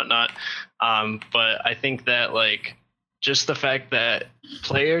before and whatnot. But I think that like just the fact that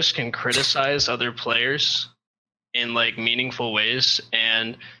players can criticize other players in like meaningful ways,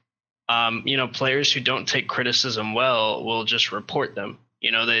 and players who don't take criticism well will just report them. They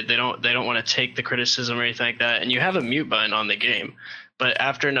don't want to take the criticism or anything like that. And you have a mute button on the game, But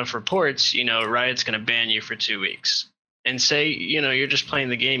after enough reports, Riot's going to ban you for 2 weeks. And say, you're just playing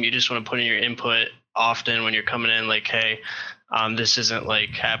the game. You just want to put in your input often when you're coming in, like, hey, this isn't like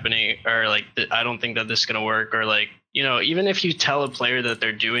happening, or like, I don't think that this is going to work, or like, even if you tell a player that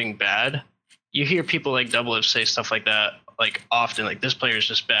they're doing bad, you hear people like Doublelift say stuff like that, like often, like this player is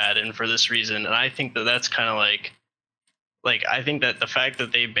just bad and for this reason. And I think that that's kind of like I think that the fact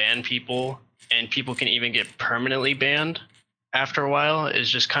that they ban people and people can even get permanently banned after a while is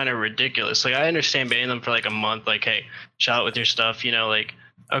just kind of ridiculous. Like, I understand banning them for like a month, like, hey, chill out with your stuff, like,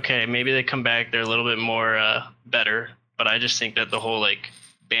 okay, maybe they come back, they're a little bit more better, but I just think that the whole like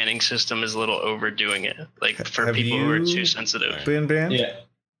banning system is a little overdoing it, like for people who are too sensitive. Been banned? Yeah,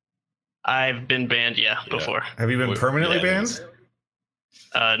 I've been banned, before. Have you been permanently banned?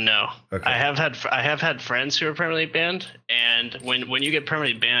 No. Okay. I have had friends who are permanently banned, and when you get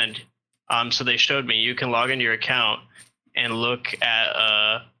permanently banned, so they showed me you can log into your account and look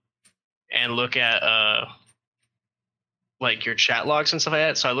at like your chat logs and stuff like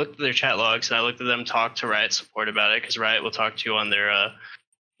that. So I looked at their chat logs and I looked at them talk to Riot support about it, because Riot will talk to you on their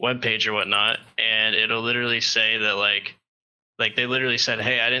webpage or whatnot, and it'll literally say that like they literally said,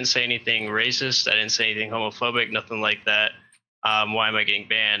 hey, I didn't say anything racist, I didn't say anything homophobic, nothing like that. Why am I getting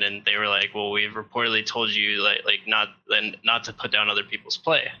banned? And they were like, well, we've reportedly told you like not to put down other people's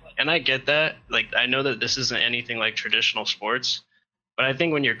play. And I get that. Like, I know that this isn't anything like traditional sports, but I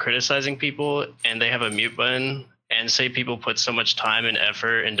think when you're criticizing people and they have a mute button, and say people put so much time and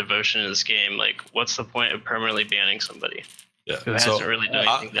effort and devotion in this game, like, what's the point of permanently banning somebody who hasn't really done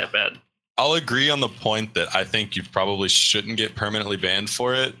anything that bad? I'll agree on the point that I think you probably shouldn't get permanently banned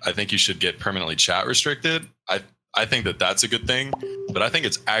for it. I think you should get permanently chat restricted. I think that that's a good thing, but I think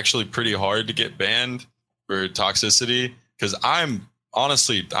it's actually pretty hard to get banned for toxicity, because I'm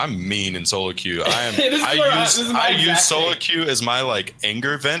mean in solo queue. I use solo queue as my like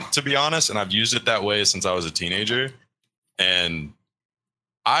anger vent, to be honest, and I've used it that way since I was a teenager, and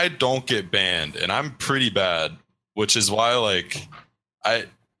I don't get banned, and I'm pretty bad, which is why like I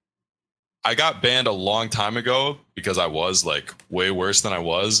got banned a long time ago because I was like way worse than I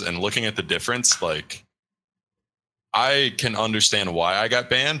was, and looking at the difference, like, I can understand why I got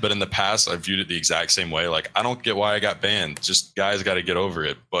banned, but in the past, I viewed it the exact same way. Like, I don't get why I got banned. Just guys got to get over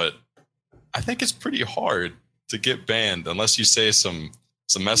it. But I think it's pretty hard to get banned unless you say some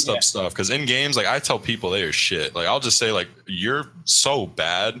messed up stuff. Because in games, like, I tell people they are shit. Like, I'll just say, like, you're so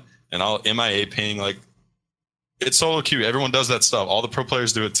bad, and I'll MIA ping. Like, it's solo queue. Everyone does that stuff. All the pro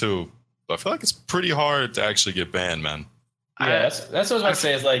players do it too. But I feel like it's pretty hard to actually get banned, man. Yeah, that's what I was about to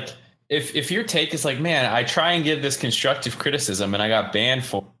say. Is like, if your take is like, man, I try and give this constructive criticism and I got banned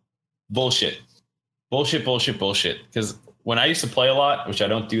for bullshit. Because when I used to play a lot, which I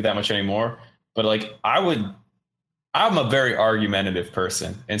don't do that much anymore, but like I'm a very argumentative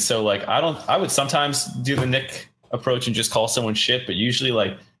person. And so like I would sometimes do the Nick approach and just call someone shit, but usually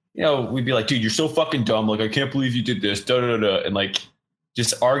like, we'd be like, dude, you're so fucking dumb. Like, I can't believe you did this. And like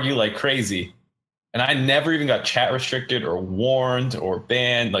just argue like crazy. And I never even got chat restricted or warned or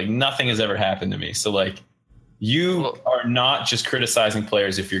banned. Like, nothing has ever happened to me. So like, you are not just criticizing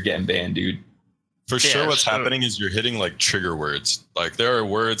players if you're getting banned, dude. For sure, what's happening is you're hitting like trigger words. Like, there are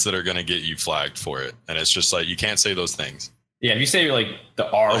words that are going to get you flagged for it. And it's just like, you can't say those things. Yeah, if you say like the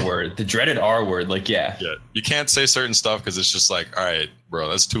R word, the dreaded R word, like, yeah. You can't say certain stuff because it's just like, all right, bro,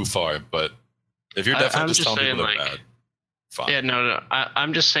 that's too far. But if you're definitely just telling people they're bad. Fine. Yeah, no.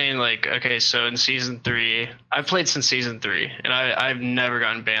 I'm just saying, like, okay, so in season 3, I've played since season 3, and I've never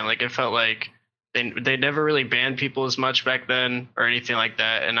gotten banned. Like, it felt like they never really banned people as much back then or anything like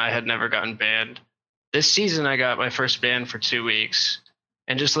that, and I had never gotten banned. This season, I got my first ban for 2 weeks,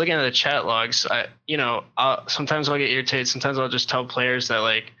 and just looking at the chat logs, sometimes I'll get irritated. Sometimes I'll just tell players that,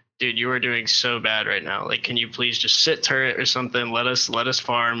 like, dude, you are doing so bad right now. Like, can you please just sit turret or something? Let us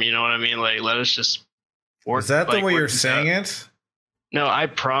farm. You know what I mean? Like, let us just. Is that the way you're saying it? No, I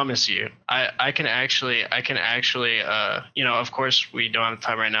promise you. I can actually, of course we don't have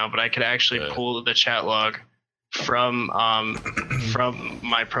time right now, but I could actually pull the chat log from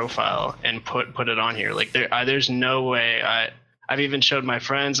my profile and put it on here. Like, there's no way. I've even showed my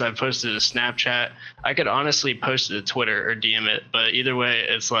friends. I've posted a Snapchat. I could honestly post it to Twitter or DM it, but either way,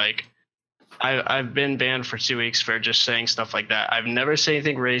 it's like, I've been banned for 2 weeks for just saying stuff like that. I've never said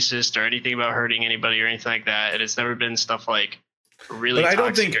anything racist or anything about hurting anybody or anything like that. And it's never been stuff like really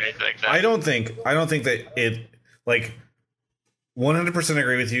toxic or anything like that. I don't think that it, like, 100%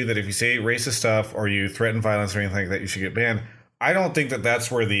 agree with you that if you say racist stuff or you threaten violence or anything like that, you should get banned. I don't think that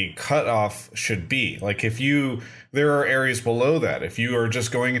that's where the cutoff should be. Like, there are areas below that. If you are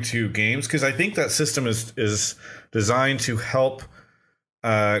just going into games, because I think that system is designed to help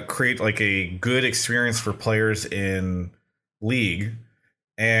create like a good experience for players in League.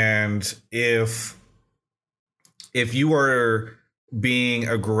 And if you are being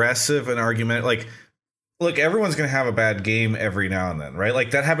aggressive and argument, like, look, everyone's going to have a bad game every now and then, right?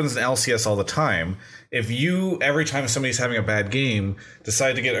 Like that happens in LCS all the time. If you, every time somebody's having a bad game,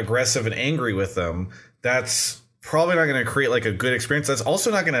 decide to get aggressive and angry with them, that's probably not going to create like a good experience. That's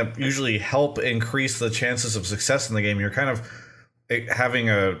also not going to usually help increase the chances of success in the game. You're kind of having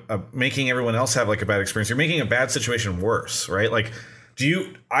making everyone else have like a bad experience. You're making a bad situation worse, right? Like,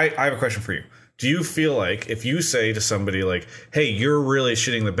 I have a question for you. Do you feel like if you say to somebody like, hey, you're really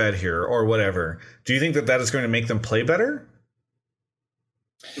shitting the bed here or whatever, do you think that is going to make them play better?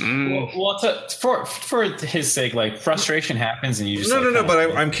 Well, for his sake, like frustration happens and you just no.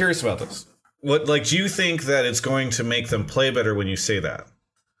 But I'm curious about this. What, like, do you think that it's going to make them play better when you say that?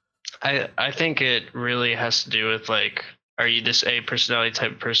 I think it really has to do with like, are you this A personality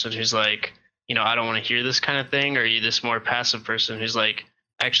type of person who's like, you know, I don't want to hear this kind of thing, or are you this more passive person who's like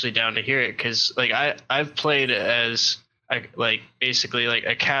actually down to hear it? Because like I've played as basically like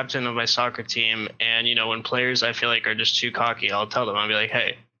a captain of my soccer team, and you know, when players I feel like are just too cocky, I'll tell them, I'll be like,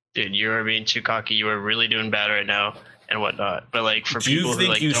 hey, dude, you are being too cocky, you are really doing bad right now and whatnot. But like for people who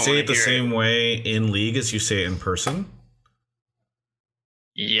like, do you think you say it the same way in League as you say it in person?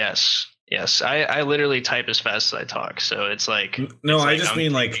 Yes. I literally type as fast as I talk, so it's like no. It's I like just I'm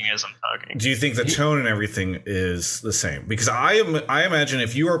mean like as I'm talking. Do you think the tone and everything is the same? Because I imagine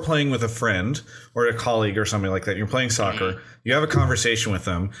if you are playing with a friend or a colleague or something like that, you're playing soccer, you have a conversation with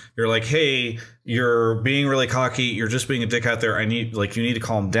them, you're like, hey, you're being really cocky, you're just being a dick out there, you need to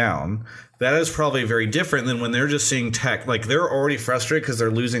calm down. That is probably very different than when they're just seeing tech, like they're already frustrated because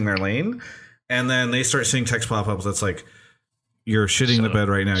they're losing their lane, and then they start seeing text pop up that's like, you're shitting the bed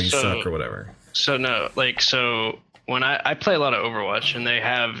right now, you suck or whatever. So when I play a lot of Overwatch, and they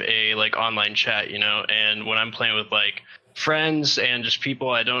have a like online chat, you know, and when I'm playing with like friends and just people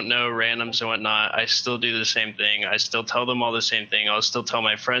I don't know, randoms and whatnot, I still do the same thing. I still tell them all the same thing. I'll still tell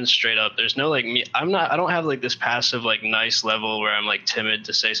my friends straight up. There's no like me. I don't have like this passive like nice level where I'm like timid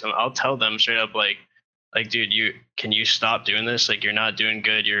to say something. I'll tell them straight up like dude, can you stop doing this? Like, you're not doing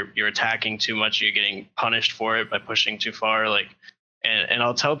good. You're attacking too much. You're getting punished for it by pushing too far. Like, and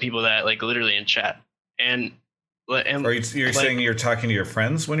I'll tell people that like literally in chat. And you're like, saying you're talking to your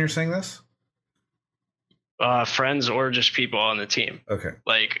friends when you're saying this? Friends or just people on the team. Okay.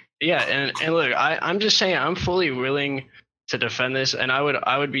 Like, yeah. And look, I'm just saying I'm fully willing to defend this. And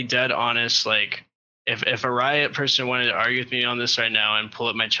I would be dead honest. Like, if a Riot person wanted to argue with me on this right now and pull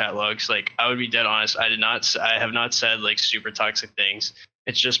up my chat logs, like I would be dead honest. I have not said like super toxic things.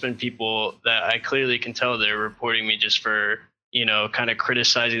 It's just been people that I clearly can tell they're reporting me just for, you know, kind of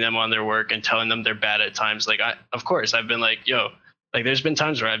criticizing them on their work and telling them they're bad at times. Like of course I've been like, yo, like there's been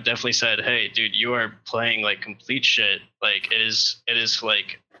times where I've definitely said, hey dude, you are playing like complete shit. Like it is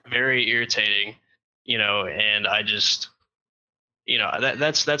like very irritating, you know, and I just, you know,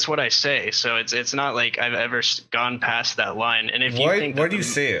 that's what I say. So it's not like I've ever gone past that line. And if why, you think, why do you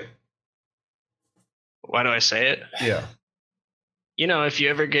say it? Why do I say it? Yeah. You know, if you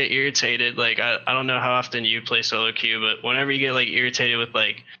ever get irritated, like I don't know how often you play solo queue, but whenever you get like irritated with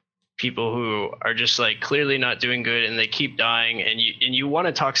like people who are just like clearly not doing good and they keep dying, and you want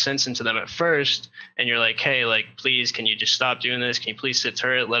to talk sense into them at first, and you're like, hey, like please, can you just stop doing this? Can you please sit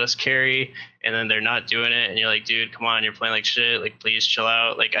turret, let us carry? And then they're not doing it, and you're like, dude, come on, you're playing like shit, like please chill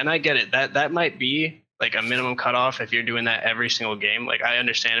out. Like, and I get it, that might be like a minimum cutoff if you're doing that every single game. Like I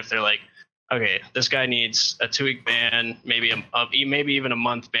understand if they're like, okay, this guy needs a 2-week ban, maybe maybe even a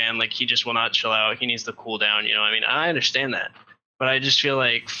month ban, like he just will not chill out, he needs to cool down, you know what I mean? I understand that. But I just feel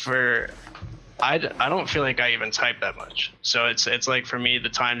like I don't feel like I even type that much. So it's like for me, the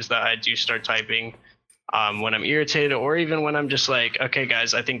times that I do start typing, when I'm irritated, or even when I'm just like, okay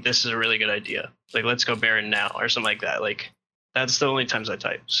guys, I think this is a really good idea, like let's go Baron now or something like that. Like that's the only times I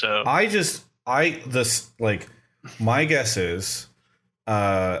type. So my guess is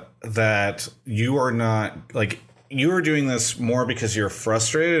that you are not like, you are doing this more because you're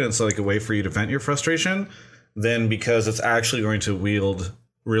frustrated, and it's like a way for you to vent your frustration, than because it's actually going to wield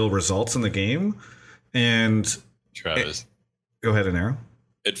real results in the game. And Travis, go ahead, Inero.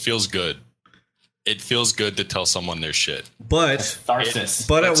 It feels good. It feels good to tell someone their shit. But at what cost?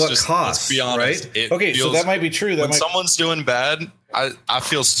 Let's be honest. Right? Okay, so that might be true. When someone's doing bad, I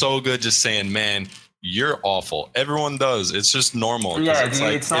feel so good just saying, man, you're awful. Everyone does. It's just normal. Yeah, it's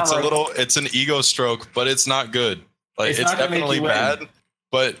like it's an ego stroke, but it's not good. Like it's definitely bad.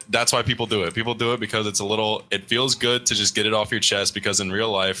 But that's why people do it. People do it because it feels good to just get it off your chest, because in real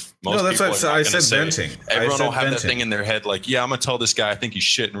life, most people what I said venting. Everyone will have that thing in their head like, yeah, I'm going to tell this guy I think he's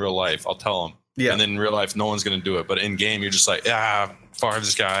shit in real life. I'll tell him. Yeah. And then in real life, no one's going to do it. But in game, you're just like, fire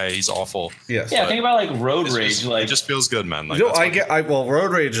this guy. He's awful. Yes. Yeah, think about like road rage. It just feels good, man. Like,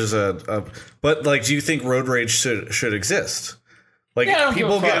 road rage is but like, do you think road rage should exist? Like,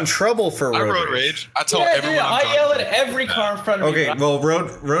 people get in trouble for road rage. I tell everyone. I yell at every car in front of me. Okay, well,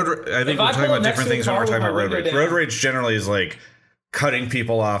 road. I think we're talking about different things when we're talking about road rage. Road rage generally is like cutting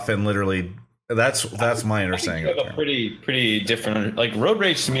people off and literally. That's my understanding. I think a pretty different. Like, road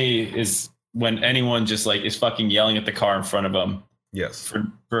rage to me is when anyone just like is fucking yelling at the car in front of them. Yes.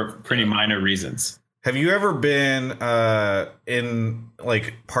 For pretty minor reasons. Have you ever been in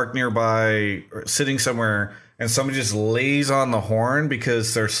like parked nearby or sitting somewhere and somebody just lays on the horn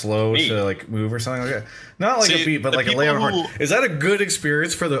because they're slow to like move or something like that? Not like a beat, but like a lay on the horn. Is that a good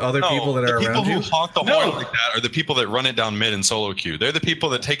experience for the other people that are around you? The people who honk the horn like that are the people that run it down mid in solo queue. They're the people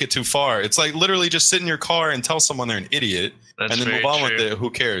that take it too far. It's like literally just sit in your car and tell someone they're an idiot and then move on with it. Who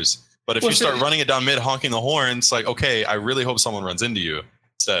cares? But if you start running it down mid, honking the horn, it's like, okay, I really hope someone runs into you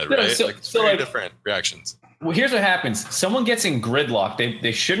instead, right? It's very different reactions. Well, here's what happens. Someone gets in gridlock.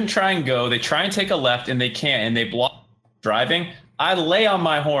 They shouldn't try and go. They try and take a left, and they can't, and they block driving. I lay on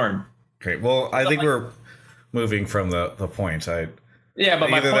my horn. Okay, well, I think we're moving from the point. But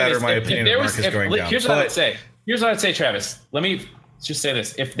my point is, my opinion of Mark is going down. Here's what I would say. Here's what I'd say, Travis. Let me just say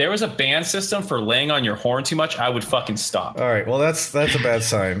this. If there was a ban system for laying on your horn too much, I would fucking stop. All right, well, that's a bad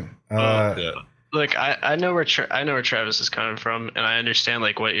sign. Look, I know where Travis is coming from, and I understand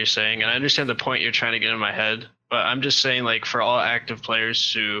like what you're saying, and I understand the point you're trying to get in my head. But I'm just saying, like, for all active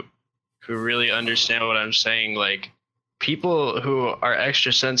players who really understand what I'm saying, like, people who are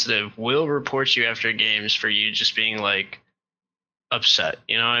extra sensitive will report you after games for you just being like upset.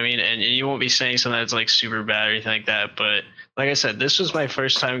 You know what I mean? And you won't be saying something that's like super bad or anything like that. But like I said, this was my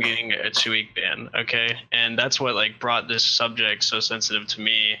first time getting a 2-week ban. Okay, and that's what like brought this subject so sensitive to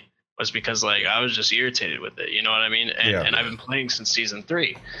me. Was because like I was just irritated with it, you know what I mean? And I've been playing since season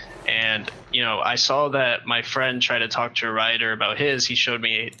 3, and you know I saw that my friend tried to talk to a writer about his. He showed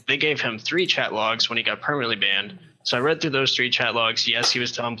me they gave him 3 chat logs when he got permanently banned. So I read through those 3 chat logs. Yes, he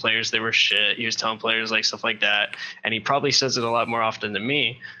was telling players they were shit. He was telling players like stuff like that, and he probably says it a lot more often than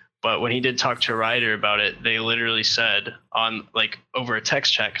me. But when he did talk to a writer about it, they literally said on like over a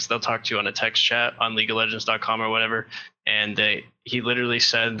text chat, because they'll talk to you on a text chat on LeagueOfLegends.com or whatever. And he literally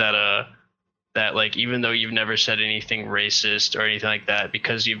said that that like even though you've never said anything racist or anything like that,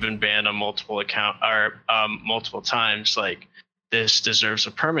 because you've been banned on multiple times, like this deserves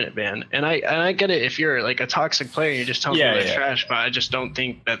a permanent ban. And I get it if you're like a toxic player, you just tell people they're trash, but I just don't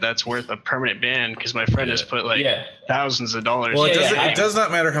think that that's worth a permanent ban, because my friend has put like thousands of dollars. Well, it does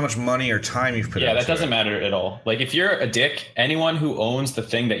not matter how much money or time you've put into it. Yeah, that doesn't matter at all. Like if you're a dick, anyone who owns the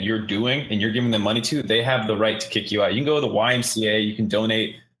thing that you're doing and you're giving them money to, they have the right to kick you out. You can go to the YMCA, you can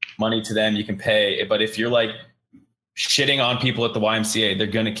donate money to them, you can pay. But if you're like shitting on people at the YMCA, they're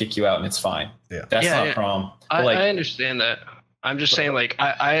going to kick you out and it's fine. Yeah, that's not a problem. I understand that. I'm just saying, like,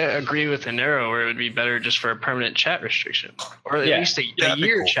 I agree with Enero where it would be better just for a permanent chat restriction, or at least a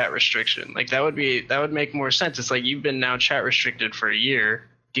year chat restriction. Like that would make more sense. It's like you've been now chat restricted for a year,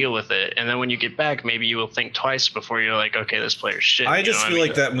 deal with it, and then when you get back, maybe you will think twice before you're like, okay, this player's shit. I just feel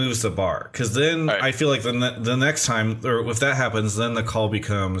like that moves the bar, because then I feel like the next time, or if that happens, then the call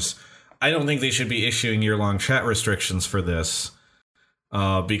becomes, I don't think they should be issuing year-long chat restrictions for this,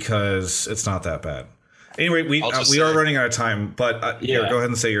 because it's not that bad. Anyway, we are running out of time, but here, go ahead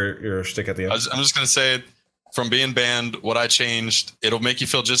and say your shtick at the end. I'm just going to say, from being banned, what I changed, it'll make you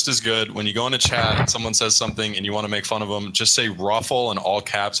feel just as good. When you go into chat and someone says something and you want to make fun of them, just say ruffle in all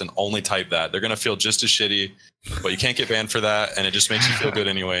caps and only type that. They're going to feel just as shitty, but you can't get banned for that, and it just makes you feel good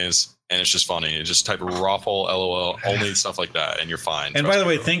anyways, and it's just funny. You just type ruffle, LOL, only stuff like that, and you're fine. And by the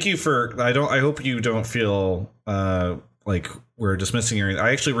way, thank you for, I hope you don't feel like we're dismissing your.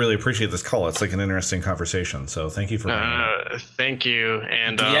 I actually really appreciate this call. It's like an interesting conversation. So thank you for. Thank you.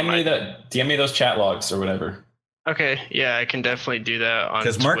 And DM me those chat logs or whatever. Okay, yeah, I can definitely do that on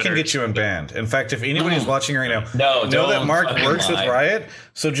because Mark Twitter. Can get you unbanned. In fact, if anybody's watching right now, know that Mark works with Riot.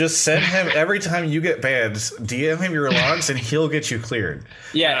 So just send him every time you get banned, DM him your logs, and he'll get you cleared.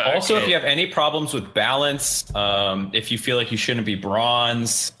 Yeah. Also, if you have any problems with balance, if you feel like you shouldn't be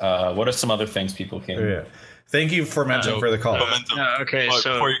bronze, what are some other things people can? Yeah. Thank you for mentioning for the call. Okay,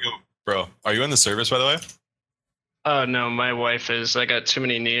 so before you go, bro, are you in the service, by the way? Oh no, my wife is. I got too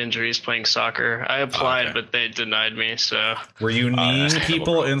many knee injuries playing soccer. I applied, but they denied me. So were you kneeing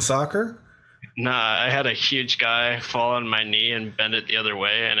people in soccer? Nah, I had a huge guy fall on my knee and bend it the other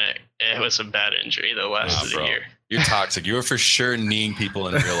way, and it was a bad injury that lasted a year. You're toxic. You were for sure kneeing people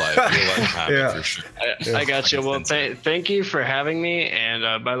in real life. Yeah. For sure. I got you. Well, thank you for having me.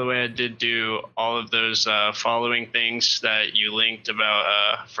 And by the way, I did do all of those following things that you linked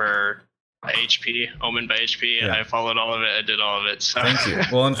about for HP, Omen by HP. Yeah. I followed all of it. I did all of it. So. Thank you.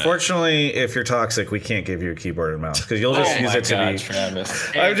 Well, unfortunately, if you're toxic, we can't give you a keyboard and mouse because you'll just use it to be. Travis.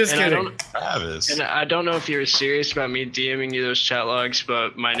 I'm just kidding. Travis. And I don't know if you're serious about me DMing you those chat logs,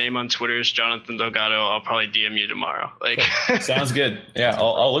 but my name on Twitter is Jonathan Delgado. I'll probably DM you tomorrow. Like, sounds good. Yeah,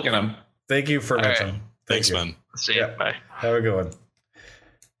 I'll look at them. Thank you for mentioning. Right. Thanks, man. See you. Bye. Have a good one.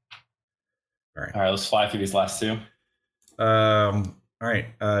 All right, let's fly through these last two. All right,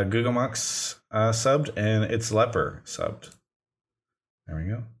 Google Mux subbed and it's Leper subbed. There we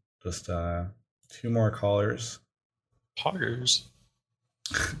go. Just 2 more callers. Poggers.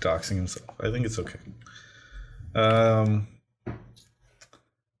 Doxing himself. I think it's okay. Here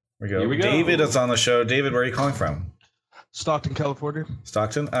we go. Here we go. David is on the show. David, where are you calling from? Stockton, California.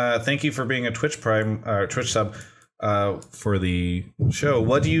 Stockton. Thank you for being a Twitch sub for the show.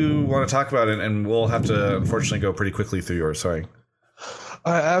 What do you want to talk about? And we'll have to unfortunately go pretty quickly through yours. Sorry.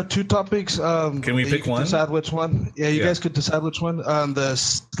 I have 2 topics. Can we pick one? Decide which one. Yeah, you guys could decide which one. I'm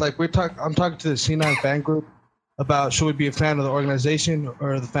talking to the C9 fan group about should we be a fan of the organization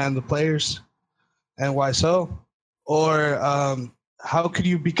or the fan of the players, and why so? Or how could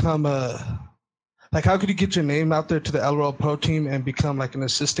you become how could you get your name out there to the LRL Pro team and become like an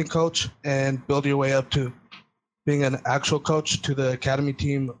assistant coach and build your way up to being an actual coach to the academy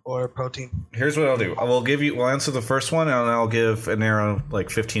team or pro team? Here's what I'll do. We'll answer the first one, and I'll give Anero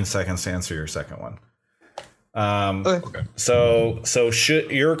like 15 seconds to answer your second one. Okay. So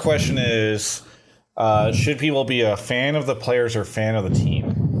your question is, should people be a fan of the players or fan of the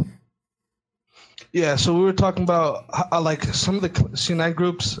team? Yeah, so we were talking about like some of the C9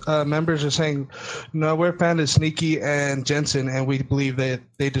 groups members are saying, no, we're a fan of Sneaky and Jensen, and we believe that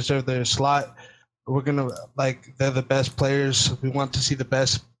they deserve their slot. We're gonna they're the best players. We want to see the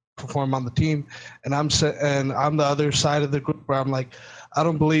best perform on the team, and I'm the other side of the group where I'm like, I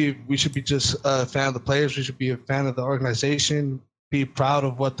don't believe we should be just a fan of the players. We should be a fan of the organization. Be proud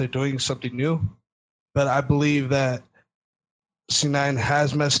of what they're doing, something new. But I believe that C9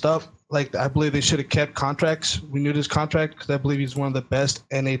 has messed up. Like, I believe they should have kept contracts, renewed his contract, because I believe he's one of the best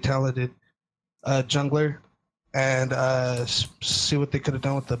NA talented jungler. And see what they could have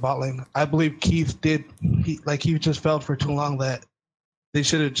done with the bot lane. I believe Keith he just felt for too long that they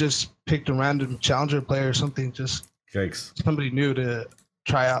should have just picked a random challenger player or something, just somebody new to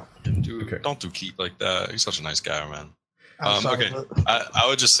try out. Dude, don't do Keith like that. He's such a nice guy, man. Sorry, okay, I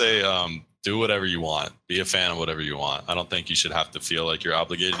would just say do whatever you want. Be a fan of whatever you want. I don't think you should have to feel like you're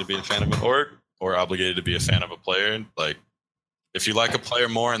obligated to be a fan of an org or obligated to be a fan of a player. Like, if you like a player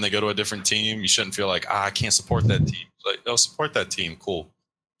more and they go to a different team, you shouldn't feel like, I can't support that team. Like, no, support that team. Cool.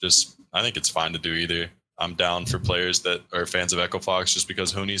 I think it's fine to do either. I'm down for players that are fans of Echo Fox just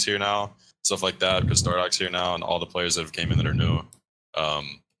because Hooney's here now, stuff like that, because Stardock's here now, and all the players that have came in that are new.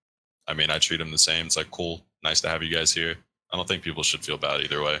 I treat them the same. It's like, cool, nice to have you guys here. I don't think people should feel bad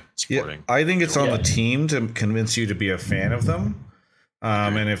either way supporting. Yeah, I think it's on the team to convince you to be a fan of them.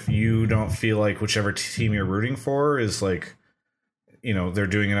 And if you don't feel like whichever team you're rooting for is like, they're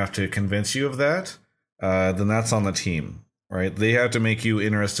doing enough to convince you of that, then that's on the team, right? They have to make you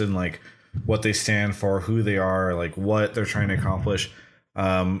interested in like what they stand for, who they are, like what they're trying to accomplish.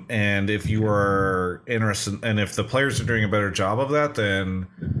 And if you are interested, and if the players are doing a better job of that, then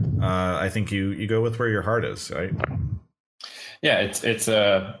I think you go with where your heart is, right? Yeah, it's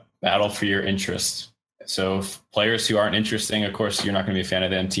a battle for your interest. So if players who aren't interesting, of course, you're not going to be a fan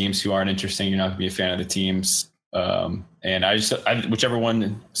of them. Teams who aren't interesting, you're not going to be a fan of the teams. And whichever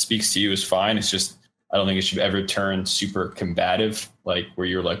one speaks to you is fine. It's just, I don't think it should ever turn super combative, like where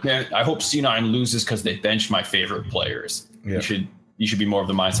you're like, man, I hope C9 loses because they benched my favorite players. Yeah. You should be more of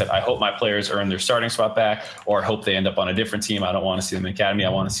the mindset, I hope my players earn their starting spot back, or I hope they end up on a different team. I don't want to see them in Academy. I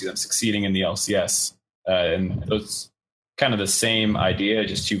want to see them succeeding in the LCS. And it's kind of the same idea,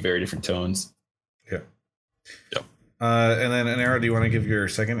 just 2 very different tones. Yeah. Yep. And then, Anero, do you want to give your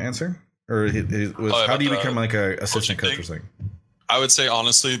second answer? Or how do you become like a assistant coach or something? I would say,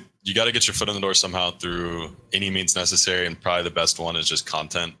 honestly, you got to get your foot in the door somehow through any means necessary. And probably the best one is just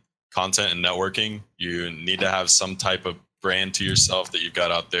content and networking. You need to have some type of brand to yourself that you've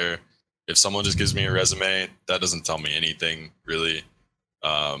got out there. If someone just gives me a resume, that doesn't tell me anything really.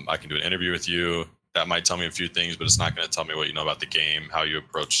 I can do an interview with you. That might tell me a few things, but it's not going to tell me what you know about the game, how you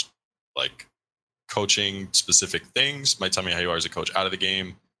approach like coaching specific things. Might tell me how you are as a coach out of the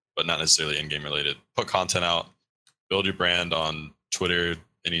game. but not necessarily in-game related. Put content out, build your brand on Twitter,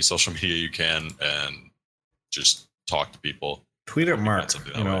 any social media you can, and just talk to people. Tweet at Mark,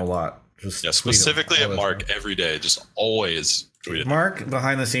 a lot. Just specifically at Mark every day. Just always tweet at Mark.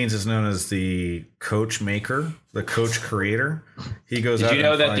 Behind the scenes is known as the coach maker, the coach creator. He goes. Did you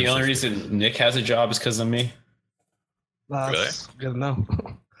know that the only reason Nick has a job is because of me? Really? Good to know.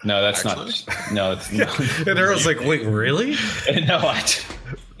 No, that's not. No, it's not. And Errol's like, wait, really? No,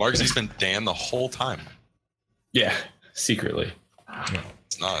 Mark's he's been Dan the whole time. Yeah, secretly.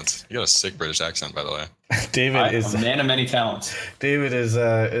 It's not. You got a sick British accent, by the way. David is a man of many talents. David, is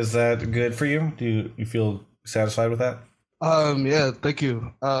that good for you? Do you feel satisfied with that? Yeah, thank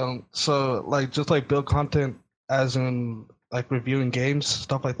you. So like just like build content as in like reviewing games,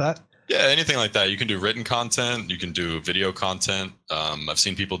 stuff like that. Yeah, anything like that. You can do written content. You can do video content. I've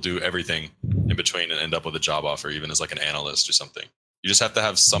seen people do everything in between and end up with a job offer, even as like an analyst or something. You just have to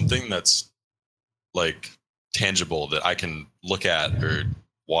have something that's like tangible that I can look at or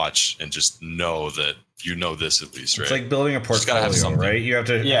watch and just know that you know this at least, right? It's like building a portfolio, right? You have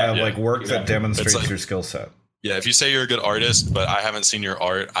to have like work that demonstrates like, your skill set. Yeah, if you say you're a good artist, but I haven't seen your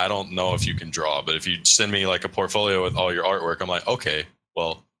art, I don't know if you can draw. But if you send me like a portfolio with all your artwork, I'm like, okay,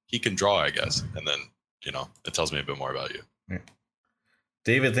 well, he can draw, I guess. And then, it tells me a bit more about you. Yeah.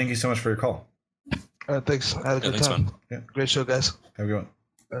 David, thank you so much for your call. Thanks. I had a good time. Yeah. Great show, guys. Have a good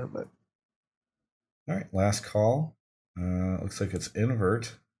one. Bye. All right, last call. Looks like it's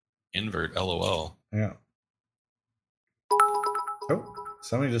Invert. Invert, LOL. Yeah. Oh,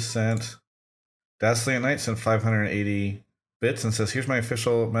 somebody just sent. Dazzling Knight sent 580 bits and says, "Here's my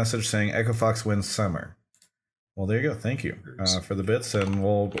official message saying Echo Fox wins summer." Well, there you go. Thank you for the bits, and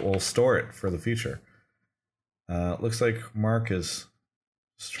we'll store it for the future. Looks like Mark is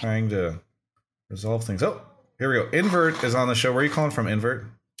just trying to resolve things. Oh, here we go. Invert is on the show. Where are you calling from, Invert?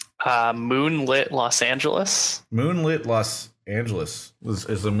 Moonlit Los Angeles. Moonlit Los Angeles.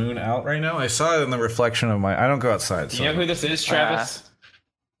 Is the moon out right now? I saw it in the reflection of my. I don't go outside. Do you know who this is, Travis?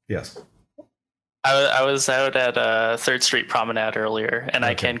 Yes. I was out at 3rd Street Promenade earlier, and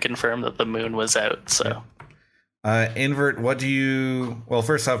I can confirm that the moon was out. So, Invert, what do you? Well,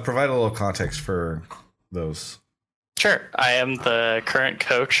 first off, provide a little context for those. Sure. I am the current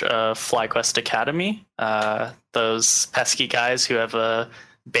coach of FlyQuest Academy. Those pesky guys who have a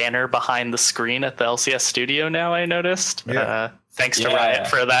banner behind the screen at the LCS studio now, I noticed. Yeah. Thanks to Riot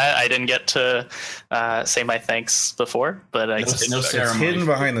for that. I didn't get to say my thanks before, but it's hidden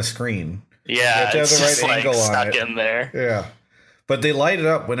behind the screen. Yeah, you have to have it's the right just angle on stuck it. in there. Yeah, but they light it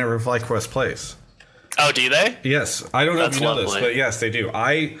up whenever FlyQuest plays. Oh, do they? Yes, I don't know That's if you know this, lovely. but yes, they do.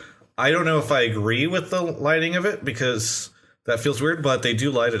 I don't know if I agree with the lighting of it because that feels weird, but they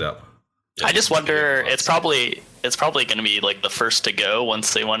do light it up. I just wonder. It's probably going to be like the first to go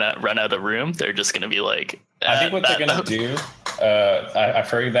once they want to run out of room. They're just going to be like. I think what they're going to do. I've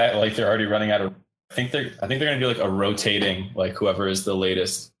heard that like they're already running out of. I think they're going to do like a rotating, like whoever is the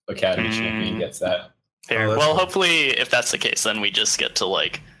latest Academy champion gets that. Well, hopefully, if that's the case, then we just get to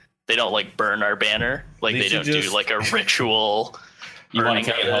like they don't like burn our banner, like they don't do like a ritual. You want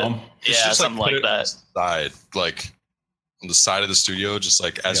to take it home? Yeah, something like that. Side, like on the side of the studio, just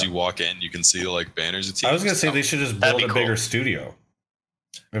like as you walk in, you can see like banners of teams. I was going to say they should just build a bigger studio.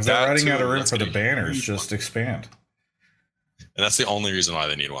 If they're running out of room for the banners, just expand. And that's the only reason why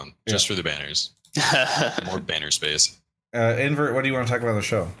they need one, just for the banners. More banner space. Invert, what do you want to talk about on the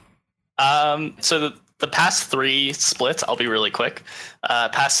show? So the past 3 splits, I'll be really quick.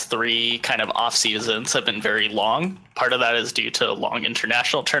 Past 3 kind of off seasons have been very long. Part of that is due to long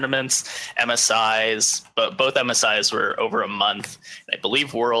international tournaments, MSIs, but both MSIs were over a month. I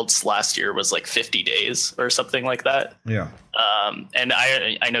believe Worlds last year was like 50 days or something like that. Yeah. And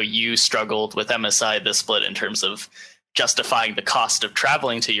I know you struggled with MSI this split in terms of justifying the cost of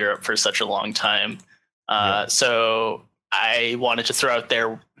traveling to Europe for such a long time. So I wanted to throw out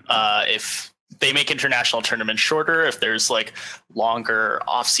there if they make international tournaments shorter, if there's like longer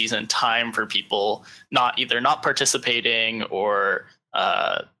off-season time for people not participating or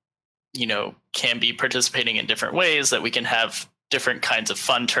can be participating in different ways, that we can have different kinds of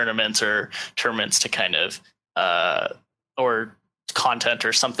fun tournaments or tournaments to kind of or content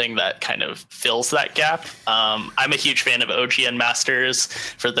or something that kind of fills that gap. I'm a huge fan of OGN Masters.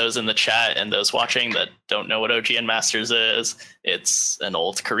 For those in the chat and those watching that don't know what OGN Masters is, it's an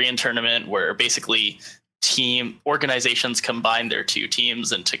old Korean tournament where basically team organizations combine their 2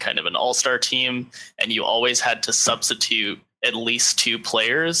 teams into kind of an all-star team, and you always had to substitute at least 2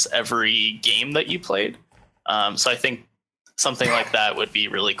 players every game that you played. So I think something like that would be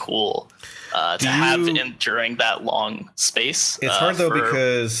really cool to have during that long space. It's hard though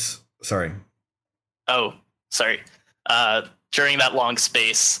because sorry. Oh, sorry. During that long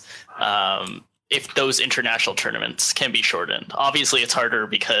space, if those international tournaments can be shortened, obviously it's harder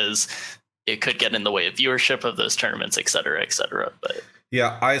because it could get in the way of viewership of those tournaments, et cetera, et cetera. But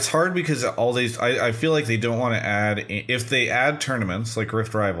yeah, it's hard because all these, I feel like they don't want to add, if they add tournaments like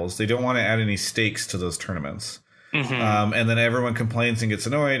Rift Rivals, they don't want to add any stakes to those tournaments. Mm-hmm. And then everyone complains and gets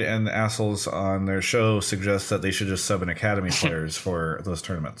annoyed, and the assholes on their show suggest that they should just sub in academy players for those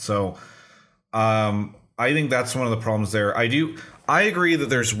tournaments. So I think that's one of the problems there. I agree that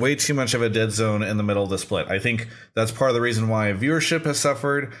there's way too much of a dead zone in the middle of the split. I think that's part of the reason why viewership has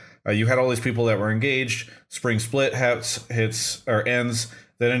suffered. You had all these people that were engaged. Spring Split hits or ends.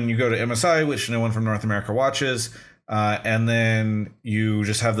 Then you go to MSI, which no one from North America watches. And then you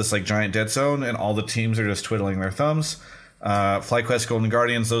just have this like giant dead zone, and all the teams are just twiddling their thumbs. FlyQuest, Golden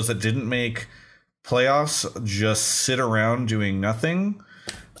Guardians, those that didn't make playoffs, just sit around doing nothing.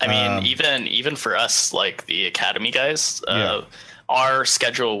 I mean, even for us, like the Academy guys, our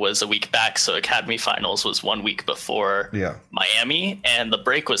schedule was a week back, so Academy Finals was 1 week before Miami, and the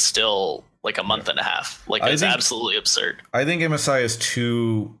break was still like a month and a half. Like, it's absolutely absurd. I think MSI is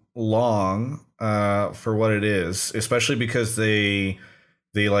too long for what it is, especially because they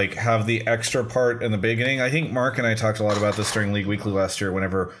like have the extra part in the beginning. I think Mark and I talked a lot about this during League Weekly last year,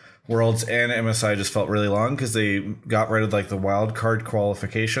 whenever Worlds and MSI just felt really long because they got rid of like the wild card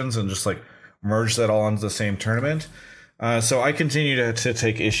qualifications and just like merged that all into the same tournament. So I continue to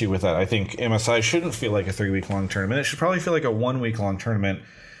take issue with that. I think MSI shouldn't feel like a 3-week long tournament. It should probably feel like a 1 week long tournament,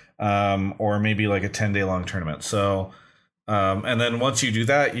 or maybe like a 10-day long tournament. So, and then once you do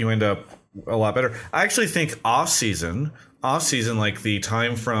that, you end up a lot better. I actually think off season, like the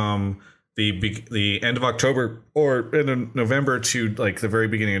time from the end of October or end of November to like the very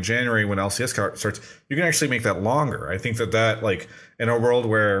beginning of January when LCS starts, you can actually make that longer. I think that like in a world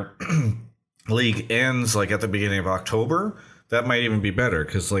where League ends like at the beginning of October, that might even be better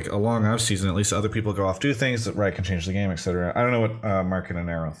because like a long off season, at least other people go off, do things that Riot can change the game, etc. I don't know what Mark and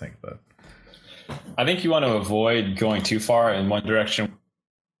Anero think, but I think you want to avoid going too far in one direction.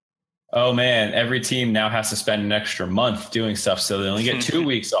 Oh man, every team now has to spend an extra month doing stuff, so they only get 2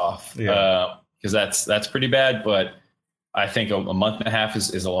 weeks off. Because that's pretty bad. But I think a month and a half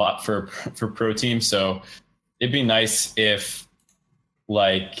is a lot for pro teams. So it'd be nice if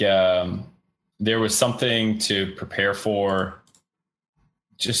like there was something to prepare for.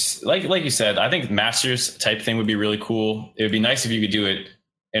 Just like you said, I think Masters type thing would be really cool. It would be nice if you could do it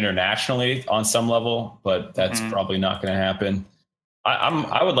internationally on some level, but that's probably not going to happen.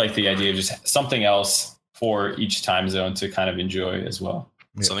 I would like the idea of just something else for each time zone to kind of enjoy as well.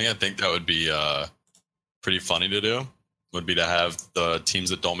 Something I think that would be pretty funny to do would be to have the teams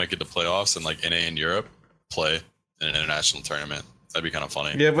that don't make it to playoffs and like NA in Europe play in an international tournament. That'd be kind of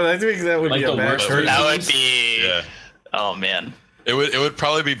funny. Yeah, but I think that would like be a bad choice. That would be. Yeah. Oh man. It would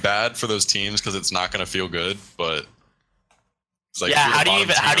probably be bad for those teams because it's not going to feel good. But it's like how do you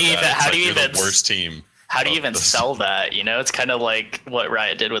even the worst team? How do you even sell that? You know, it's kind of like what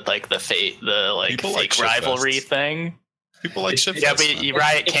Riot did with like the fake rivalry thing. People like shit. Yeah, but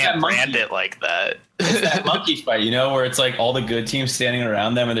Riot can't brand it like that. It's that monkey fight, you know, where it's like all the good teams standing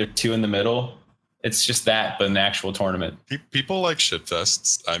around them and they're two in the middle. It's just that, but an actual tournament. People like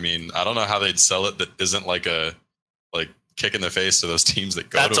shitfests. I mean, I don't know how they'd sell it that isn't like a kick in the face to those teams that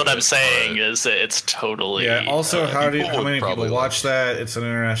go. That's what I'm saying. Is it's totally. Yeah. Also, how many people watch that? It's an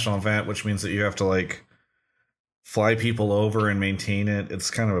international event, which means that you have to like fly people over and maintain it. It's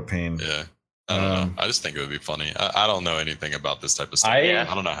kind of a pain. Yeah. I don't know. I just think it would be funny. I don't know anything about this type of stuff. I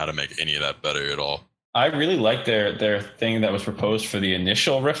don't know how to make any of that better at all. I really like their thing that was proposed for the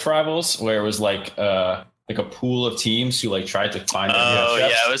initial Rift Rivals, where it was like a pool of teams who like tried to find.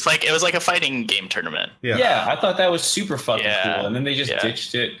 It was like a fighting game tournament. Yeah, I thought that was super fucking cool, and then they just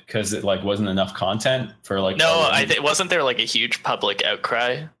ditched it because it like wasn't enough content for like. No, wasn't there like a huge public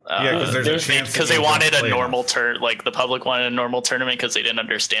outcry? Because they wanted a normal like the public wanted a normal tournament because they didn't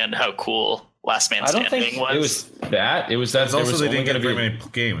understand how cool Last Man Standing was. I don't think it was that. It was that also they didn't get very many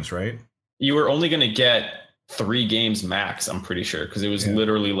games, right? You were only going to get 3 games max, I'm pretty sure, because it was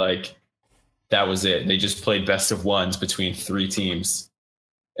literally like that was it. They just played best of ones between 3 teams,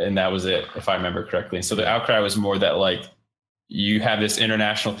 and that was it, if I remember correctly. So the outcry was more that like you have this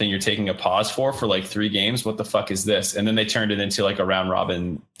international thing you're taking a pause for like 3 games. What the fuck is this? And then they turned it into like a round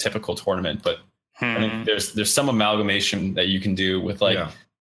robin typical tournament. But I think there's some amalgamation that you can do with like,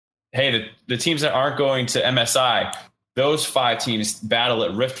 hey, the teams that aren't going to MSI. Those 5 teams battle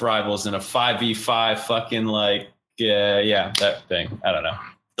at Rift Rivals in a 5v5 fucking like yeah, that thing. I don't know.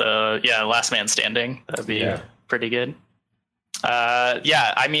 Last man standing. That'd be pretty good.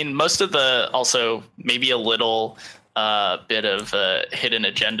 I mean, most of the also maybe a little bit of a hidden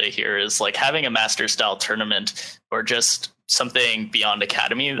agenda here is like having a master style tournament or just something beyond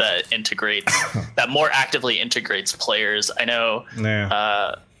academy that integrates that more actively integrates players. I know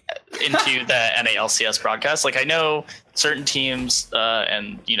into the NALCS broadcast. Like I know certain teams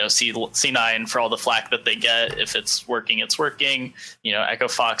and C9 for all the flack that they get. If it's working, it's working. Echo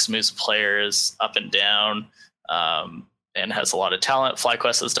Fox moves players up and down and has a lot of talent.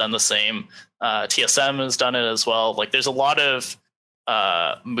 FlyQuest has done the same. TSM has done it as well. Like there's a lot of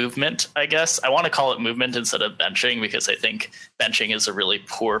movement, I guess. I want to call it movement instead of benching because I think benching is a really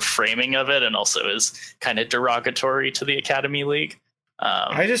poor framing of it and also is kind of derogatory to the Academy League.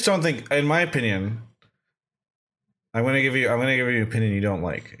 I just don't think, in my opinion, I'm going to give you an opinion you don't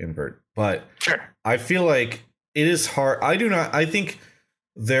like, Invert, but sure. I feel like it is hard. I think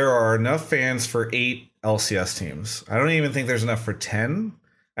there are enough fans for 8 LCS teams. I don't even think there's enough for 10.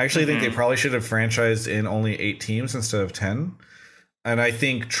 I actually think they probably should have franchised in only 8 teams instead of 10. And I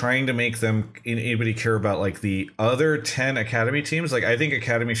think trying to make them anybody care about like the other 10 Academy teams, like I think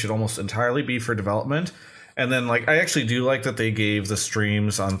Academy should almost entirely be for development. And then like I actually do like that they gave the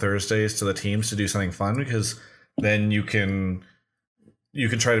streams on Thursdays to the teams to do something fun because then you can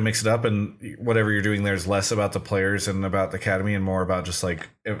try to mix it up and whatever you're doing there is less about the players and about the Academy and more about just like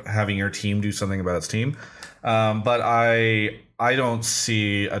having your team do something about its team. But I don't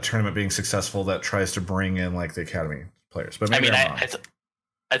see a tournament being successful that tries to bring in like the Academy players. But maybe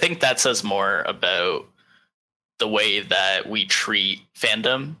I think that says more about the way that we treat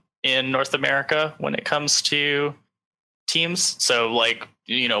fandom in North America when it comes to teams. So like,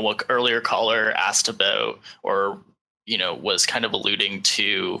 what earlier caller asked about or, was kind of alluding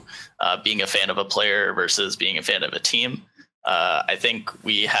to being a fan of a player versus being a fan of a team. I think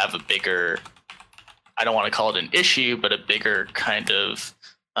we have a bigger, I don't want to call it an issue, but a bigger kind of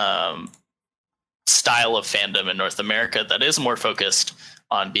style of fandom in North America that is more focused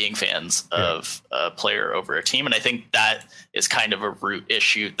on being fans of a player over a team. And I think that is kind of a root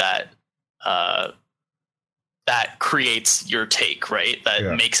issue that that creates your take, right?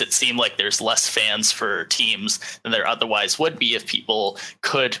 That makes it seem like there's less fans for teams than there otherwise would be if people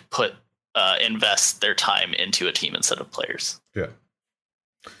could invest their time into a team instead of players. Yeah.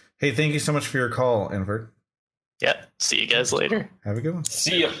 Hey, thank you so much for your call, Invert. Yeah. See you guys later. Have a good one.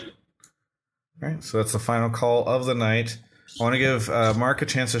 See ya. All right. So that's the final call of the night. I want to give Mark a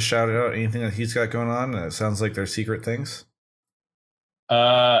chance to shout out anything that he's got going on. It sounds like they're secret things.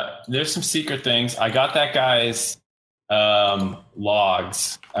 There's some secret things. I got that guy's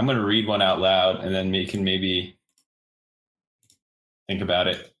logs. I'm going to read one out loud and then we can maybe think about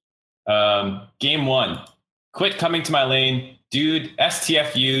it. Game 1. Quit coming to my lane. Dude,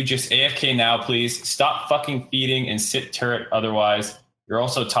 STFU, just AFK now, please. Stop fucking feeding and sit turret otherwise. You're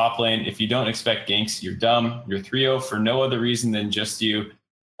also top lane. If you don't expect ganks, you're dumb. You're 3-0 for no other reason than just you.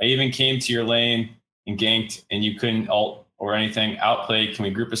 I even came to your lane and ganked and you couldn't ult or anything. Outplayed. Can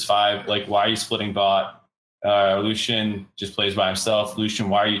we group as 5? Like, why are you splitting bot? Lucian just plays by himself. Lucian,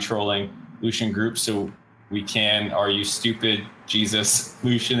 why are you trolling? Lucian group so we can. Are you stupid? Jesus.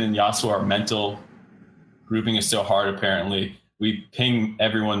 Lucian and Yasuo are mental. Grouping is so hard, apparently. We ping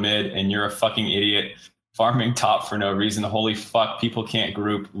everyone mid and you're a fucking idiot. Farming top for no reason. Holy fuck, people can't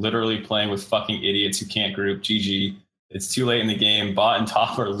group. Literally playing with fucking idiots who can't group. GG. It's too late in the game. Bot and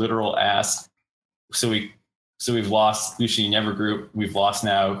top are literal ass. So we've lost. Lucian, you never group. We've lost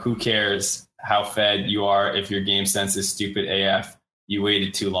now. Who cares how fed you are if your game sense is stupid AF? You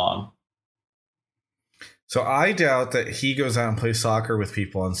waited too long. So I doubt that he goes out and plays soccer with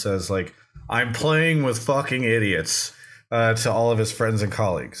people and says like, I'm playing with fucking idiots to all of his friends and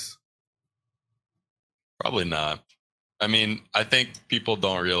colleagues. Probably not. I mean, I think people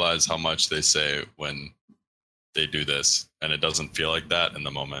don't realize how much they say when they do this, and it doesn't feel like that in the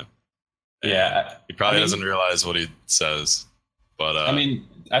moment. And yeah. He probably doesn't realize what he says, but I mean,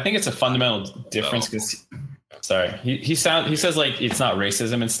 I think it's a fundamental difference because he says like it's not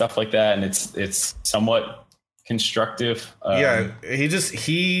racism and stuff like that, and it's somewhat constructive.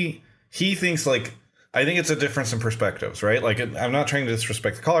 He thinks like, I think it's a difference in perspectives, right? Like, I'm not trying to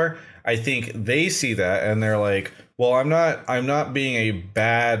disrespect the caller. I think they see that and they're like, well, I'm not being a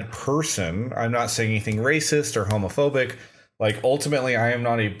bad person. I'm not saying anything racist or homophobic. Like, ultimately, I am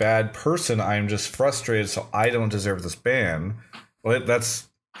not a bad person. I'm just frustrated, so I don't deserve this ban. Well,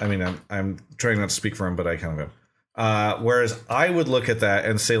 I'm trying not to speak for him, but I kind of am. Whereas I would look at that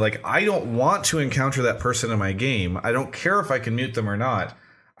and say, like, I don't want to encounter that person in my game. I don't care if I can mute them or not.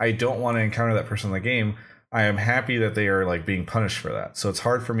 I don't want to encounter that person in the game. I am happy that they are like being punished for that. So it's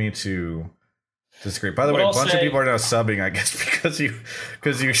hard for me to disagree. By the way, a bunch of people are now subbing, I guess, because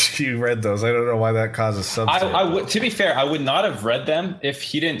you read those. I don't know why that causes subs. To be fair, I would not have read them if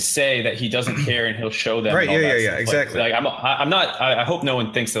he didn't say that he doesn't care and he'll show them. Right? Yeah, stuff. exactly. Like I'm not. I hope no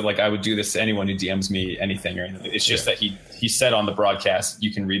one thinks that like I would do this to anyone who DMs me anything or anything. It's just that he said on the broadcast,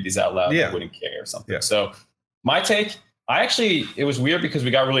 you can read these out loud. I wouldn't care or something. Yeah. So my take. It was weird because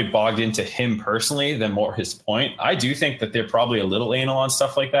we got really bogged into him personally than more his point. I do think that they're probably a little anal on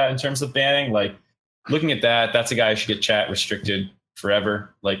stuff like that in terms of banning. Like looking at that, that's a guy who should get chat restricted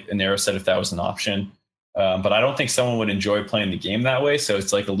forever. Like Anero said, if that was an option. But I don't think someone would enjoy playing the game that way. So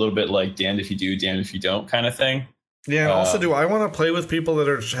it's like a little bit like damned if you do, damned if you don't kind of thing. Yeah. And also, do I want to play with people that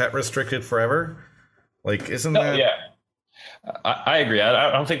are chat restricted forever? Like, isn't that? Yeah. I agree.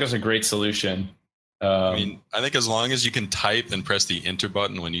 I don't think there's a great solution. I mean, I think as long as you can type and press the enter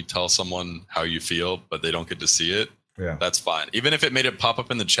button when you tell someone how you feel, but they don't get to see it, that's fine. Even if it made it pop up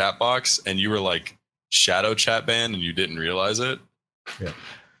in the chat box and you were like shadow chat banned and you didn't realize it,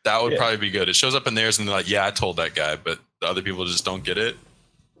 that would probably be good. It shows up in theirs and they're like, yeah, I told that guy, but the other people just don't get it.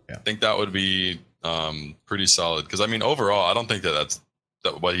 I think that would be pretty solid. Because I mean, overall, I don't think that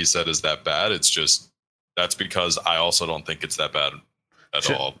what he said is that bad. It's just that's because I also don't think it's that bad at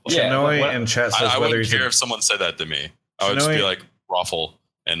all. Shinoy in chat says I wouldn't care if someone said that to me. I would just be like ruffle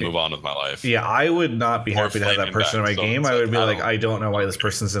and move on with my life. Yeah, I would not be happy to have that person in my game. I would be like, I don't know why this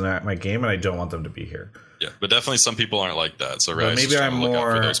person's in my game, and I don't want them to be here. Yeah, but definitely some people aren't like that. So maybe I'm look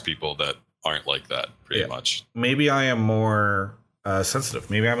more out for those people that aren't like that. Pretty much. Maybe I am more sensitive.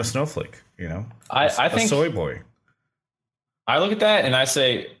 Maybe I'm a snowflake. You know, I think a soy boy. I look at that and I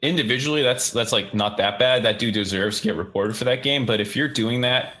say individually, that's like not that bad. That dude deserves to get reported for that game. But if you're doing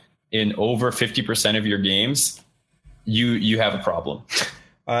that in over 50% of your games, you have a problem.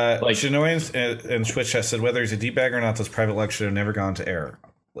 Like Shinoy and Twitch has said whether he's a D-bag or not, those private lectures have never gone to air.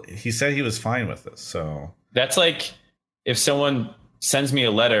 He said he was fine with this. So that's like if someone sends me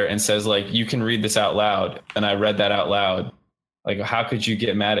a letter and says like, you can read this out loud, and I read that out loud. Like, how could you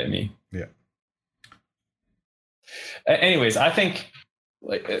get mad at me? Yeah. Anyways, I think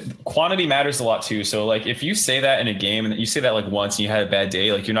like quantity matters a lot too. So like if you say that in a game and you say that like once and you had a bad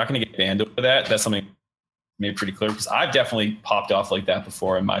day, like you're not going to get banned over that. That's something made pretty clear because I've definitely popped off like that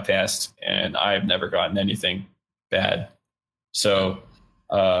before in my past and I've never gotten anything bad. So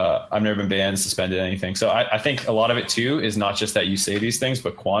I've never been banned, suspended, anything. So I think a lot of it too is not just that you say these things,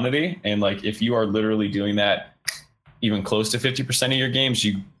 but quantity. And like if you are literally doing that even close to 50% of your games,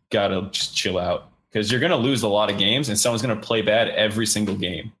 you got to just chill out. Because you're going to lose a lot of games and someone's going to play bad every single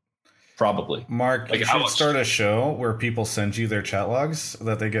game. Probably. Mark, like, you should start a show where people send you their chat logs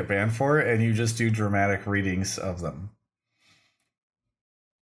that they get banned for and you just do dramatic readings of them.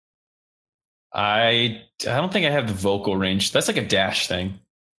 I don't think I have the vocal range. That's like a Dash thing.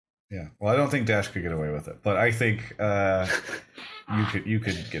 Yeah. Well, I don't think Dash could get away with it, but I think you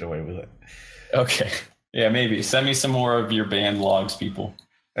could get away with it. Okay. Yeah, maybe. Send me some more of your banned logs, people.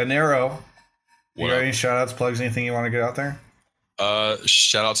 Anero. You got any shout outs, plugs, anything you want to get out there?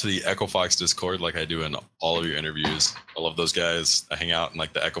 Shout out to the Echo Fox Discord, like I do in all of your interviews. I love those guys. I hang out in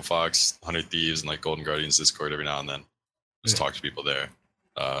like the Echo Fox, 100 Thieves, and like Golden Guardians Discord every now and then. Just talk to people there.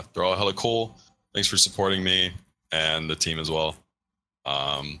 They're all hella cool. Thanks for supporting me and the team as well.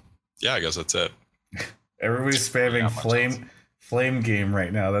 Yeah, I guess that's it. Everybody's spamming flame game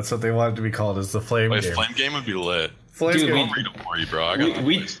right now. That's what they want it to be called, is the flame game. Flame game would be lit. Flame game. I'll read it for you, bro. I got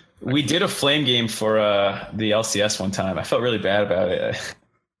we did a flame game for the LCS one time. I felt really bad about it.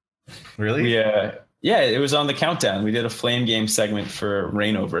 Really? Yeah, it was on the countdown. We did a flame game segment for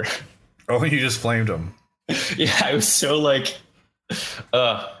Reignover. Oh, you just flamed them. Yeah, I was so like,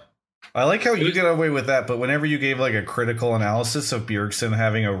 I like how you get away with that, but whenever you gave like a critical analysis of Bjergsen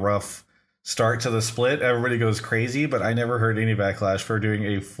having a rough start to the split, everybody goes crazy, but I never heard any backlash for doing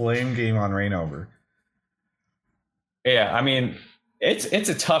a flame game on Reignover. Yeah, I mean, it's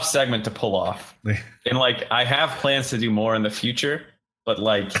a tough segment to pull off. And like I have plans to do more in the future, but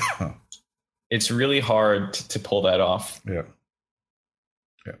like it's really hard to pull that off. Yeah.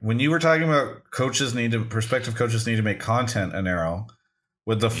 When you were talking about prospective coaches need to make content, Anero,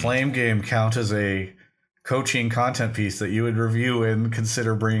 would the flame game count as a coaching content piece that you would review and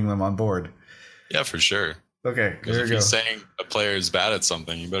consider bringing them on board? Yeah, for sure. Okay, because if you're saying a player is bad at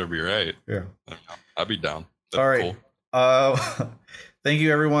something, you better be right. Yeah, I'd be down. All right. Cool. Thank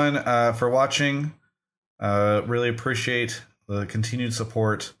you everyone for watching. Really appreciate the continued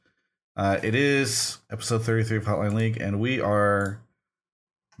support. It is episode 33 of Hotline League, and we are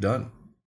done.